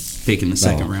 1 pick in the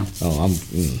second round. Oh,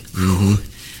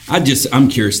 I'm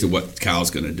curious to what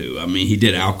Kyle's going to do. I mean, he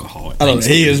did alcohol.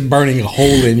 He is burning a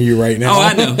hole in you right now. Oh,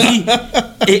 I know.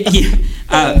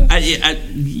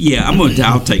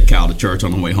 I'll take Kyle to church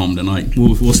on the way home tonight.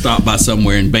 We'll stop by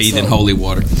somewhere and bathe in holy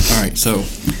water. All right, so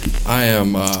I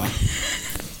am.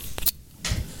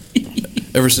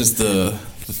 Ever since the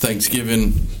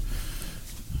Thanksgiving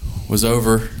was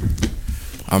over,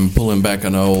 I'm pulling back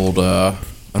an old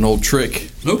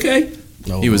trick. Okay.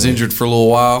 He was injured for a little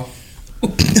while.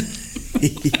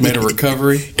 Made a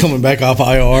recovery. Coming back off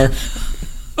IR.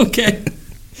 Okay.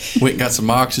 Went and got some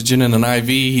oxygen and an IV.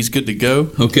 He's good to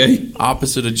go. Okay.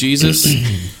 Opposite of Jesus,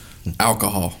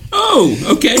 alcohol. Oh,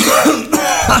 okay.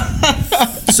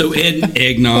 So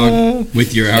eggnog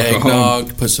with your alcohol.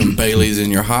 Eggnog, put some Baileys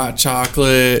in your hot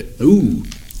chocolate. Ooh,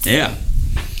 yeah.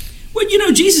 Well,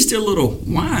 Jesus did a little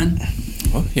wine.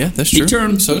 Well, yeah, that's true.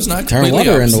 So it's not completely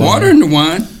water opposite. Water into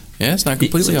wine. Yeah, it's not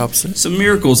completely opposite. Some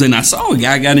miracles. And I saw a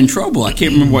guy got in trouble. I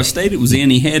can't remember what state it was in.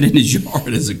 He had in his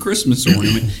yard as a Christmas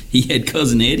ornament. He had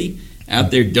Cousin Eddie out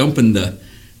there dumping the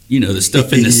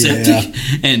stuff in the septic.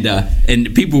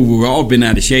 And people were all been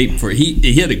out of shape for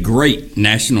he had a great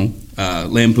National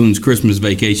Lampoon's Christmas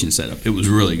Vacation setup. It was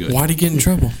really good. Why'd he get in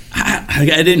trouble?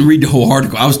 I didn't read the whole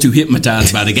article. I was too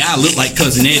hypnotized by the guy. Looked like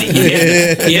Cousin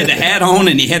Eddie. He had the hat on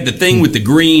and he had the thing with the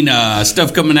green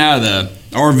stuff coming out of the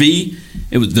RV.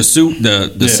 It was the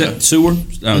sewer.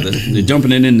 They're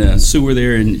dumping it in the sewer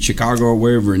there in Chicago or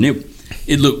wherever, and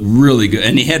it looked really good.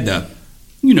 And he had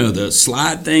the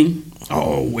slide thing.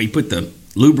 Oh, he put the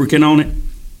lubricant on it.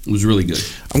 It was really good.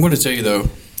 I'm going to tell you though,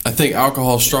 I think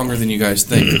alcohol is stronger than you guys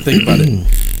think. Think about it.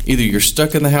 Either you're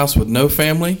stuck in the house with no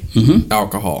family,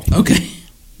 alcohol. Okay.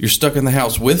 You're stuck in the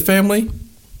house with family,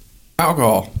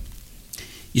 alcohol.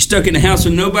 You're stuck in the house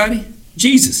with nobody,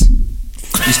 Jesus.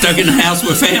 You're stuck in the house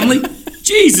with family,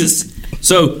 Jesus.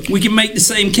 So we can make the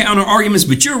same counter arguments,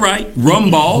 but you're right.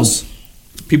 Rum balls.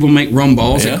 People make rum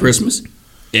balls at Christmas.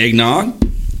 Eggnog.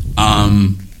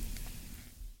 And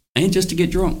just to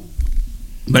get drunk.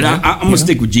 But I'm going to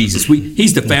stick with Jesus.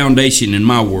 He's the foundation in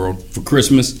my world for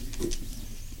Christmas.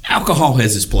 Alcohol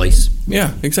has its place.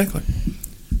 Yeah, exactly.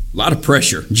 A lot of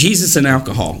pressure. Jesus and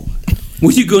alcohol.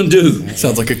 What you going to do?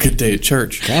 Sounds like a good day at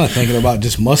church. Kind of thinking about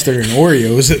just mustard and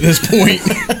Oreos at this point.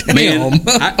 Man,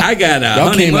 I got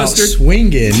honey mustard,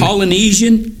 swinging.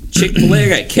 Polynesian, Chick-fil-A.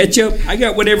 I got ketchup. I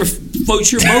got whatever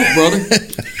floats your boat, brother.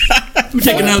 I'm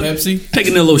taking another Pepsi.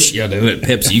 Taking a little shot of it.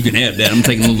 Pepsi. You can have that. I'm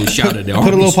taking a little shot of the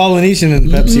Put a little Polynesian in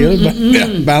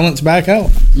Pepsi. Balance back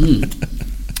out.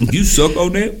 If you suck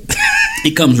on that,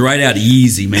 it comes right out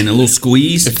easy, man. A little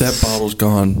squeeze. If that bottle's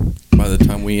gone by the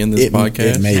time we end this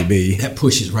podcast, it may be. That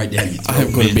pushes right down your throat.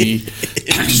 I'm going to be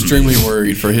extremely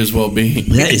worried for his well-being.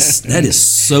 That is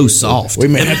so soft. We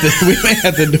may have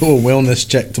to do a wellness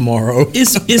check tomorrow.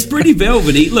 It's pretty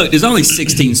velvety. Look, there's only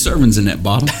 16 servings in that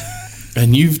bottle,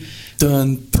 and you've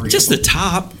done 3. Just the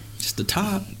top. Just the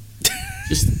top.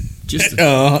 Just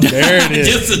there it is.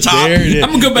 Just the top.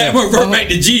 I'm gonna go back and back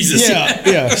to Jesus.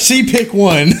 Yeah. She pick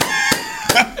one.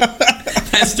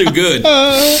 That's too good.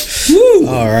 Woo.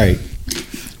 All right.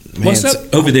 Man, what's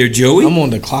up over there, Joey? I'm on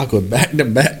the clock with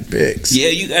back-to-back picks. Yeah,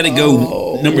 you got to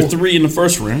go number 3 in the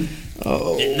first round.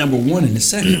 And number 1 in the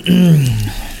second.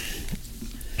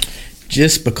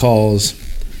 Just because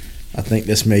I think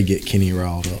this may get Kenny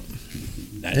riled up.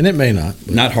 And it may not.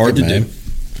 Not hard to do.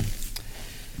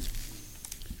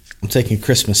 I'm taking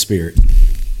Christmas Spirit.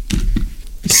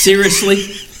 Seriously?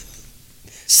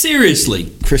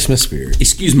 Christmas Spirit.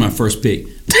 Excuse my first pick.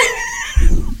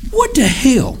 What the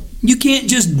hell? You can't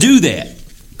just do that.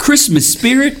 Christmas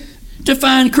Spirit?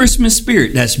 Define Christmas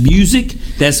Spirit. That's music.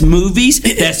 That's movies.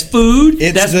 That's food.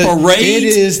 That's parades. It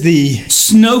is the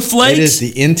snowflakes. It is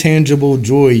the intangible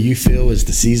joy you feel as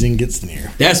the season gets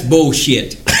near. That's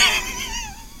bullshit.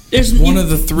 There's one of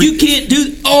the 3. You can't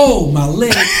do. Oh, my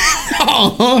leg.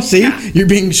 See, you're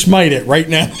being smited right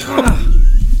now.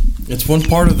 It's one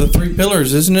part of the 3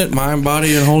 pillars, isn't it? Mind,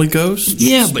 body, and Holy Ghost.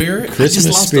 Yeah, Spirit. but Christmas I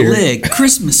just lost spirit. A leg.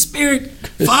 Christmas spirit,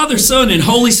 Father, Son, and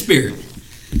Holy Spirit.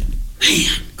 Man,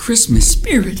 Christmas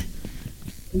spirit.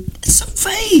 It's so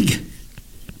vague.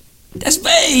 That's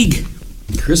vague.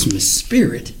 Christmas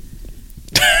spirit.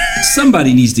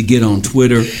 Somebody needs to get on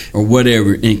Twitter or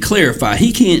whatever and clarify.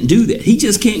 He can't do that. He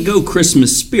just can't go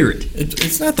Christmas spirit.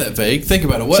 It's not that vague. Think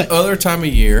about it. What other time of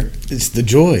year? It's the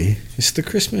joy. It's the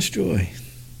Christmas joy.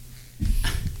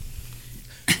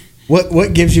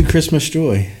 What gives you Christmas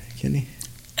joy, Kenny?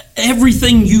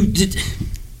 Everything you did.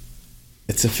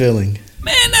 It's a feeling.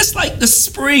 Man, that's like the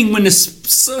spring when the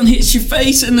sun hits your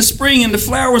face in the spring and the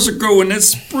flowers are growing. That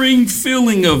spring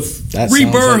feeling of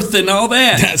rebirth and all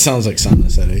that. That sounds like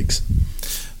sinus headaches.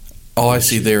 All I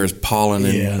see there is pollen,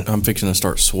 and I'm fixing to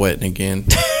start sweating again.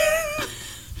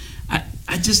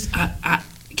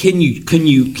 Can you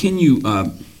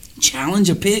challenge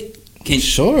a pick?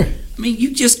 Sure. I mean,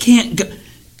 you just can't go.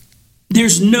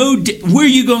 There's no. Where are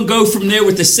you going to go from there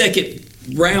with the second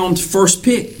round, first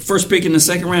pick in the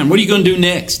second round? What are you going to do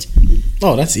next?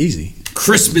 Oh, that's easy.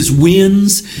 Christmas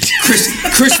wins,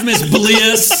 Christmas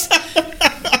bliss,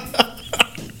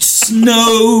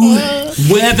 snow,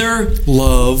 weather,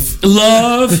 love.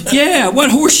 Yeah,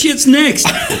 what horse shit's next?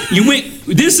 You went.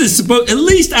 This is supposed. At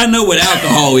least I know what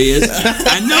alcohol is.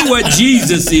 I know what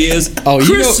Jesus is. Oh,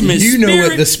 Christmas. You know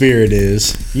what the Spirit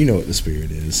is. You know what the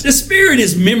Spirit is. The Spirit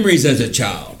is memories as a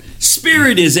child.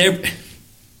 Spirit is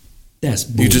That's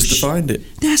bullshit. You just defined it.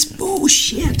 That's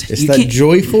bullshit. It's that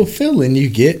joyful feeling you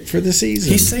get for the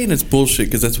season. He's saying it's bullshit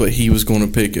because that's what he was going to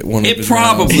pick at one of his rounds. It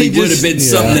probably would have been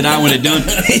something that I would have done.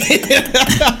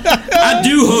 I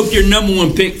do hope your number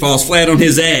one pick falls flat on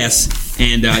his ass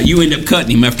and you end up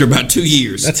cutting him after about 2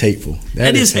 years. That's hateful.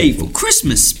 That is hateful.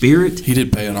 Christmas spirit. He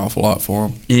did pay an awful lot for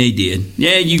him. Yeah, he did.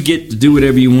 Yeah, you get to do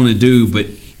whatever you want to do, but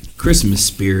Christmas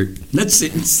spirit,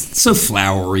 it's so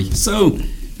flowery. So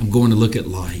I'm going to look at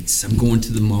lights. I'm going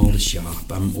to the mall to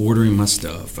shop. I'm ordering my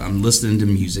stuff. I'm listening to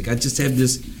music. I just have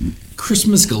this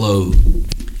Christmas glow.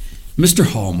 Mr.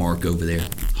 Hallmark over there.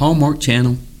 Hallmark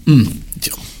Channel.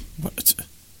 What?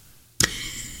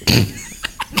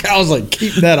 I was like,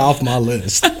 keep that off my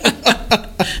list.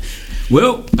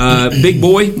 Well, big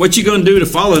boy, what you going to do to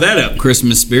follow that up,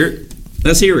 Christmas spirit?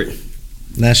 Let's hear it.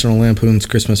 National Lampoon's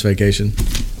Christmas Vacation.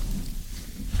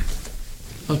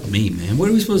 Fuck me, man. What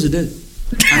are we supposed to do?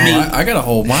 I got a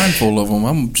whole mind full of them.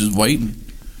 I'm just waiting.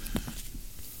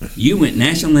 You went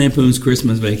National Lampoon's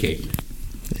Christmas Vacation.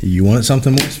 You want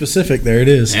something more specific? There it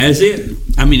is. That's it.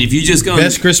 I mean, if you just go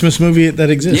best Christmas movie that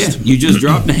exists. Yeah, you just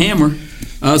dropped the hammer.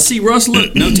 See, Russ,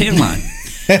 look, no tan line.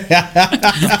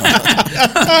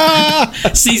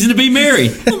 Season to be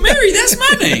married. Well, Mary, that's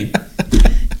my name.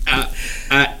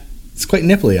 It's quite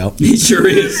nipply out. It sure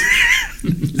is.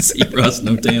 See, Russ,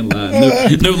 no tan line.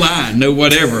 No line, no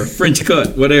whatever. French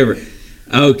cut, whatever.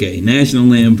 Okay, National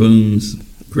Lampoon's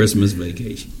Christmas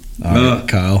Vacation. All right,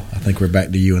 Kyle, I think we're back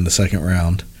to you in the second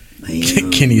round.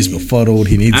 Kenny's befuddled.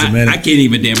 He needs a minute. I can't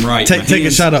even damn right. Take a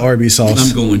shot of Arby's sauce.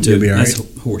 I'm going to. You'll be all right.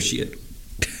 That's horse shit.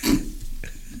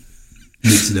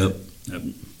 Mix it up.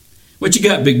 What you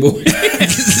got, big boy?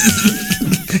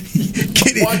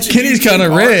 Kenny's kind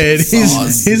of red.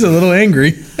 He's a little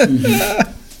angry.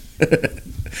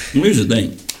 Here's the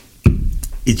thing.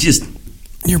 It's just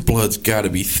your blood's got to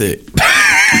be thick.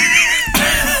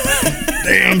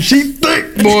 Damn, she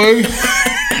thick, boy.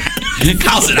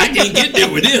 Kyle said, I can't get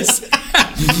there with this.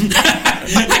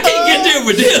 I can't get there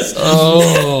with this.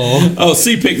 Oh,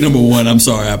 see pick number one. I'm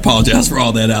sorry. I apologize for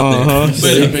all that out there. But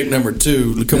see pick number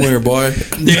two. Come here, boy.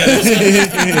 Yeah.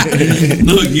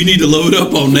 Look, you need to load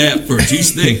up on that for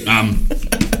she's thick.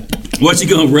 What's he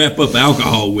going to wrap up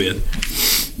alcohol with?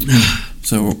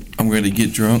 So I'm going to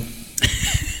get drunk.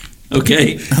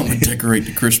 Okay. I'm going to decorate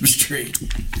the Christmas tree.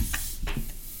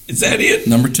 Is that it?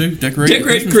 Number two, decorate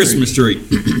the Christmas tree.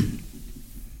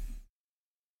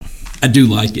 I do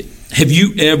like it. Have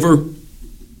you ever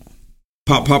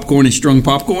popped popcorn and strung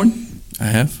popcorn? I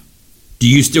have. Do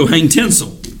you still hang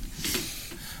tinsel?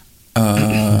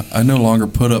 I no longer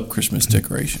put up Christmas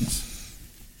decorations.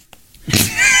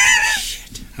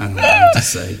 Shit, I don't know what to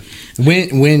say.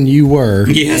 When you were,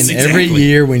 yes, and exactly. Every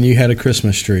year when you had a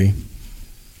Christmas tree,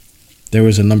 there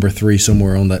was a number 3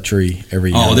 somewhere on that tree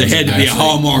every year. Oh, there had to be a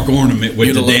Hallmark ornament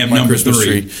with the damn number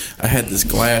 3. I had this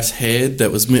glass head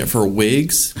that was meant for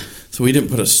wigs, so we didn't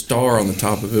put a star on the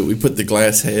top of it. We put the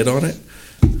glass head on it.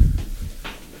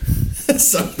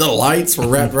 So the lights were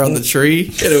wrapped around the tree,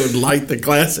 and it would light the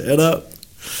glass head up.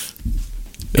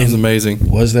 It was amazing.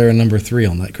 Was there a number 3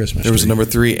 on that Christmas tree? There was a number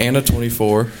 3 and a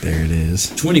 24. There it is.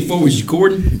 24 was you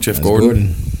Gordon? Jeff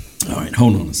Gordon. All right,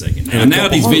 hold on a second. Now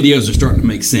these videos are starting to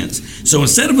make sense. So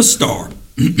instead of a star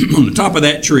on the top of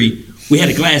that tree, we had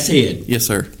a glass head. Yes,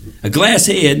 sir. A glass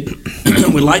head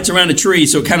with lights around the tree,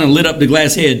 so it kind of lit up the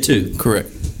glass head too. Correct.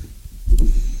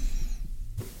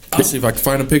 I'll see if I can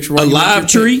find a picture. A live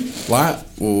tree?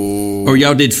 Live? Or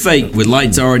y'all did fake with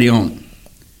lights already on?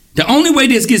 The only way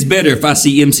this gets better if I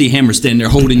see MC Hammer standing there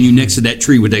holding you next to that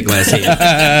tree with that glass head.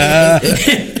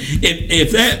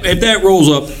 if that rolls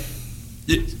up,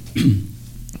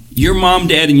 your mom,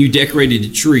 dad, and you decorated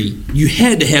the tree. You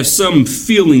had to have some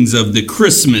feelings of the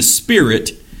Christmas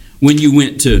spirit when you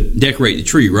went to decorate the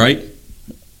tree, right?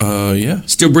 Yeah.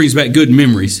 Still brings back good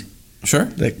memories. Sure.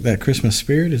 That Christmas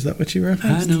spirit, is that what you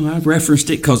referenced? I know, I've referenced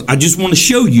it because I just want to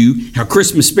show you how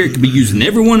Christmas spirit can be used in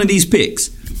every one of these picks.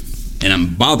 And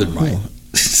I'm bothered by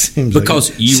it. Seems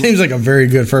like a very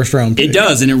good first round pick. It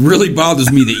does, and it really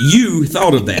bothers me that you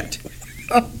thought of that.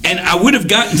 And I would have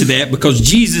gotten to that because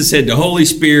Jesus had the Holy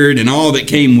Spirit and all that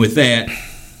came with that.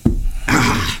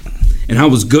 And I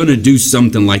was going to do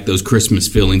something like those Christmas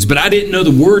feelings, but I didn't know the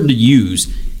word to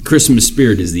use. Christmas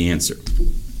spirit is the answer.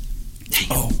 Damn.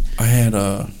 Oh,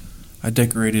 I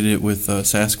decorated it with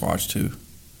Sasquatch too.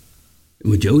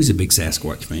 Well, Joey's a big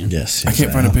Sasquatch fan. Yes. I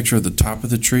can't find a picture of the top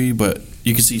of the tree, but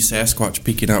you can see Sasquatch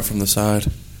peeking out from the side.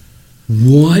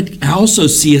 What? I also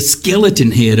see a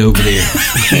skeleton head over there.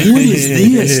 What is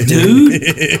this,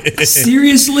 dude?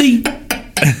 Seriously?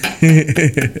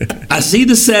 I see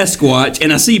the Sasquatch,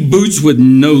 and I see boots with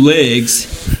no legs,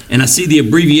 and I see the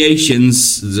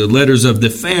abbreviations, the letters of the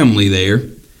family there.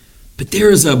 But there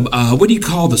is a, what do you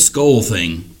call the skull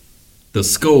thing? The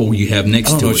skull you have next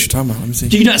to it. I don't know what you're talking about. Let me see.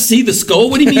 Do you not see the skull?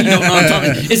 What do you mean you don't know what I'm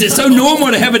talking about? Is it so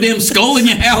normal to have a damn skull in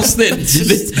your house that it's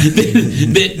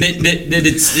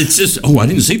just, oh, I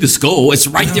didn't see the skull. It's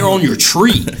right there on your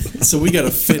tree. So we got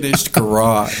a finished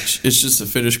garage. It's just a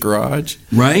finished garage.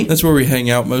 Right? That's where we hang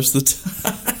out most of the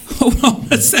time. Hold on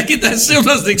a second. That still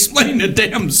doesn't explain the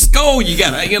damn skull you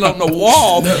got hanging on the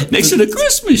wall next to the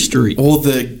Christmas tree. Well,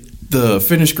 the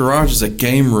finished garage is a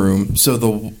game room.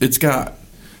 So it's got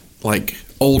like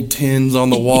old tins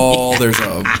on the wall. There's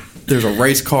a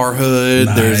race car hood.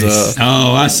 Nice. There's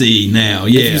Oh, I see now.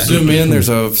 Yeah. If you zoom in, there's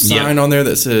a sign on there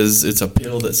that says it's a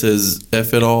pill that says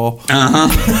F it all. Now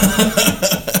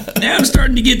I'm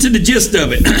starting to get to the gist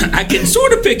of it. I can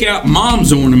sort of pick out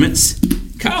Mom's ornaments,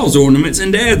 Kyle's ornaments,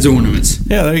 and Dad's ornaments.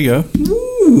 Yeah, there you go.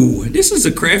 Ooh, this is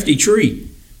a crafty tree.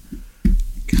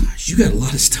 Gosh, you got a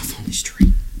lot of stuff on this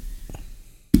tree.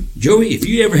 Joey, if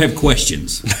you ever have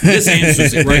questions, this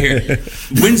answers it right here.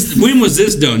 When was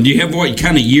this done? Do you have what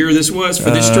kind of year this was for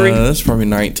this tree? That's probably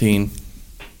 19.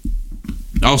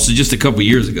 Also, just a couple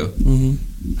years ago.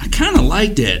 Mm-hmm. I kind of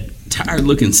like that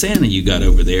tired-looking Santa you got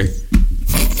over there.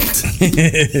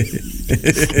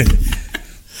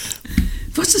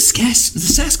 What's the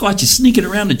Sasquatch is sneaking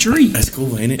around the tree? That's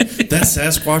cool, ain't it? That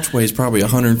Sasquatch weighs probably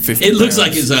 150 It looks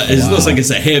pounds. like looks like it's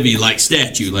a heavy like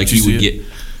statue, like you would get.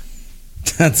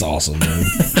 That's awesome, man.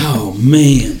 Oh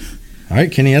man! All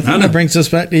right, Kenny, I think that brings us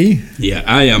back to you. Yeah,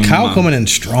 I am. Kyle coming in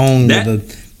strong with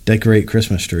the decorate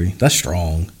Christmas tree. That's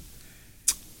strong.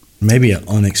 Maybe an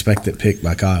unexpected pick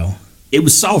by Kyle. It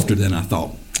was softer than I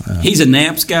thought. He's a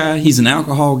naps guy. He's an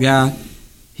alcohol guy.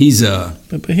 He's a.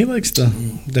 But he likes to.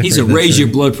 He's a raise your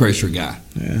blood pressure guy.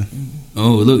 Yeah.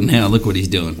 Oh, look now! Look what he's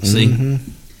doing. See. Mm-hmm.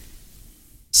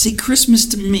 See, Christmas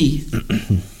to me,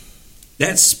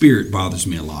 that spirit bothers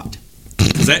me a lot.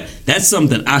 Because that's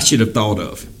something I should have thought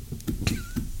of.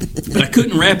 But I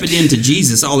couldn't wrap it into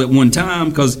Jesus all at one time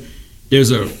because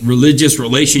there's a religious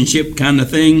relationship kind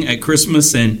of thing at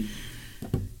Christmas and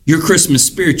your Christmas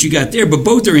spirit you got there. But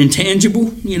both are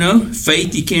intangible, you know.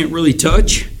 Faith you can't really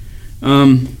touch.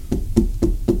 I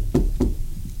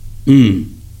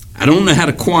don't know how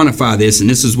to quantify this, and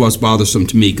this is what's bothersome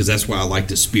to me because that's why I like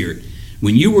the spirit.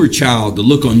 When you were a child, the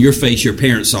look on your face your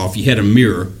parents saw if you had a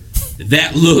mirror,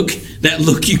 that look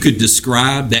you could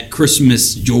describe, that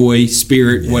Christmas joy,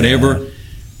 spirit, whatever.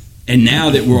 And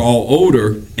now that we're all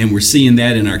older and we're seeing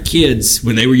that in our kids,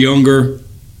 when they were younger,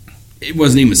 it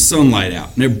wasn't even sunlight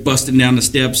out. And they're busting down the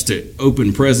steps to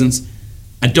open presents.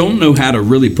 I don't know how to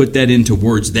really put that into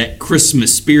words, that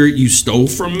Christmas spirit you stole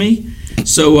from me.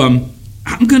 So I'm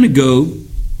going to go...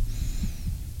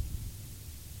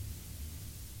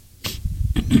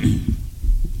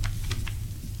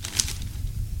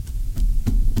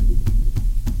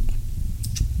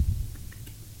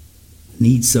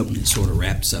 need something that sort of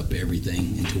wraps up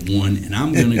everything into one, and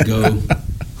I'm gonna go.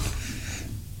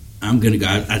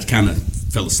 I kind of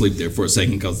fell asleep there for a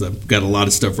second because I've got a lot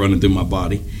of stuff running through my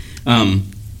body.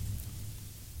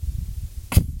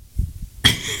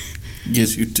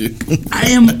 Yes, you do. I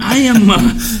am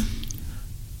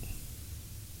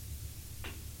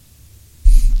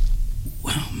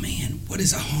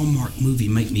Hallmark movie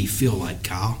make me feel like,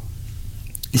 Kyle?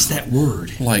 It's that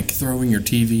word. Like throwing your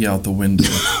TV out the window.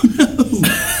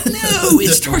 No, it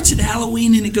starts at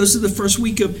Halloween and it goes to the first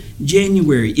week of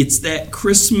January. It's that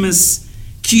Christmas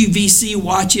QVC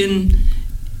watching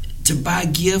to buy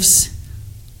gifts.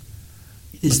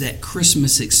 It is that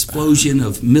Christmas explosion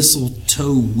of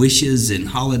mistletoe wishes and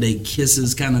holiday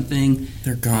kisses kind of thing.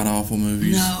 They're god-awful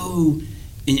movies. No.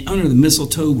 And under the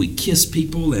mistletoe, we kiss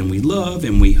people and we love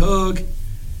and we hug.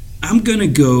 I'm going to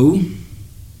go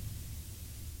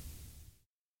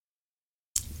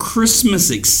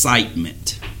Christmas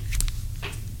excitement.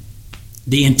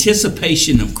 The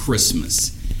anticipation of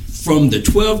Christmas. From the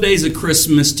 12 days of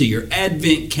Christmas to your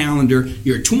Advent calendar,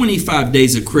 your 25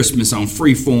 days of Christmas on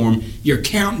Freeform, your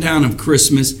countdown of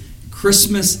Christmas,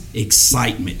 Christmas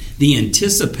excitement. The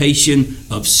anticipation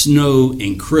of snow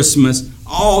and Christmas,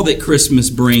 all that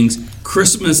Christmas brings,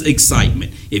 Christmas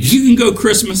excitement. If you can go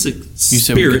Christmas spirit. You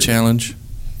said we could challenge?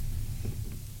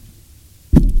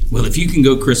 Well, if you can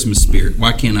go Christmas spirit,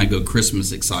 why can't I go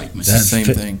Christmas excitement? That's the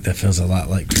same thing. That feels a lot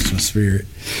like Christmas spirit.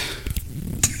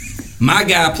 My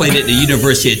guy played at the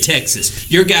University of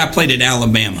Texas. Your guy played at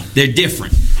Alabama. They're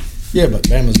different. Yeah, but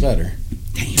Bama's better.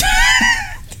 Damn.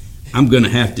 I'm going to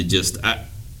have to just... all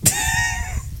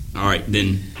right,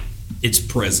 then it's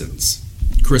presents.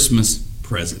 Christmas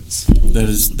presents.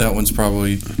 That one's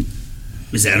probably...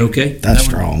 Is that okay? That's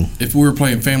strong. If we were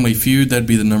playing Family Feud, that'd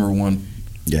be the number one.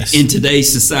 Yes. In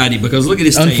today's society, because look at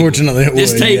this table. Unfortunately, it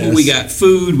this would, table, yes. We got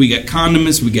food, we got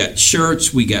condiments, we got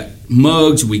shirts, we got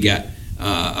mugs, we got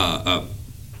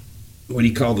what do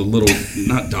you call the little,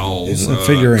 not dolls,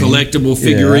 collectible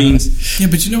figurines. Yeah,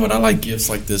 but you know what? I like gifts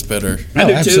like this better. I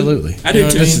do absolutely. Too. I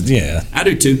do too. Yeah, I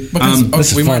do too.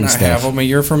 Because we might not have them a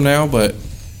year from now, but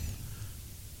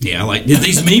yeah, I like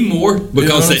these mean more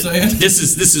because you know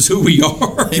this is who we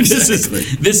are. Exactly.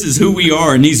 This is who we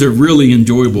are, and these are really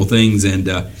enjoyable things. And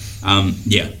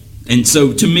yeah, and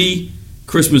so to me,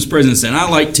 Christmas presents, and I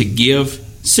like to give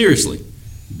seriously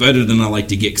better than I like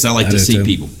to get because I like to see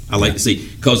people. I like to see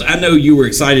because I know you were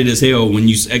excited as hell when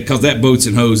you because that boats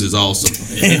and hose is awesome.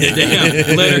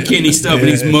 Damn, Letterkenny stuff and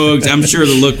these mugs. I'm sure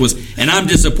the look was, and I'm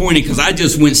disappointed because I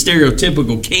just went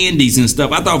stereotypical candies and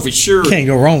stuff. I thought for sure can't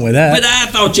go wrong with that. But I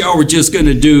thought y'all were just going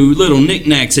to do little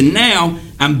knickknacks, and now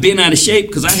I'm bent out of shape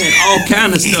because I had all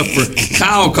kind of stuff for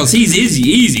Kyle because he's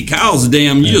easy. Kyle's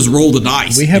you just roll the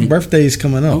dice. We have birthdays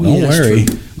coming up. Don't worry.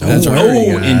 That's Don't right.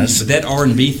 worry, And that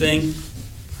R&B thing.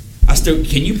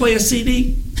 Can you play a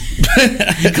CD?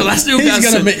 Because I still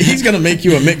he's gonna make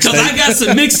you a mixtape. Because I got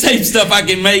some mixtape stuff I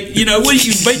can make. You know, what do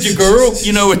you make your girl?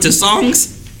 You know, with the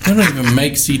songs. I don't even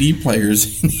make CD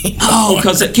players anymore. Oh,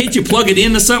 because can't you plug it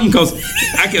into something? Because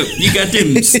you got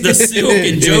them the Silk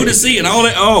and Jodeci and all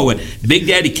that. Oh, and Big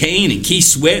Daddy Kane and Keith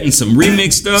Sweat and some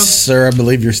remix stuff. Sir, I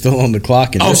believe you're still on the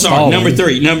clock. And sorry, stalling. number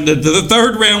 3. The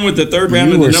third round with the third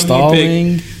round of the number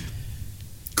one pick.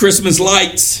 Christmas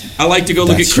lights. I like to go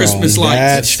look at Christmas lights.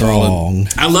 That's strong.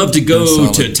 I love to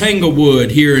go to Tanglewood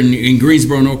here in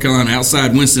Greensboro, North Carolina,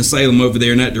 outside Winston-Salem over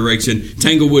there in that direction.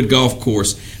 Tanglewood Golf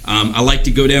Course. I like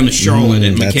to go down to Charlotte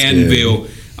at McCaddenville.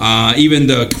 Even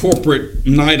the corporate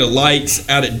night of lights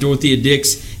out at Dorothea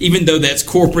Dix, even though that's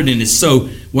corporate and it's so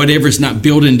whatever's not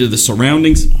built into the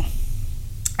surroundings.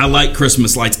 I like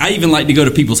Christmas lights. I even like to go to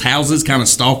people's houses, kind of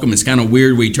stalk them. It's kind of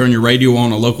weird where you turn your radio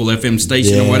on a local FM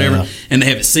station or whatever, and they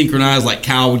have it synchronized. Like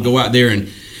Kyle would go out there and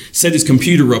set his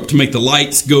computer up to make the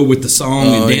lights go with the song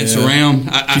and dance around.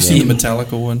 I see the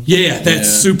Metallica one. Yeah, that's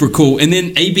super cool. And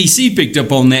then ABC picked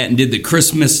up on that and did the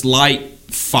Christmas light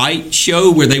fight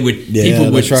show where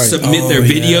people would submit their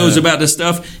videos about the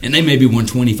stuff, and they maybe won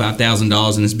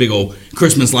 $25,000 in this big old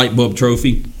Christmas light bulb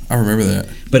trophy. I remember that.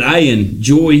 But I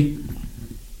enjoy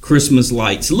Christmas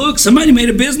lights. Look, somebody made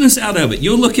a business out of it.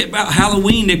 You'll look at about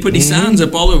Halloween, they put these signs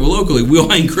up all over locally. We'll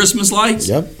hang Christmas lights.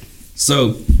 Yep.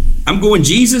 So I'm going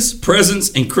Jesus,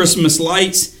 presents, and Christmas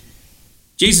lights.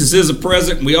 Jesus is a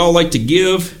present we all like to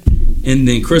give, and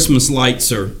then Christmas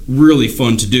lights are really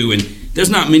fun to do. And there's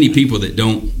not many people that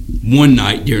don't one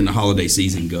night during the holiday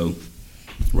season go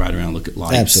right around and look at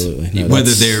lights. Absolutely.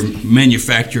 Whether they're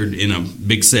manufactured in a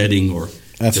big setting or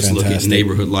just fantastic. look at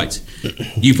neighborhood lights. Do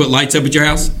you put lights up at your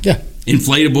house? Yeah.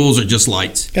 Inflatables or just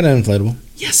lights? Got an inflatable.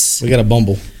 Yes. We got a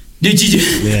Bumble. Did you?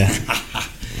 Yeah.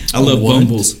 I love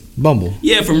Bumbles. Bumble.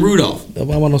 Yeah, from Rudolph. I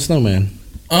want no snowman.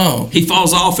 Oh. He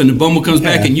falls off and the Bumble comes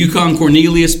back and Yukon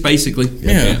Cornelius, basically.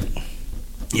 Yeah.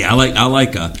 Yeah, I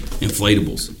like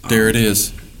inflatables. There it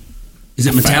is. Is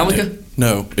it Metallica?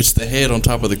 No, it's the head on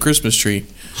top of the Christmas tree.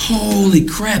 Holy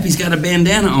crap, he's got a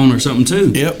bandana on or something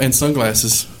too. Yep, and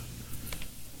sunglasses.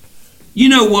 You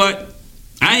know what?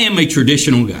 I am a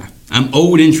traditional guy. I'm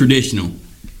old and traditional.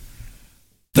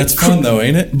 That's fun, though,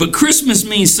 ain't it? But Christmas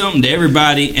means something to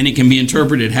everybody, and it can be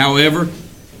interpreted however.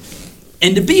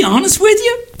 And to be honest with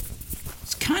you,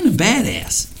 it's kind of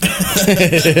badass.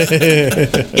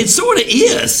 It sort of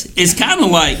is. It's kind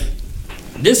of like,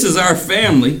 this is our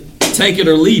family. Take it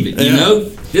or leave it, you know?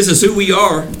 This is who we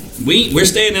are. We're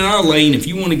staying in our lane. If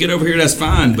you want to get over here, that's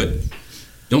fine, but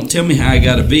don't tell me how I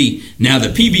got to be. Now, the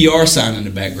PBR sign in the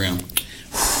background.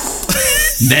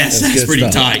 That's pretty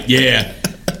stuff. tight, yeah.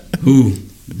 Ooh.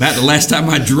 About the last time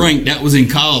I drank, that was in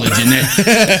college,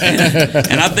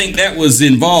 and I think that was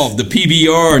involved, the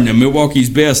PBR and the Milwaukee's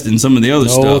Best and some of the other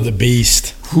stuff. Oh, the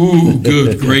beast. Ooh,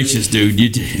 good gracious, dude.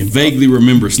 You vaguely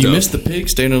remember stuff. You missed the pig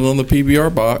standing on the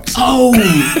PBR box. Oh,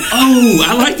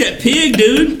 I like that pig,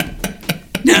 dude.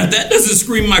 Now, if that doesn't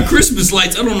scream my Christmas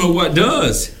lights, I don't know what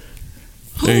does.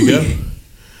 There you go.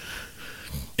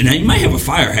 And now you might have a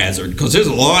fire hazard, because there's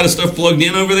a lot of stuff plugged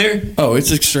in over there. Oh,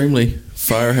 it's extremely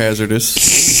fire hazardous.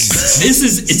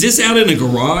 Is this out in a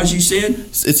garage, you said?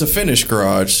 It's a finished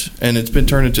garage, and it's been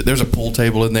turned into. There's a pool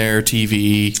table in there,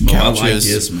 TV, couches. I like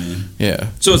this, man. Yeah.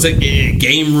 So it's a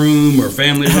game room or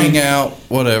family room? Hang out,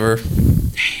 whatever. Damn,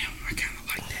 I kind of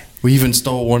like that. We even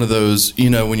stole one of those,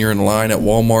 when you're in line at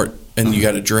Walmart and you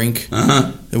got a drink.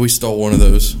 Uh-huh. And we stole one of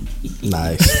those.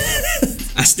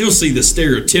 Nice. I still see the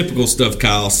stereotypical stuff,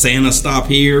 Kyle. Santa stop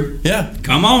here. Yeah.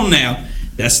 Come on now.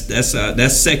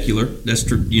 That's secular. That's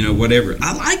whatever.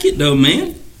 I like it though,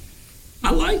 man.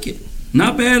 I like it.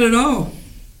 Not bad at all.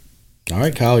 All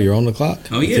right, Kyle, you're on the clock.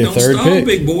 Oh yeah, Your don't third stall, pick.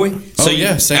 big boy. Oh,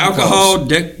 yeah, Santa alcohol.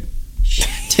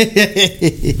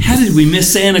 How did we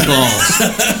miss Santa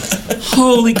Claus?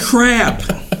 Holy crap!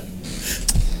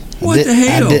 What the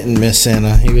hell? I didn't miss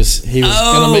Santa. He was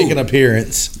gonna make an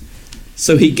appearance.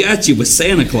 So he got you with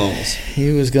Santa Claus.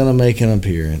 He was gonna make an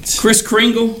appearance. Kris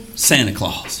Kringle, Santa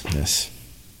Claus. Yes.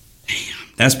 Damn,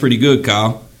 that's pretty good,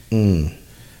 Kyle.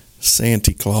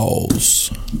 Santa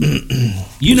Claus.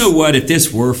 You know what? If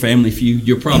this were Family Feud,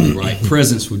 you're probably right.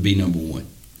 Presents would be number one.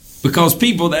 Because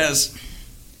people,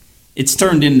 it's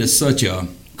turned into such a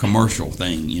commercial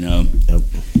thing, Yep.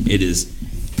 It is.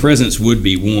 Presents would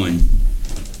be one.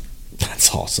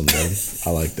 That's awesome, man. I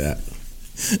like that.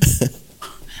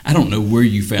 I don't know where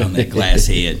you found that glass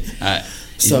head.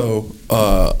 So,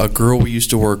 a girl we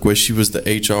used to work with, she was the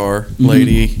HR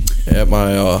lady at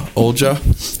my old job.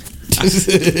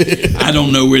 I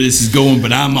don't know where this is going,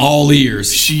 but I'm all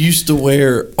ears. She used to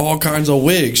wear all kinds of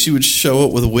wigs. She would show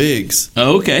up with wigs.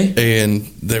 Oh, okay. And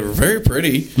they were very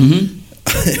pretty. Mm-hmm.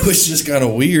 It was just kind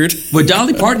of weird. But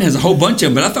Dolly Parton has a whole bunch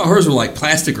of them, but I thought hers were like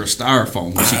plastic or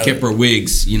styrofoam when she kept her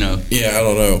wigs, Yeah, I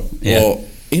don't know. Yeah. Well,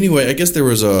 anyway, I guess there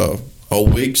was a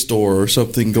wig store or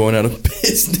something going out of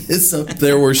business up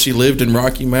there where she lived in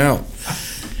Rocky Mount.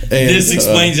 And, this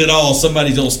explains it all.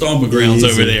 Somebody's old stomping grounds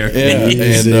over there. Yeah,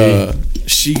 and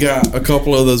she got a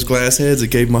couple of those glass heads and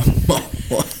gave my mom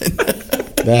one.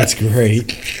 That's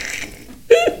great.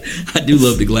 I do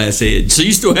love the glass head. So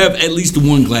you still have at least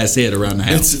one glass head around the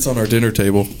house. It's on our dinner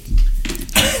table.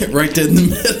 Right there in the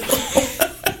middle.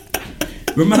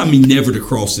 Remind me never to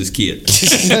cross this kid.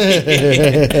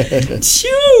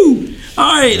 Shoo!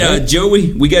 All right,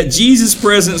 Joey, we got Jesus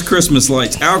presents, Christmas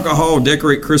lights, alcohol,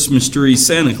 decorate Christmas trees,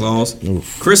 Santa Claus,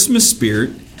 Christmas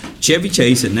spirit, Chevy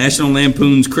Chase, and National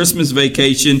Lampoon's Christmas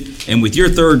Vacation. And with your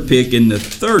third pick in the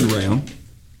third round,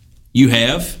 you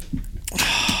have...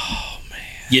 Oh, man.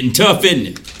 Getting tough, isn't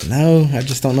it? No, I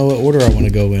just don't know what order I want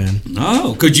to go in.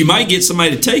 Oh, because you might get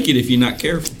somebody to take it if you're not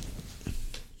careful.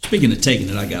 Speaking of taking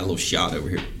it, I got a little shot over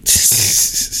here.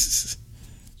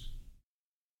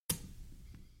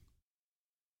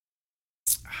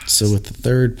 So with the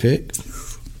third pick,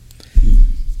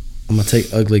 I'm going to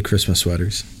take ugly Christmas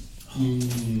sweaters.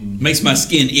 Makes my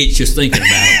skin itch just thinking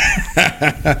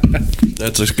about it.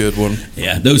 That's a good one.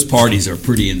 Yeah, those parties are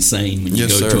pretty insane when you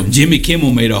Yes, go sir. to them. Jimmy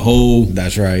Kimmel made a whole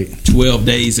That's right. 12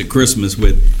 days of Christmas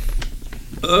with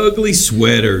ugly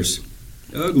sweaters.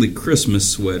 Ugly Christmas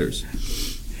sweaters.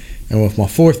 And with my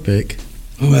fourth pick,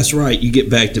 Oh, that's right. You get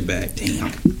back to back.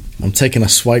 Damn. I'm taking a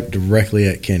swipe directly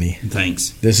at Kenny. Thanks.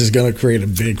 This is going to create a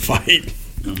big fight.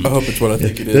 I hope it's what I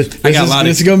think it is.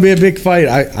 This is going to be a big fight.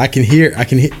 I can hear it. I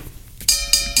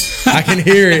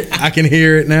can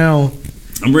hear it now.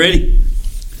 I'm ready.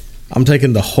 I'm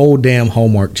taking the whole damn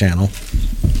Hallmark Channel.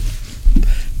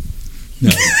 No.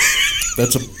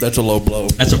 That's a low blow.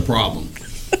 That's a problem.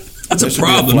 That's That a should be a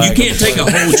problem. You flag can't on the take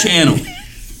a whole channel.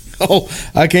 Oh,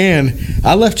 I can.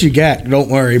 I left you gack. Don't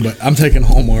worry, but I'm taking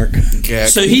Hallmark.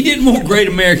 So he didn't want Great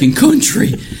American Country.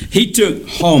 He took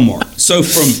Hallmark. So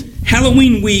from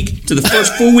Halloween week to the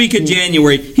first full week of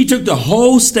January, he took the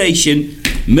whole station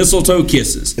Mistletoe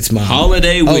Kisses. It's mine.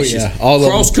 Holiday Wishes. Oh, yeah. All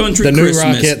Cross Country the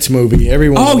Christmas. new Rockettes movie.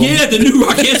 Everyone. Oh yeah, the new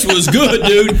Rockettes was good,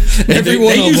 dude.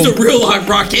 They used the real life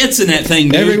Rockettes in that thing,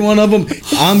 dude. Every one of them.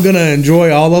 I'm gonna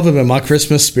enjoy all of them in my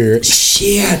Christmas spirit.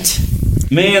 Shit,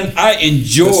 man, I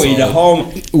enjoy the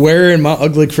whole. Wearing my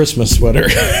ugly Christmas sweater.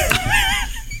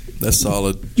 That's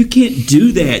solid. You can't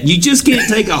do that. You just can't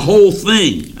take a whole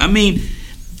thing. I mean,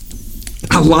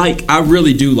 I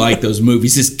really do like those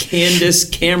movies. This Candace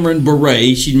Cameron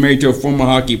Bure, she's married to a former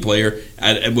hockey player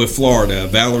with Florida.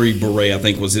 Valerie Bure, I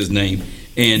think was his name.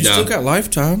 And you still got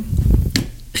Lifetime.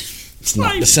 It's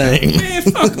not the same. Man,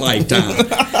 fuck Lifetime.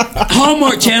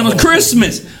 Hallmark Channel,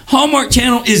 Christmas. Hallmark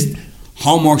Channel is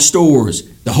Hallmark stores.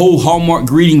 The whole Hallmark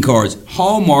greeting cards.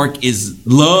 Hallmark is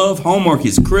love. Hallmark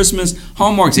is Christmas.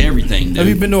 Hallmark's everything, dude. Have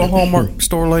you been to a Hallmark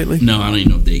store lately? No, I don't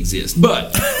even know if they exist.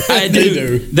 But I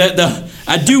do. do.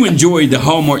 I do enjoy the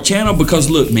Hallmark Channel because,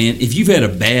 look, man, if you've had a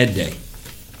bad day,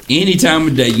 any time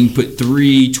of day, you can put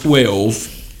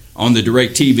 312 on the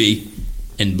DirecTV,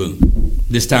 and boom.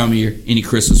 This time of year, any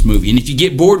Christmas movie. And if you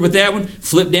get bored with that one,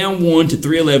 flip down 1 to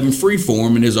 311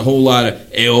 Freeform, and there's a whole lot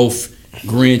of Elf,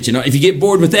 Grinch, and if you get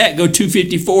bored with that, go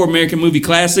 254 American Movie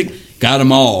Classic. Got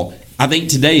them all. I think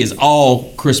today is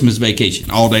all Christmas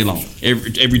Vacation, all day long,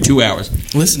 every 2 hours.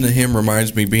 Listen to him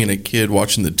reminds me being a kid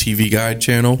watching the TV Guide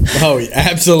channel. Oh, yeah,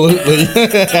 absolutely.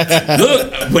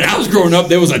 Look, when I was growing up,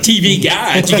 there was a TV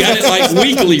Guide. You got it like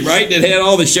weekly, right? That had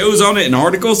all the shows on it and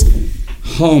articles.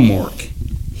 Hallmark.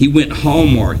 He went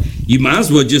Hallmark. You might as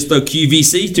well just throw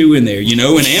QVC too in there, and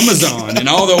Amazon and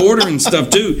all the ordering stuff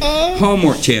too.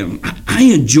 Hallmark Channel. I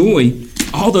enjoy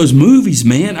all those movies,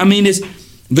 man. I mean, it's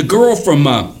the girl from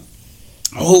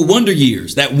Wonder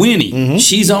Years, that Winnie. Mm-hmm.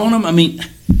 She's on them. I mean,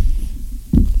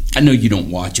 I know you don't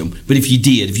watch them, but if you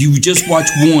did, if you just watch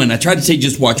one, I tried to say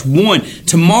just watch one.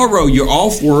 Tomorrow you're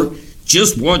off work,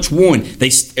 just watch one.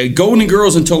 They Golden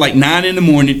Girls until like 9 in the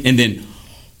morning, and then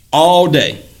all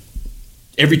day.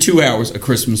 Every 2 hours, a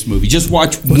Christmas movie. Just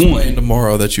watch one.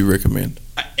 Tomorrow that you recommend?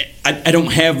 I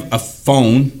don't have a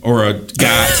phone or a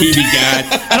TV guide.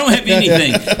 I don't have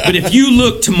anything. But if you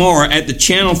look tomorrow at the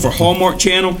channel for Hallmark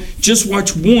Channel, just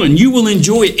watch one. You will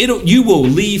enjoy it. You will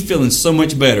leave feeling so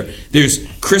much better. There's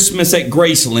Christmas at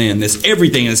Graceland. There's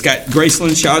everything. It's got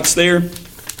Graceland shots there.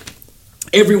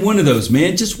 Every one of those,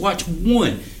 man. Just watch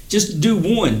one. Just do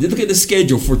one. Look at the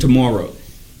schedule for tomorrow.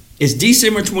 It's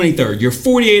December 23rd. You're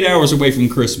 48 hours away from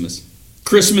Christmas.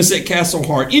 Christmas at Castle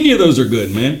Hart. Any of those are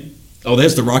good, man. Oh,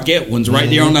 there's the Rockette ones right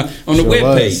there on the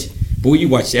webpage. Boy, you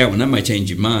watch that one. That might change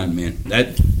your mind, man.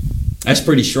 That's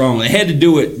pretty strong. They had to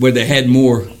do it where they had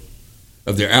more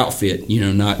of their outfit,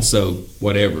 not so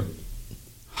whatever.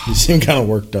 You seem kind of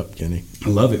worked up, Kenny. I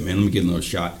love it, man. Let me get another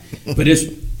shot. But it's...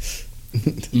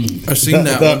 I've seen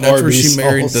that one. That's where she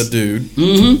married the dude.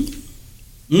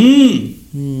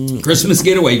 Christmas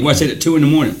Getaway. You watch it at 2 in the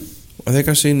morning. I think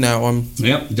I've seen that one.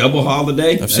 Yep. Double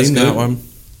Holiday. I've seen that one.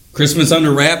 Christmas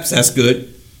Under Wraps. That's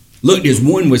good. Look, there's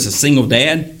one was a single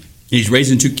dad. He's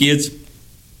raising 2 kids.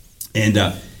 And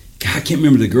God, I can't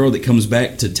remember the girl that comes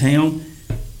back to town.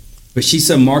 But she's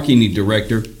some marketing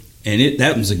director. And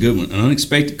that was a good one. An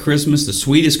Unexpected Christmas. The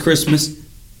Sweetest Christmas.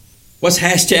 What's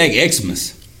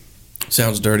 #Xmas?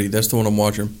 Sounds dirty. That's the one I'm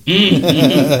watching. You're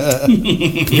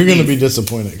going to be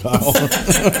disappointed, Kyle.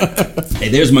 Hey,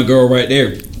 there's my girl right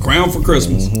there. Crown for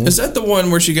Christmas. Mm-hmm. Is that the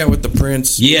one where she got with the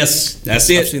prince? Yes, that's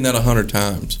it. I've seen that 100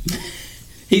 times.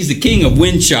 He's the king of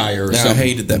Windshire or something. I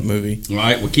hated that movie. All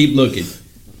right, well, keep looking.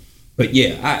 But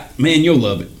yeah, man, you'll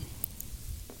love it.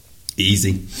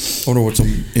 Easy. I wonder what's on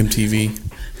MTV.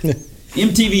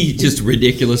 MTV, just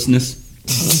ridiculousness.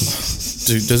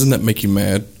 Dude, doesn't that make you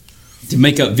mad? To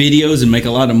make up videos and make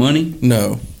a lot of money?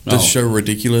 No. To show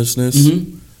ridiculousness.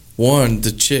 Mm-hmm. One,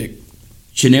 the chick.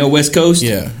 Chanel West Coast?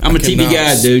 Yeah. I'm a TV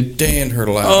guy, dude. Stand her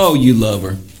laugh. Oh, you love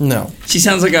her. No. She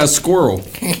sounds like a squirrel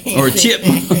or a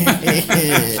chipmunk.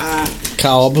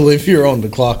 Kyle, I believe you're on the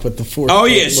clock with the 4th. Oh,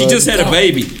 yeah. She just had a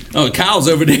baby. Oh, Kyle's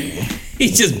over there.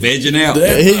 He's just vegging out.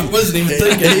 I wasn't even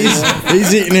thinking.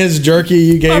 He's eating his jerky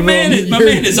you gave him. My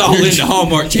man is all in the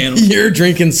Hallmark Channel. You're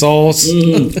drinking sauce.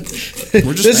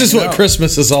 This is what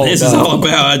Christmas is all about. This is all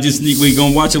about. We're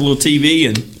going to watch a little TV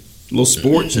and a little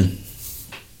sports. And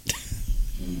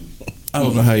I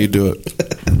don't know how you do it.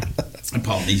 And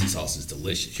Polynesian sauce is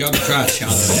delicious. Y'all can try a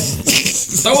shot of that.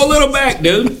 Throw a little back,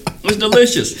 dude. It's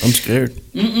delicious. I'm scared.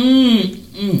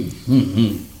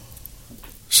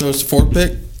 So it's the 4th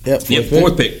pick? Yep,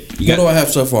 4th pick. What do I have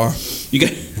so far? You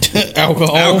got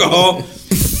alcohol,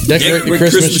 decorate the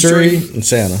Christmas tree, and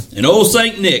Santa, and old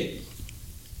Saint Nick.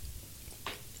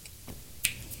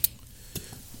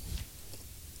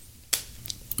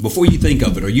 Before you think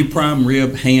of it, are you prime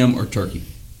rib, ham, or turkey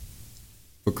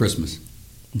for Christmas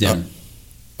dinner?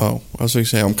 I was going to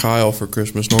say I'm Kyle for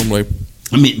Christmas normally.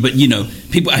 I mean, but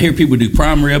I hear people do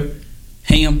prime rib,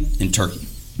 ham, and turkey.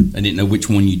 I didn't know which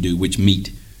one you do, which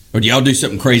meat. Or do y'all do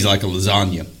something crazy like a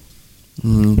lasagna?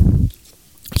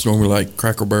 It's normally like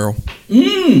Cracker Barrel.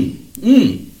 Do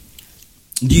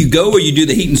you go or you do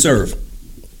the heat and serve?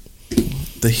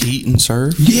 The heat and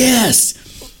serve? Yes.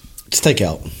 It's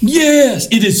takeout. Yes.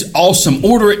 It is awesome.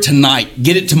 Order it tonight.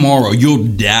 Get it tomorrow. You'll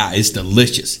die. It's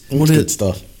delicious. It's good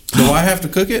stuff. Do I have to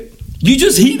cook it? You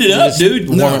just heat it up, dude.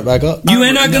 Warm it back up. You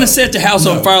ain't not going to set the house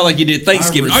on fire like you did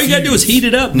Thanksgiving. All you got to do is heat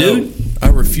it up, dude. I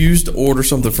refuse to order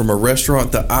something from a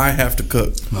restaurant that I have to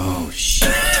cook. Oh, shit.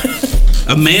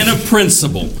 A man of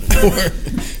principle.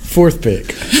 Fourth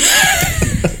pick.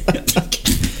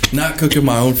 Not cooking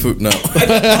my own food, no.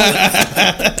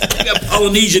 I got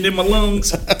Polynesian in my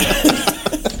lungs.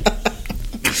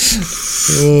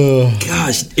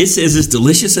 Gosh, it says it's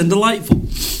delicious and delightful.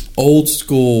 Old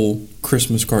school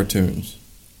Christmas cartoons.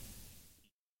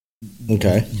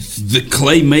 Okay. The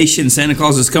claymation Santa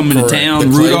Claus is coming to town. The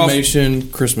Rudolph.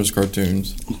 claymation Christmas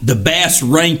cartoons. The Bass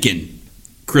Rankin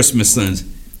Christmas Sons.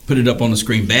 Put it up on the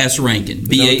screen. Bass Rankin.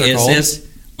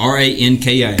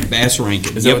 BASSRANKI. Bass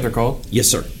Rankin. Is that what they're called? Yes,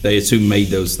 sir. It's who made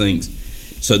those things.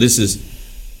 So this is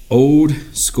old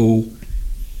school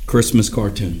Christmas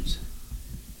cartoons.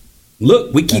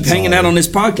 Look, we keep hanging out on this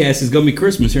podcast. It's going to be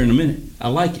Christmas here in a minute. I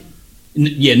like it.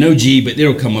 Yeah, no G, but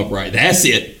it'll come up right. That's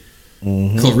it.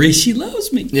 Mm-hmm. Clarice, she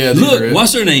loves me. Yeah, look,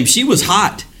 what's her name? She was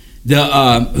hot.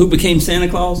 The who became Santa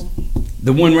Claus?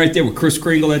 The one right there with Kris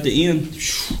Kringle at the end.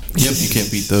 Yep, you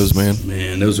can't beat those, man.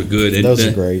 Man, those are good. And, those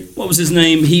are great. What was his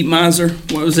name? Heat Miser.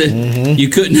 What was it? Mm-hmm. You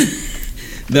couldn't.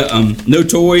 No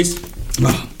toys.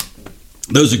 Oh,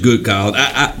 those are good, Kyle.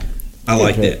 I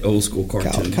like that old school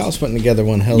cartoon. Kyle's putting together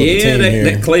one hell of a team here.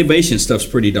 That claymation stuff's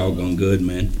pretty doggone good,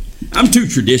 man. I'm too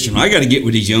traditional. I got to get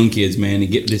with these young kids, man,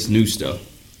 and get this new stuff.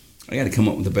 I got to come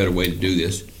up with a better way to do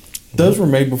this. Those were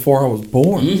made before I was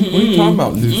born. Mm-hmm. What are you talking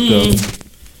about, new stuff?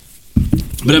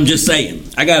 But I'm just saying,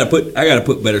 I gotta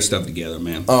put better stuff together,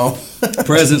 man. Oh,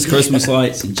 presents, Christmas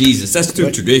lights, and Jesus. That's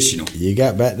too traditional. You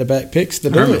got back-to-back picks to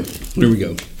do it. Here we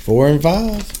go. 4 and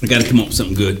 5. I got to come up with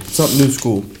something good. Something new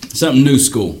school. Something new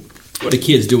school. What are the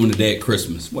kids doing today at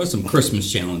Christmas? What are some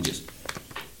Christmas challenges?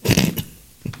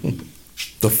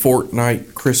 The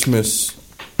Fortnite Christmas.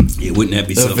 Yeah, wouldn't that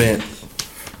be event? Something?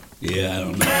 Yeah, I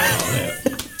don't know about all that.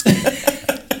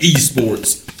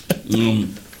 Esports.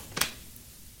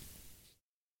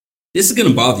 This is going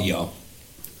to bother y'all.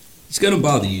 It's going to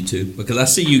bother you too, because I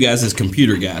see you guys as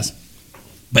computer guys.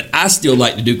 But I still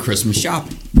like to do Christmas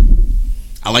shopping.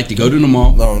 I like to go to the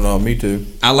mall. No, me too.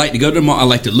 I like to go to the mall. I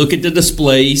like to look at the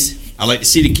displays. I like to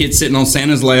see the kids sitting on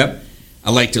Santa's lap.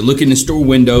 I like to look in the store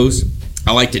windows.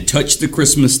 I like to touch the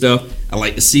Christmas stuff. I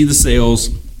like to see the sales.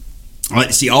 I like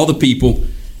to see all the people.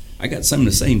 I got some of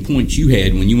the same points you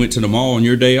had when you went to the mall on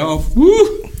your day off.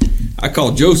 Woo! I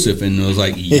called Joseph and was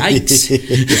like, yikes.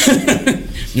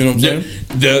 You know what I'm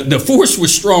saying? The force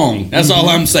was strong. That's all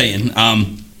I'm saying.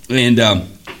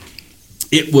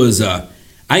 It was,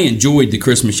 I enjoyed the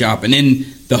Christmas shopping. And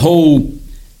the whole,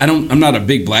 I'm not a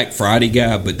big Black Friday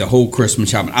guy, but the whole Christmas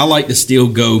shopping, I like to still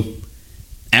go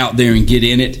out there and get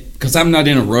in it because I'm not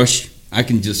in a rush. I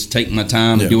can just take my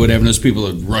time and do whatever. Those people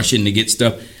are rushing to get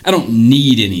stuff. I don't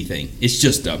need anything. It's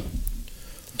just to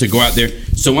go out there.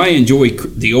 So I enjoy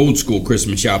the old school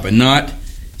Christmas shopping, not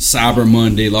Cyber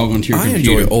Monday, log onto your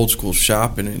computer. I enjoy old school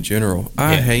shopping in general.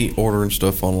 I hate ordering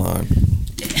stuff online.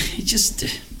 It just...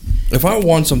 If I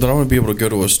want something, I want to be able to go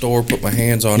to a store, put my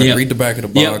hands on it, read the back of the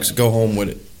box, go home with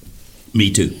it.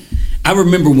 Me too. I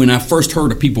remember when I first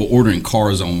heard of people ordering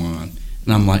cars online,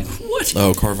 and I'm like, what?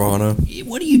 Oh, Carvana.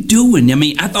 What are you doing? I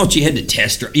mean, I thought you had to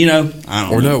test drive, I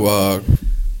don't know. Or no,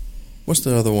 what's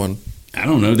the other one? I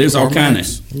don't know. There's all kind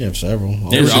of. You have several.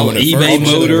 There's all eBay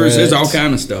Motors. There's all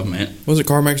kind of stuff, man. Was it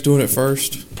CarMax doing it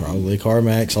first? Probably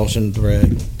CarMax, Auction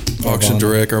Direct. Auction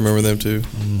Direct, I remember them too.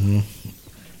 Mm-hmm.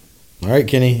 All right,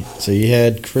 Kenny. So you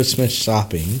had Christmas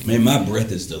shopping. Man, my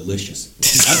breath is delicious.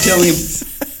 I tell you,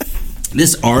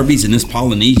 this Arby's and this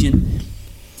Polynesian.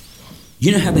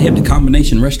 You know how they have the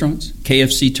combination restaurants?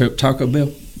 KFC, Taco Bell.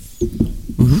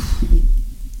 Mm-hmm.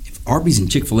 Arby's and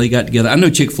Chick-fil-A got together. I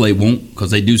know Chick-fil-A won't because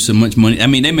they do so much money. I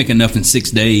mean, they make enough in 6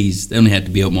 days. They only have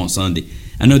to be open on Sunday.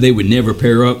 I know they would never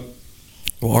pair up.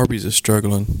 Well, Arby's is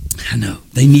struggling. I know.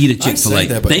 They need a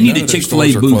Chick-fil-A. They need a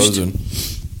Chick-fil-A boost.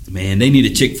 Man, they need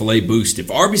a Chick-fil-A boost.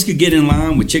 If Arby's could get in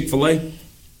line with Chick-fil-A,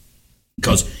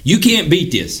 because you can't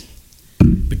beat this.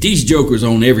 But these jokers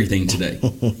own everything today.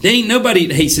 There ain't nobody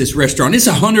that hates this restaurant. It's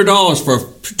 $100 for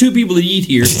 2 people to eat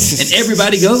here, and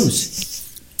everybody goes.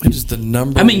 It is the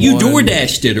number. You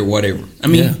DoorDashed it or whatever.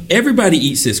 Everybody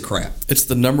eats this crap. It's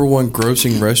the number 1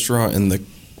 grossing restaurant in the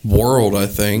world, I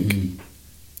think,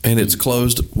 and it's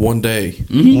closed one day.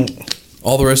 Mm-hmm.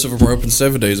 All the rest of them are open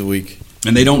 7 days a week,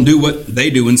 and they don't do what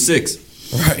they do in 6.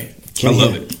 Right. I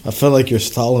love it. I feel like you're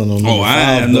stalling on me. Oh,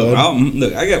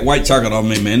 look, I got white chocolate on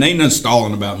me, man. Ain't nothing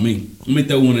stalling about me. Let me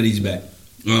throw one of these back.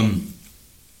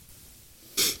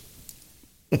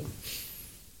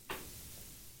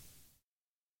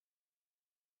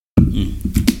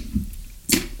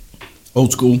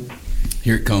 Old school.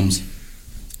 Here it comes.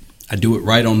 I do it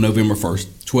right on November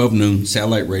 1st, 12 noon,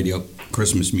 satellite radio,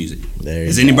 Christmas music.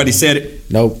 Has anybody said it?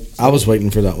 Nope. I was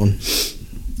waiting for that one.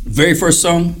 Very first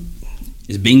song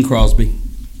is Bing Crosby,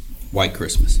 White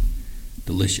Christmas.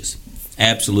 Delicious.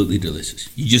 Absolutely delicious.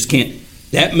 You just can't.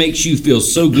 That makes you feel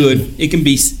so good. It can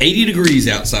be 80 degrees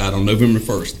outside on November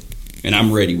 1st, and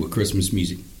I'm ready with Christmas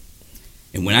music.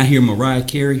 And when I hear Mariah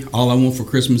Carey, All I Want for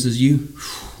Christmas Is You,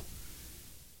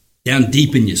 down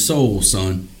deep in your soul,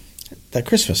 son. That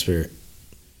Christmas spirit.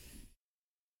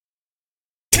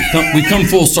 We come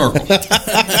full circle.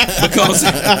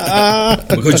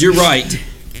 Because you're right.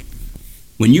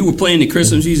 When you were playing the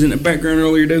Christmas music in the background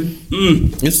earlier, dude,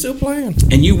 it's still playing.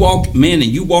 And you walk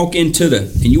into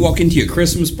your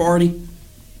Christmas party.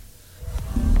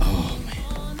 Oh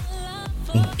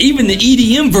man! Even the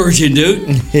EDM version, dude.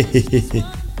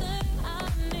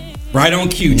 Right on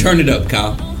cue. Turn it up,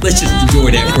 Kyle. Let's just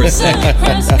enjoy that for a second.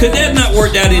 Could that not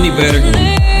worked out any better?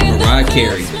 Mariah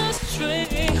Carey.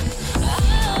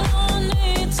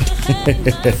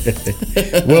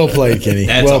 Well played, Kenny.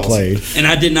 That's well awesome. played. And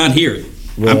I did not hear it.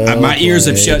 My ears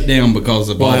have shut down because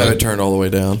of I have it turned all the way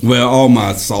down. Well, all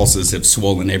my sauces have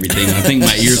swollen everything. I think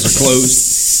my ears are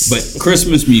closed. But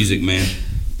Christmas music, man.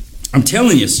 I'm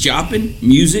telling you, shopping,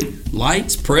 music,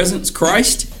 lights, presents,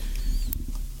 Christ.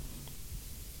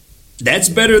 That's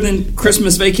better than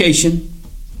Christmas Vacation.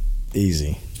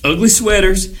 Easy. Ugly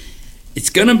Sweaters. It's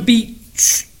gonna be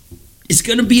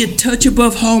a touch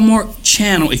above Hallmark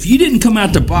Channel. If you didn't come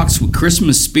out the box with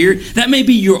Christmas spirit, that may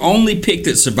be your only pick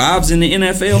that survives in the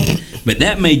NFL, but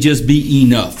that may just be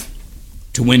enough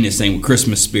to win this thing with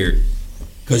Christmas spirit.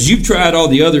 Because you've tried all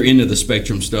the other end of the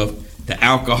spectrum stuff, the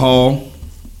alcohol.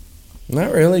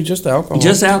 Not really, just alcohol.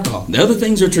 Just alcohol. The other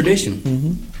things are traditional.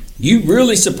 Mm-hmm. You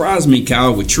really surprised me,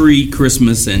 Kyle, with tree,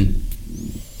 Christmas, and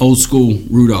old school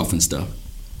Rudolph and stuff.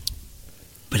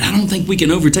 But I don't think we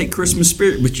can overtake Christmas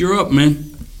spirit. But you're up,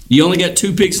 man. You only got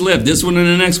 2 picks left. This one and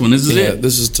the next one. This is it.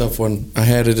 This is a tough one. I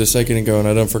had it a second ago and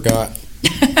I done forgot.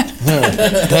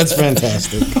 That's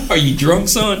fantastic. Are you drunk,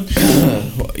 son?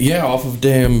 Yeah, off of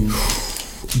damn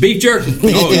beef jerky.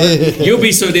 Oh, you'll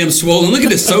be so damn swollen. Look at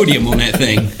the sodium on that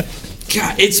thing.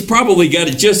 God, it's probably got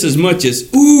it just as much as,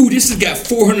 this has got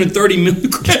 430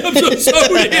 milligrams of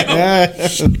sodium.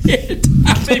 Shit,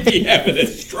 I may be having a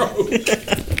stroke.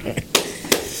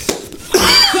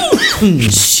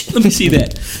 Let me see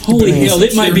that. Holy hell,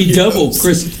 it might be double,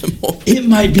 Chris. It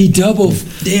might be double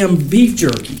damn beef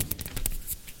jerky.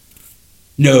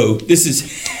 No, this is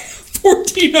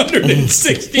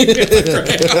 1,460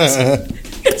 milligrams.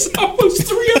 It's almost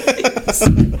 3 of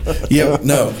these. Yeah,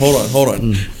 no, hold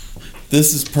on.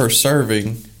 This is per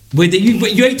serving. But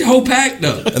you ate the whole pack,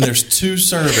 though. And there's 2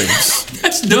 servings.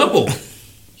 That's double.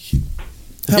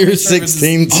 You're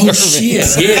 16 servings. Oh,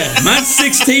 shit, yeah. Mine's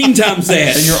 16 times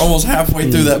that. And you're almost halfway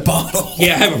through that bottle.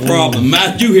 Yeah, I have a problem.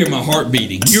 I do hear my heart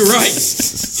beating. You're right.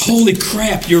 Holy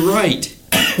crap, you're right.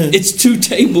 It's 2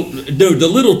 No, the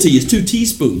little tea is 2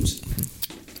 teaspoons.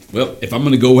 Well, if I'm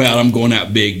going to go out, I'm going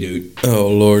out big, dude. Oh,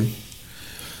 Lord.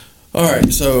 All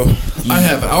right, so I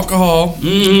have alcohol,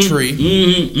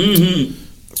 tree,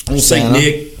 Old St.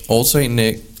 Nick. Old St.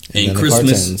 Nick. And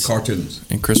Christmas cartoons.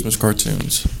 And Christmas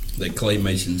cartoons. The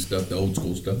claymation stuff, the old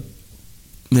school stuff.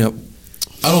 Yep.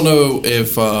 I don't know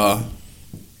if,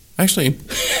 actually,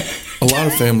 a lot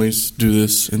of families do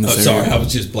this in this area. Sorry, I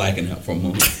was just blacking out for a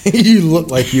moment. You look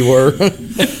like you were.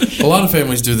 A lot of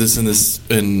families do this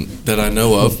that I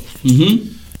know of.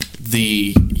 Mm-hmm.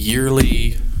 The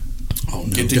yearly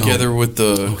get together with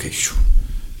the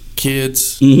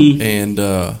kids and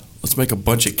let's make a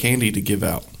bunch of candy to give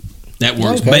out. That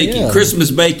works. Bacon. Yeah. Christmas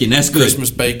bacon. That's good.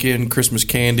 Christmas bacon, Christmas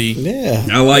candy. Yeah.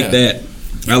 I like that.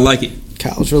 I like it.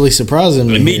 Kyle's really surprising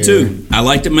me. Me too. I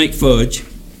like to make fudge.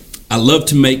 I love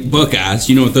to make Buckeyes.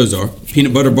 You know what those are.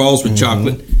 Peanut butter balls with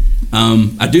chocolate.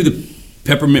 I do the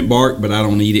peppermint bark, but I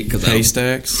don't eat it because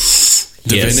Haystacks.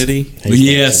 Divinity.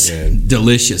 Yes.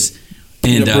 Delicious.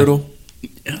 And brittle.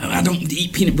 I don't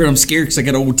eat peanut butter. I'm scared because I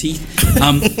got old teeth.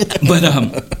 And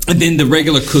then the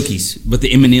regular cookies with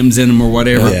the M&Ms in them or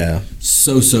whatever. Yeah.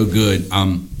 So good.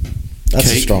 That's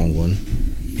cake. a strong one.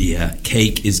 Yeah,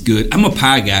 cake is good. I'm a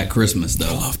pie guy at Christmas, though.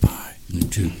 I love pie. Me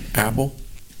too. Apple.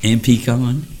 And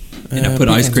pecan. And I put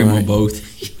ice cream on both.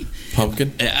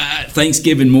 Pumpkin.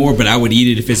 Thanksgiving more, but I would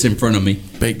eat it if it's in front of me.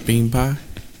 Baked bean pie.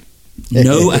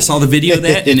 No, I saw the video of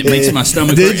that, and it makes my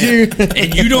stomach hurt. Did you?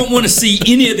 And you don't want to see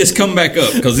any of this come back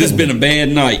up because it's been a bad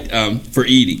night for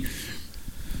eating.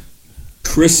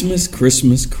 Christmas.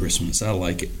 I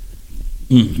like it.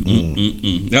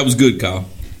 That was good, Kyle.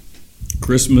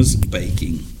 Christmas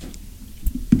baking.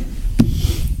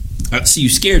 See, you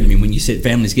scared me when you said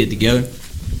families get together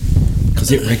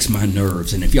because it wrecks my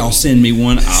nerves. And if y'all send me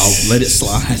one, I'll let it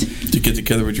slide. To get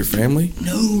together with your family?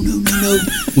 No.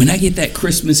 When I get that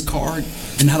Christmas card,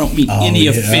 and I don't mean any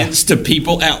offense to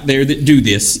people out there that do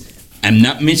this, I'm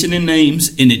not mentioning names,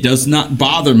 and it does not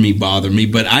bother me,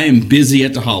 but I am busy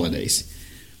at the holidays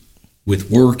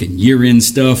with work and year-end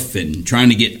stuff and trying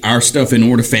to get our stuff in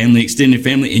order, family, extended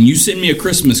family, and you send me a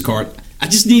Christmas card, I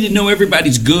just need to know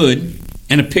everybody's good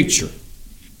and a picture,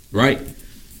 right?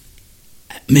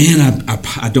 Man,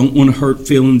 I don't want to hurt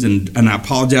feelings, and I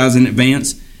apologize in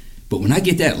advance, but when I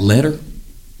get that letter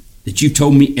that you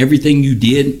told me everything you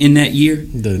did in that year,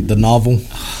 the novel,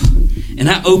 and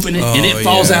I open it and it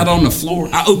falls out on the floor.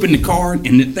 I open the card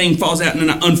and the thing falls out, and then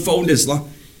I unfold this,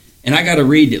 and I got to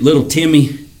read that little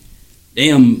Timmy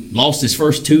lost his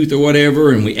first tooth or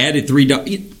whatever, and we added $3.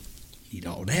 You need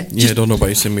all that. Yeah, don't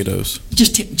nobody send me those.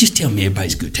 Just tell me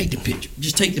everybody's good. Take the picture.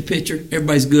 Just take the picture.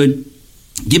 Everybody's good.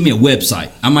 Give me a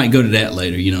website. I might go to that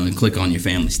later, and click on your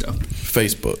family stuff.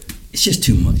 Facebook. It's just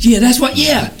too much. Yeah, that's what.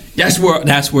 Yeah, that's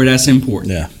where that's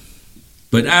important. Yeah.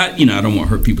 But I don't want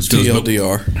to hurt people's feelings.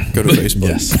 TLDR. Go to Facebook.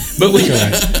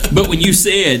 Yes. But when you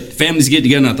said families get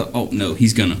together, I thought, oh no,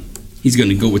 he's gonna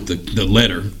go with the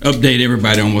letter, update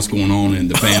everybody on what's going on in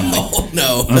the family. Oh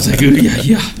no. I was like,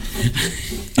 yeah.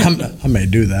 I may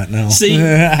do that now. See,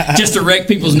 just to wreck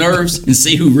people's nerves and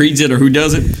see who reads it or who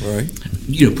doesn't. Right.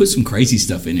 Put some crazy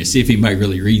stuff in there. See if anybody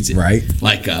really reads it. Right.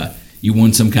 Like you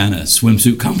won some kind of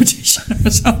swimsuit competition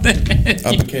or something.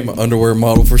 I became an underwear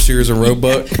model for Sears and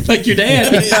Roebuck. Like your dad.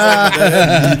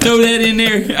 Throw that in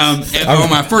there.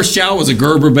 My first child was a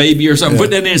Gerber baby or something. Put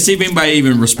that in and see if anybody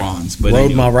even responds. But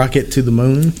rode my rocket to the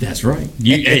moon. That's right.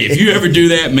 Hey, if you ever do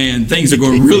that, man, things are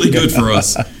going really good for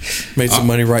us. Made some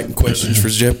money writing questions for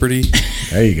Jeopardy.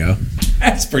 There you go.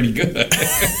 That's pretty good.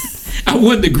 I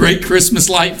won the Great Christmas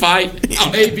Light Fight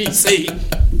on ABC.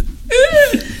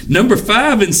 Number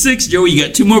 5 and 6, Joey, you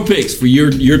got 2 more picks for your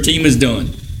team is done.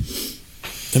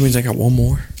 That means I got one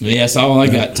more? Yeah, that's all I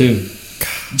got, too.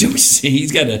 Joey, see,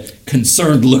 he's got a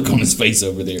concerned look on his face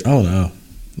over there. Oh, no,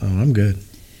 I'm good.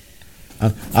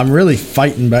 I'm really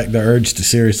fighting back the urge to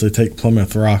seriously take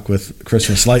Plymouth Rock with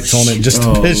Christmas lights on it just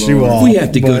to piss you off. We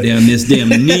have to go down this damn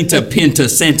Nita Pinta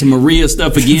Santa Maria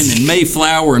stuff again and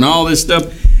Mayflower and all this stuff.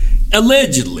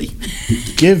 Allegedly.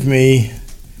 Give me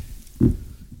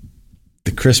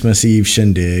the Christmas Eve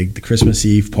shindig, the Christmas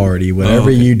Eve party, whatever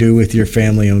you do with your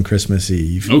family on Christmas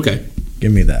Eve. Okay.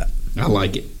 Give me that. I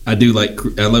like it. I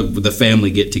love the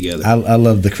family get together. I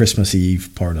love the Christmas Eve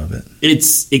part of it.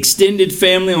 It's extended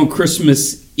family on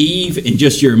Christmas Eve and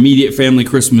just your immediate family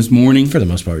Christmas morning. For the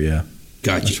most part, yeah.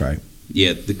 Gotcha. That's right.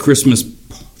 Yeah, the Christmas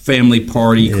family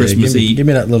party, Christmas Eve. Give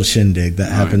me that little shindig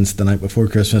that happens the night before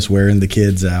Christmas, wearing the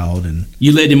kids out. And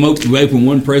you let him open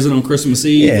one present on Christmas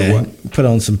Eve? Yeah, or what? Put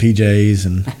on some PJs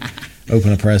and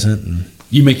open a present. And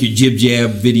you make your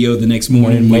jib-jab video the next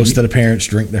morning. Most of the parents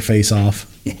drink their face off.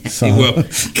 So, well,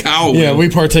 Kyle yeah, we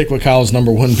partake with Kyle's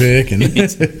number 1 pick. And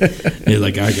he's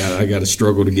like, I got to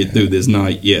struggle to get through this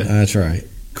night. Yeah. That's right.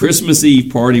 Christmas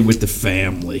Eve party with the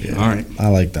family. Yeah, all right. I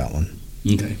like that one.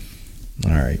 Okay.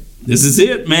 All right. This is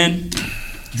it, man.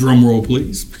 Drum roll,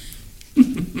 please.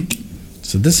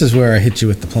 So this is where I hit you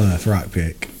with the Plymouth Rock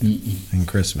pick in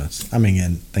Christmas. I mean,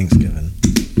 in Thanksgiving.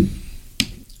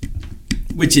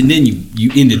 Which, and then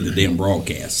you ended the damn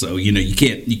broadcast, so you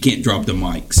can't drop the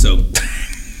mic. So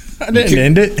I didn't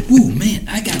end it. Ooh, man,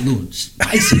 I got a little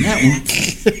spice in that one.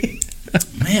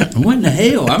 Man, what in the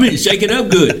hell? I mean, shake it up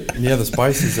good. Yeah, the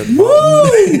spices at Woo!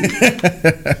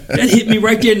 That hit me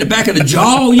right there in the back of the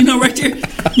jaw, right there.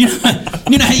 You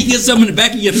know how you get something in the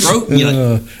back of your throat? And you're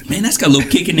like, man, that's got a little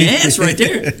kick in the ass right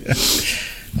there.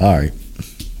 All right.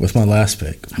 With my last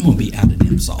pick. I'm going to be out of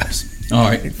them sauce. All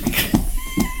right.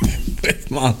 With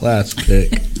my last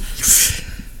pick.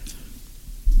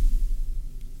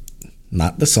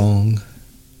 Not the song,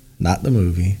 not the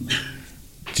movie,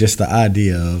 just the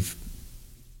idea of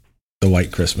the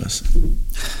White Christmas.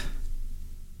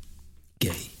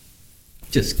 Gay.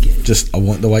 Just gay. Just I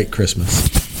want the white Christmas.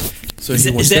 So is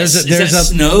that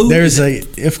snow?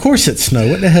 Of course it's snow.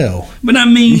 What the hell? But I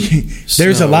mean,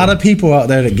 there's a lot of people out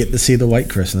there that get to see the white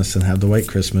Christmas and have the white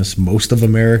Christmas. Most of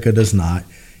America does not.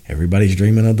 Everybody's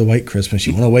dreaming of the white Christmas.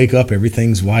 You want to wake up,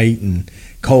 everything's white and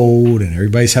cold, and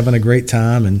everybody's having a great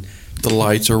time. And the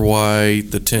lights are white,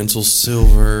 the tinsel's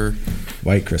silver.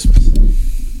 White Christmas.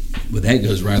 But that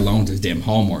goes right along to the damn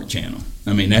Hallmark Channel.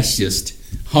 I mean, that's just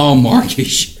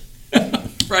Hallmarkish.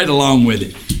 Right along with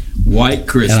it. White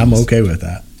Christmas. And I'm okay with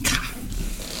that.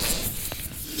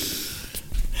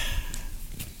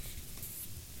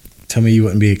 Tell me you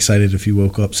wouldn't be excited if you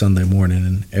woke up Sunday morning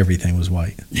and everything was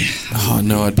white. Oh,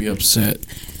 no, I'd be upset.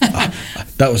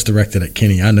 That was directed at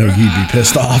Kenny. I know you'd be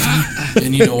pissed off.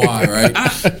 And you know why, right?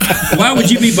 Why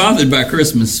would you be bothered by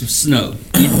Christmas snow?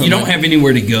 You don't have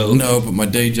anywhere to go. No, but my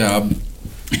day job...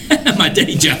 My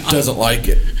day job doesn't like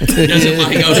it.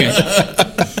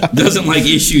 Doesn't like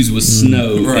issues with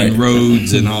snow and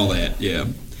roads and all that. Yeah.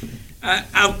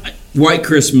 White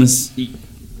Christmas,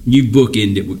 you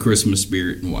bookend it with Christmas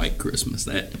spirit and White Christmas.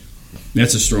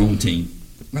 That's a strong team.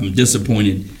 I'm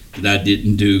disappointed that I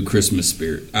didn't do Christmas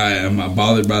spirit. I'm not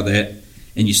bothered by that.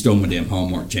 And you stole my damn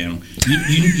Hallmark Channel.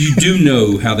 You do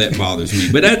know how that bothers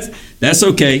me, but that's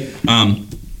okay.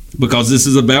 Because this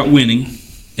is about winning.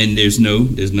 And there's no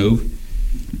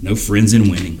friends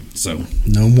in winning. So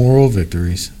no moral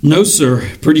victories. No, sir.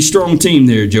 Pretty strong team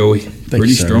there, Joey.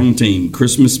 Pretty strong team.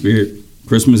 Christmas spirit,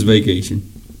 Christmas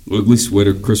vacation, ugly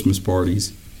sweater, Christmas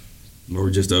parties, or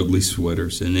just ugly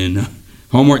sweaters, and then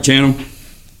Hallmark Channel.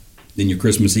 Then your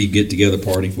Christmas Eve get together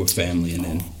party with family, and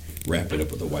then wrap it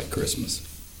up with a white Christmas.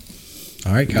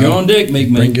 All right, Kyle. You're on deck,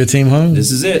 Big Man. Bring your team home.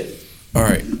 This is it. All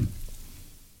right.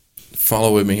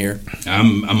 Follow with me here.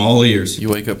 I'm all ears. You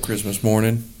wake up Christmas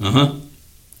morning.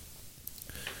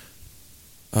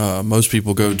 Most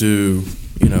people go do,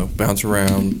 bounce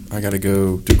around. I got to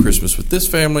go do Christmas with this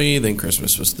family, then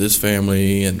Christmas with this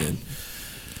family, and then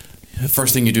the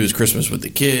first thing you do is Christmas with the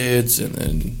kids, and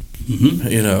then,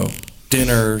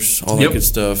 dinners, all that good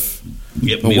stuff.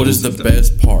 Yep, but what is the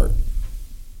best part?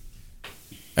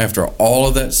 After all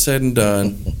of that's said and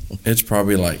done, it's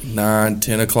probably like 9,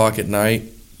 10 o'clock at night.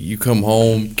 You come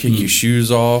home, kick your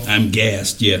shoes off. I'm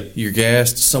gassed, yeah. You're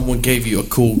gassed. Someone gave you a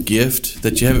cool gift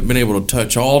that you haven't been able to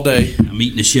touch all day. I'm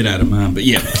eating the shit out of mine, but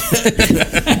yeah.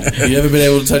 You haven't been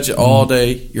able to touch it all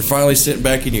day. You're finally sitting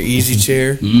back in your easy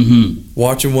chair,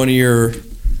 watching one of your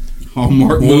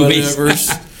Hallmark movies.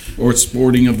 Or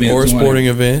sporting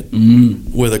event.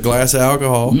 With a glass of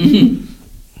alcohol.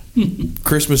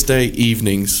 Christmas Day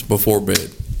evenings before bed.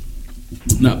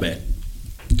 Not bad.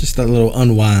 Just that little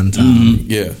unwind time.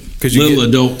 Yeah. Little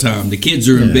adult time. The kids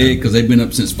are in bed because they've been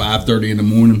up since 5:30 in the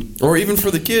morning. Or even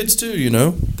for the kids, too,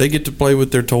 They get to play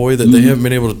with their toy that they haven't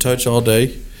been able to touch all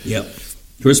day. Yep.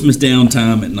 Christmas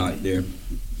downtime at night there.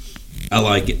 I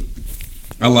like it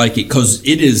because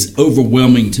it is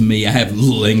overwhelming to me. I have a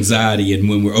little anxiety, and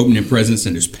when we're opening presents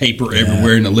and there's paper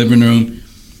everywhere in the living room,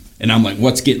 and I'm like,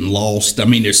 what's getting lost? I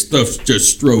mean, there's stuff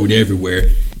just strode everywhere.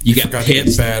 You got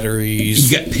pets,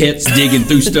 batteries. You got pets digging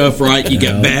through stuff, right? You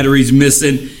got batteries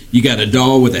missing. You got a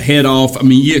doll with a head off. I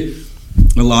mean,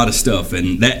 a lot of stuff.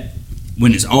 And that,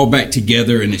 when it's all back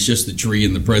together and it's just the tree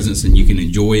and the presents and you can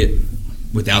enjoy it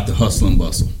without the hustle and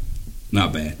bustle.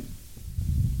 Not bad.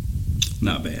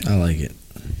 Not bad. I like it.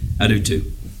 I do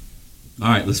too. All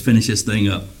right, let's finish this thing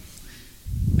up.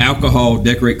 Alcohol,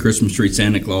 decorate Christmas tree,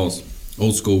 Santa Claus,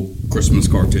 old school Christmas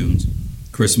cartoons,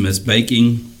 Christmas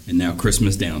baking, and now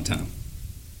Christmas downtime.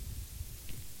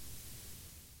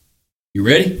 You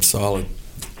ready? Solid.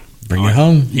 Bring it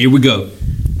home. Here we go.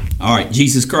 All right,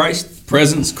 Jesus Christ,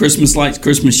 presents, Christmas lights,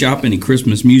 Christmas shopping, and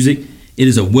Christmas music. It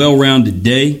is a well-rounded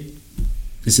day.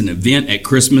 It's an event at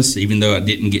Christmas, even though I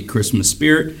didn't get Christmas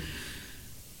spirit.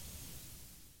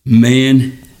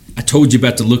 Man, I told you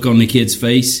about the look on the kid's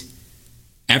face.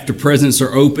 After presents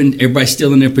are opened, everybody's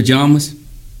still in their pajamas.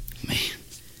 Man,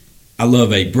 I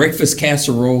love a breakfast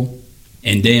casserole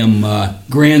and damn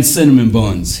grand cinnamon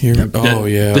buns. The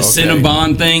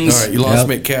Cinnabon things. All right, you lost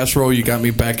me at casserole. You got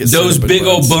me back at those big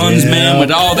old buns, man,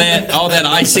 with all that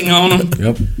icing on them.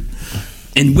 Yep.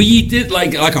 And we eat it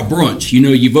like a brunch.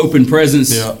 You've opened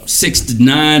presents 6 to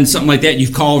 9, something like that.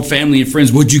 You've called family and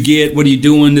friends. What'd you get? What are you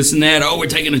doing? This and that. Oh, we're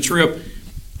taking a trip.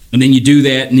 And then you do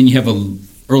that, and then you have a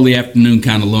early afternoon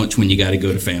kind of lunch when you got to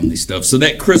go to family stuff. So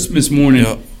that Christmas morning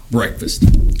breakfast,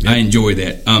 I enjoy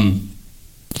that.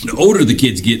 The older the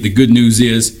kids get, the good news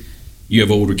is you have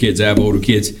older kids, I have older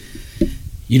kids.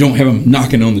 You don't have them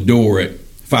knocking on the door at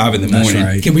 5 in the morning.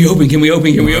 Right. Can we open? Can we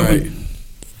open? Can we open?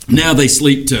 Now they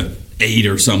sleep to 8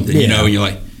 or something, and you're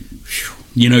like, whew.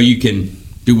 You can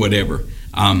do whatever.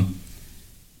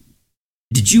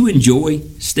 Did you enjoy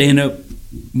staying up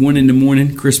 1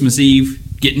 a.m, Christmas Eve,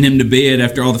 getting them to bed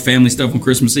after all the family stuff on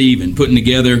Christmas Eve and putting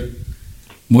together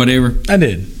whatever? I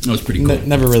did. That was pretty cool.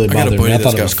 Never really bothered me. I got a buddy I that's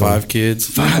thought it was got 5 cool. kids.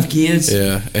 5 kids?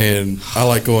 Yeah, and I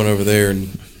like going over there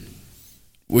and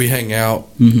we hang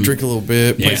out, drink a little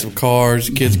bit, play some cards,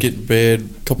 kids get in bed.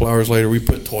 A couple hours later, we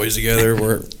put toys together.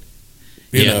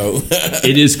 You know.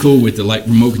 It is cool with the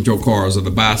remote control cars or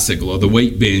the bicycle or the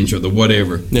weight bench or the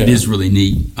whatever. Yeah. It is really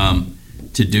neat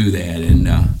to do that. And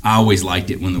I always liked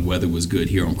it when the weather was good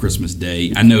here on Christmas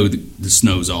Day. I know the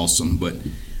snow's awesome, but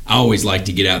I always like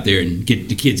to get out there and get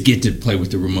the kids get to play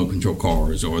with the remote control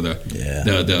cars or the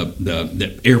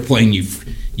airplane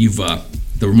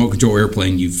the remote control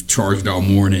airplane you've charged all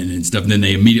morning and stuff. And then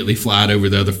they immediately fly it over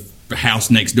the other house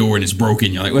next door and it's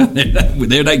broken. You're like, well,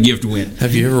 there that gift went.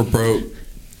 Have you ever broke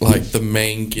the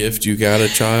main gift you got a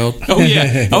child? Oh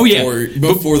yeah.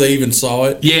 Before they even saw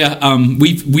it. Yeah,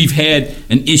 we've had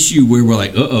an issue where we're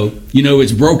like,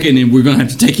 it's broken and we're gonna have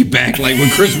to take it back when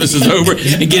Christmas is over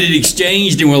and get it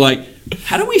exchanged, and we're like,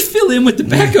 how do we fill in with the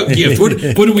backup gift? What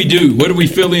do we do? What do we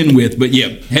fill in with? But yeah,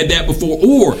 had that before.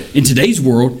 Or in today's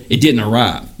world, it didn't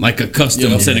arrive, like a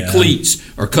custom set of cleats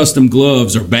or custom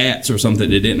gloves or bats or something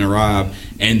that didn't arrive,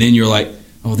 and then you're like,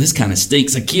 oh, this kind of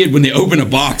stinks. A kid, when they open a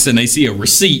box and they see a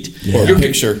receipt or a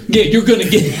picture, you're going to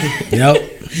get.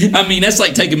 Yep. I mean, that's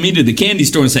like taking me to the candy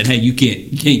store and saying, "Hey, you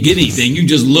can't get anything. You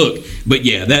just look." But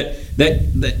yeah,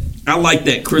 that I like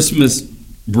that Christmas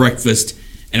breakfast,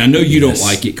 and I know you don't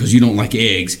like it because you don't like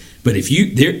eggs. But if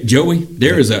you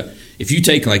if you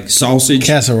take sausage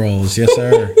casseroles, yes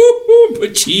sir,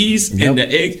 put cheese and the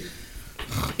egg.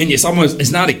 And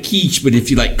it's not a quiche, but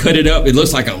if you cut it up, it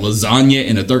looks like a lasagna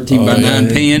in a 13 by 9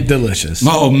 pan. Delicious.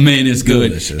 Oh man, it's good.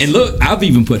 Delicious. And look, I've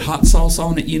even put hot sauce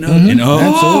on it, and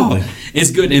absolutely,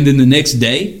 it's good. And then the next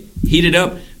day, heat it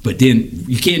up. But then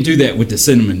you can't do that with the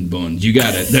cinnamon buns. You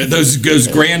got to those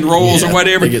grand rolls or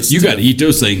whatever. You got to eat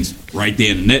those things right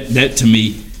then. And that to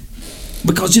me,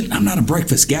 because I'm not a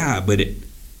breakfast guy, but at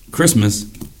Christmas,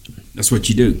 that's what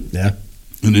you do. Yeah.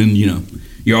 And then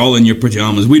you're all in your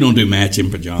pajamas. We don't do matching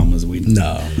pajamas.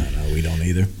 No, we don't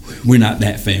either. We're not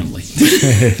that family.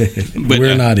 But,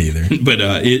 we're not either. But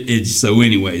it's so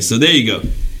anyway. So there you go.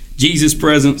 Jesus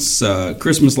presents,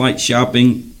 Christmas light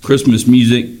shopping, Christmas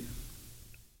music,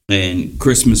 and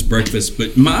Christmas breakfast.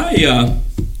 But we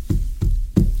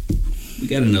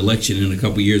got an election in a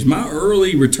couple years. My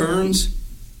early returns,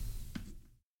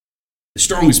 the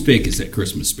strongest pick is that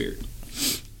Christmas spirit.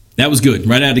 That was good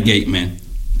right out of the gate, man.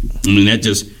 I mean, that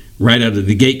just right out of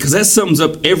the gate, because that sums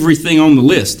up everything on the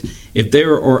list. If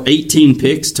there are 18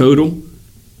 picks total,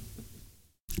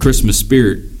 Christmas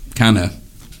spirit kind of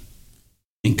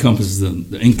encompasses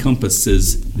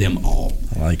them all.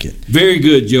 I like it. Very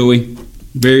good, Joey.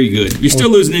 Very good. You're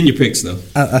still losing in your picks, though.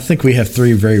 I think we have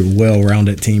 3 very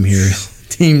well-rounded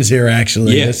teams here.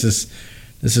 Actually, yeah. This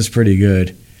is pretty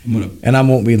good. And I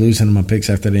won't be losing my picks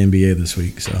after the NBA this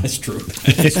week. So that's true.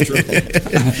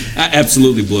 I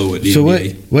absolutely blow it. So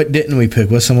what didn't we pick?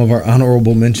 What's some of our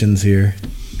honorable mentions here?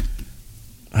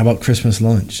 How about Christmas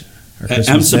lunch?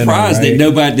 I'm surprised that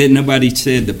nobody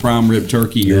said the prime rib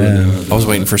turkey or the I was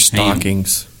waiting for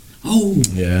stockings. Ham. Oh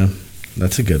yeah,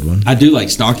 that's a good one. I do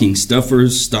like stocking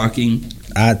stuffers. I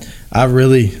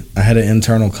had an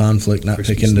internal conflict not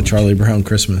Christmas picking lunch. the Charlie Brown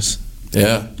Christmas.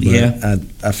 Yeah. But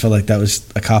I feel like that was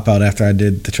a cop-out after I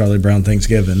did the Charlie Brown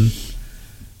Thanksgiving.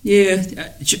 Yeah.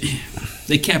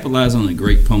 They capitalize on the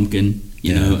great pumpkin,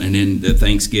 you know, and then the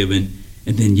Thanksgiving,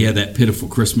 and then, that pitiful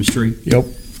Christmas tree. Yep.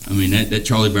 I mean, that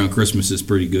Charlie Brown Christmas is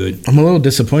pretty good. I'm a little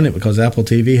disappointed because Apple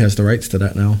TV has the rights to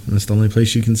that now, and it's the only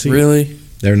place you can see it. Really?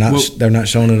 They're not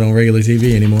showing it on regular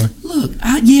TV anymore. Look,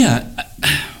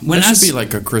 when that should be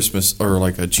like a Christmas or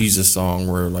like a Jesus song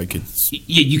where it's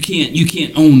you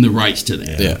can't own the rights to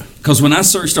that. Yeah. Because when I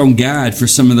searched on Guide for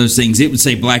some of those things, it would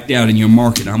say blacked out in your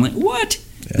market. I'm like, what?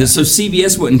 Yeah. So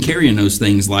CBS wasn't carrying those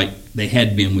things like they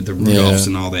had been with the Rudolphs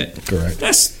and all that.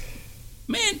 Correct.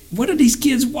 Man, what are these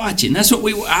kids watching? That's what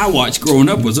I watched growing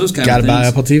up, was those kind of things. Gotta buy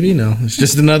Apple TV now. It's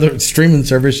just another streaming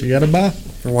service you gotta buy.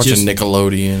 We're watching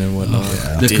Nickelodeon and whatnot.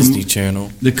 The Disney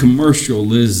Channel. The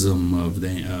commercialism of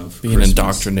being Christmas.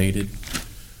 Indoctrinated.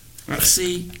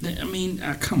 See, I mean,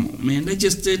 come on, man. They're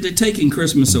taking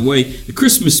Christmas away. The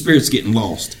Christmas spirit's getting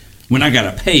lost when I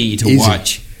gotta pay to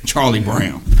watch Charlie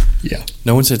Brown. Yeah.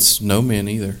 No one said snowmen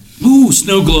either. Ooh,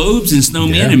 snow globes and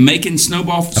snowmen and making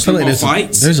snowball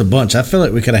fights. There's a bunch. I feel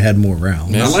like we could have had more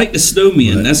rounds. I like the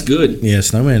snowmen. That's good. Yeah,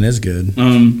 snowman is good.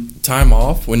 Time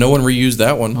off when no one reused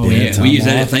that one. Oh yeah, we use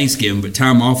that at Thanksgiving, but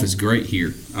time off is great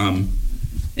here.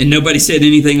 And nobody said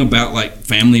anything about like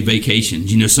family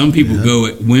vacations. You know, some people go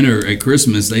at winter at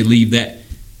Christmas. They leave that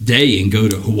day and go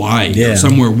to Hawaii or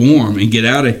somewhere warm and get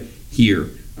out of here.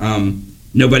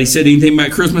 Nobody said anything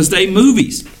about Christmas Day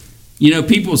movies. You know,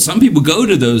 some people go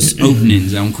to those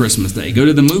openings on Christmas Day. Go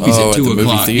to the movies at 2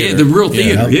 o'clock. Yeah, the real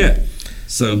theater. Yeah.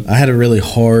 So I had a really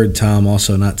hard time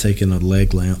also not taking a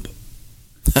leg lamp.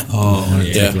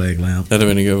 Leg lamp. That'd have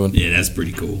been a good one. Yeah, that's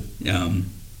pretty cool.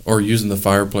 Or using the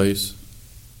fireplace.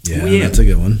 Yeah, that's a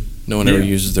good one. No one ever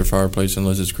uses their fireplace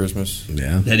unless it's Christmas.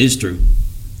 Yeah, that is true.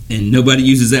 And nobody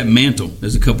uses that mantle.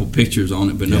 There's a couple pictures on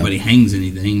it, but nobody hangs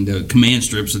anything. The command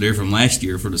strips are there from last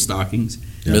year for the stockings.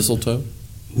 Yep. Mistletoe.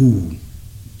 Ooh,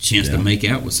 chance to make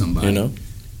out with somebody. You know.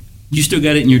 You still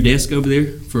got it in your desk over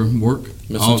there for work?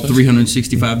 Mistletoe? All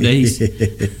 365 days?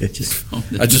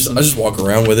 I just walk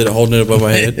around with it, holding it above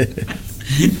my head.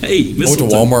 Hey, mistletoe.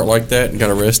 I went to Walmart like that and got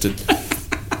arrested.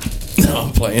 No,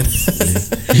 I'm playing.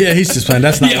 Yeah, he's just playing.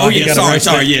 That's not why he got arrested.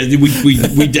 Sorry. Yeah,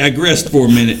 we digressed for a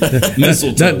minute.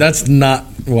 Mistletoe. That's not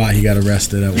why he got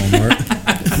arrested at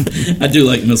Walmart. I do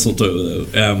like mistletoe,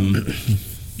 though.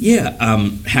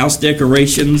 House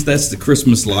decorations. That's the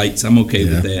Christmas lights. I'm okay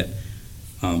with that.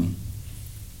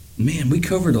 Man, we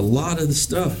covered a lot of the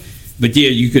stuff. But yeah,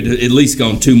 you could at least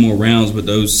gone 2 more rounds with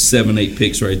those 7-8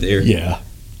 picks right there. Yeah.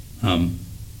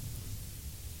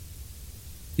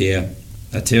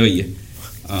 I tell you,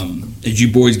 as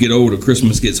you boys get older,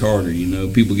 Christmas gets harder. You know,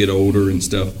 people get older and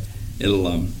stuff.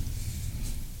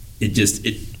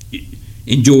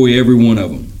 Enjoy every one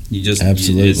of them. You just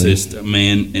absolutely. It's just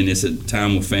and it's a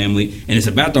time with family, and it's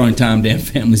about the only time damn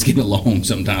families get along.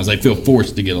 Sometimes they feel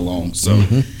forced to get along. So,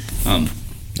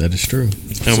 that is true.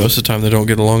 And most of the time they don't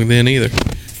get along then either.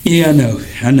 Yeah,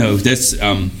 I know. That's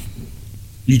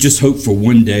you just hope for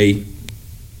one day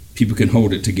people can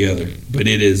hold it together, but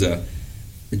it is a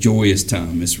joyous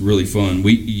time. It's really fun.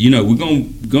 We're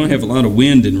going to have a lot of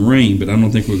wind and rain, but I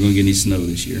don't think we're going to get any snow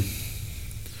this year.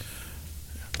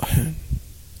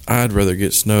 I'd rather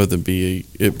get snow than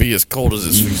it be as cold as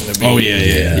it's fixing to be. Oh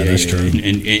yeah, that's true.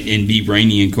 And be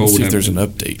rainy and cold. Let's see if there's an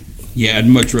update. Yeah, I'd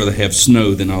much rather have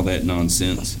snow than all that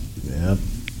nonsense. Yeah.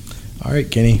 All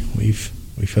right, Kenny, we've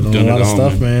hit on a lot of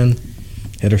stuff, man.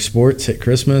 Hit our sports, hit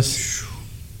Christmas.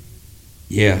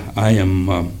 Yeah, I am.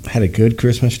 Had a good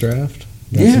Christmas draft.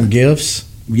 Got some gifts.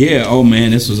 Yeah. Oh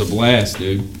man, this was a blast,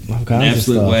 dude. All kinds An absolute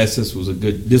of stuff. blast.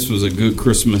 This was a good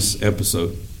Christmas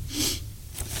episode.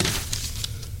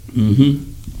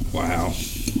 Wow.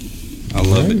 I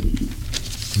love it.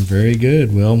 Very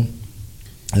good. Well,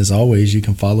 as always, you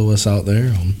can follow us out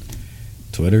there on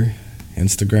Twitter,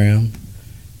 Instagram,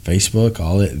 Facebook,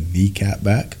 all at The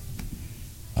Catback.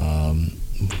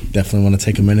 Definitely want to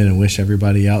take a minute and wish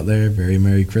everybody out there very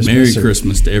Merry Christmas. Merry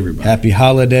Christmas to everybody. Happy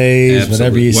holidays,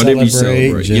 whatever you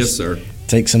celebrate. Yes, sir.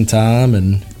 Take some time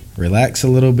and relax a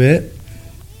little bit.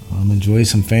 Enjoy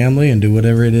some family and do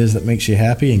whatever it is that makes you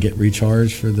happy and get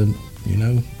recharged for the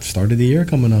start of the year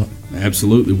coming up.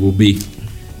 Absolutely. We'll be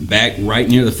back right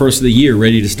near the first of the year,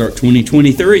 ready to start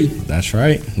 2023. That's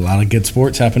right. A lot of good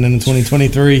sports happening in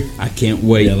 2023. I can't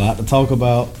wait. A lot to talk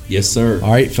about. Yes, sir.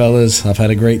 All right, fellas. I've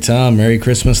had a great time. Merry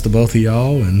Christmas to both of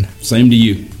y'all. And same to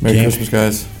you. Merry Christmas,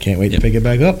 guys. Can't wait to pick it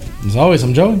back up. As always,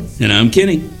 I'm Joey. And I'm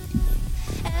Kenny.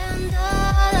 And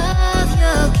all of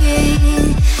your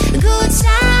king, good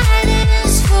time.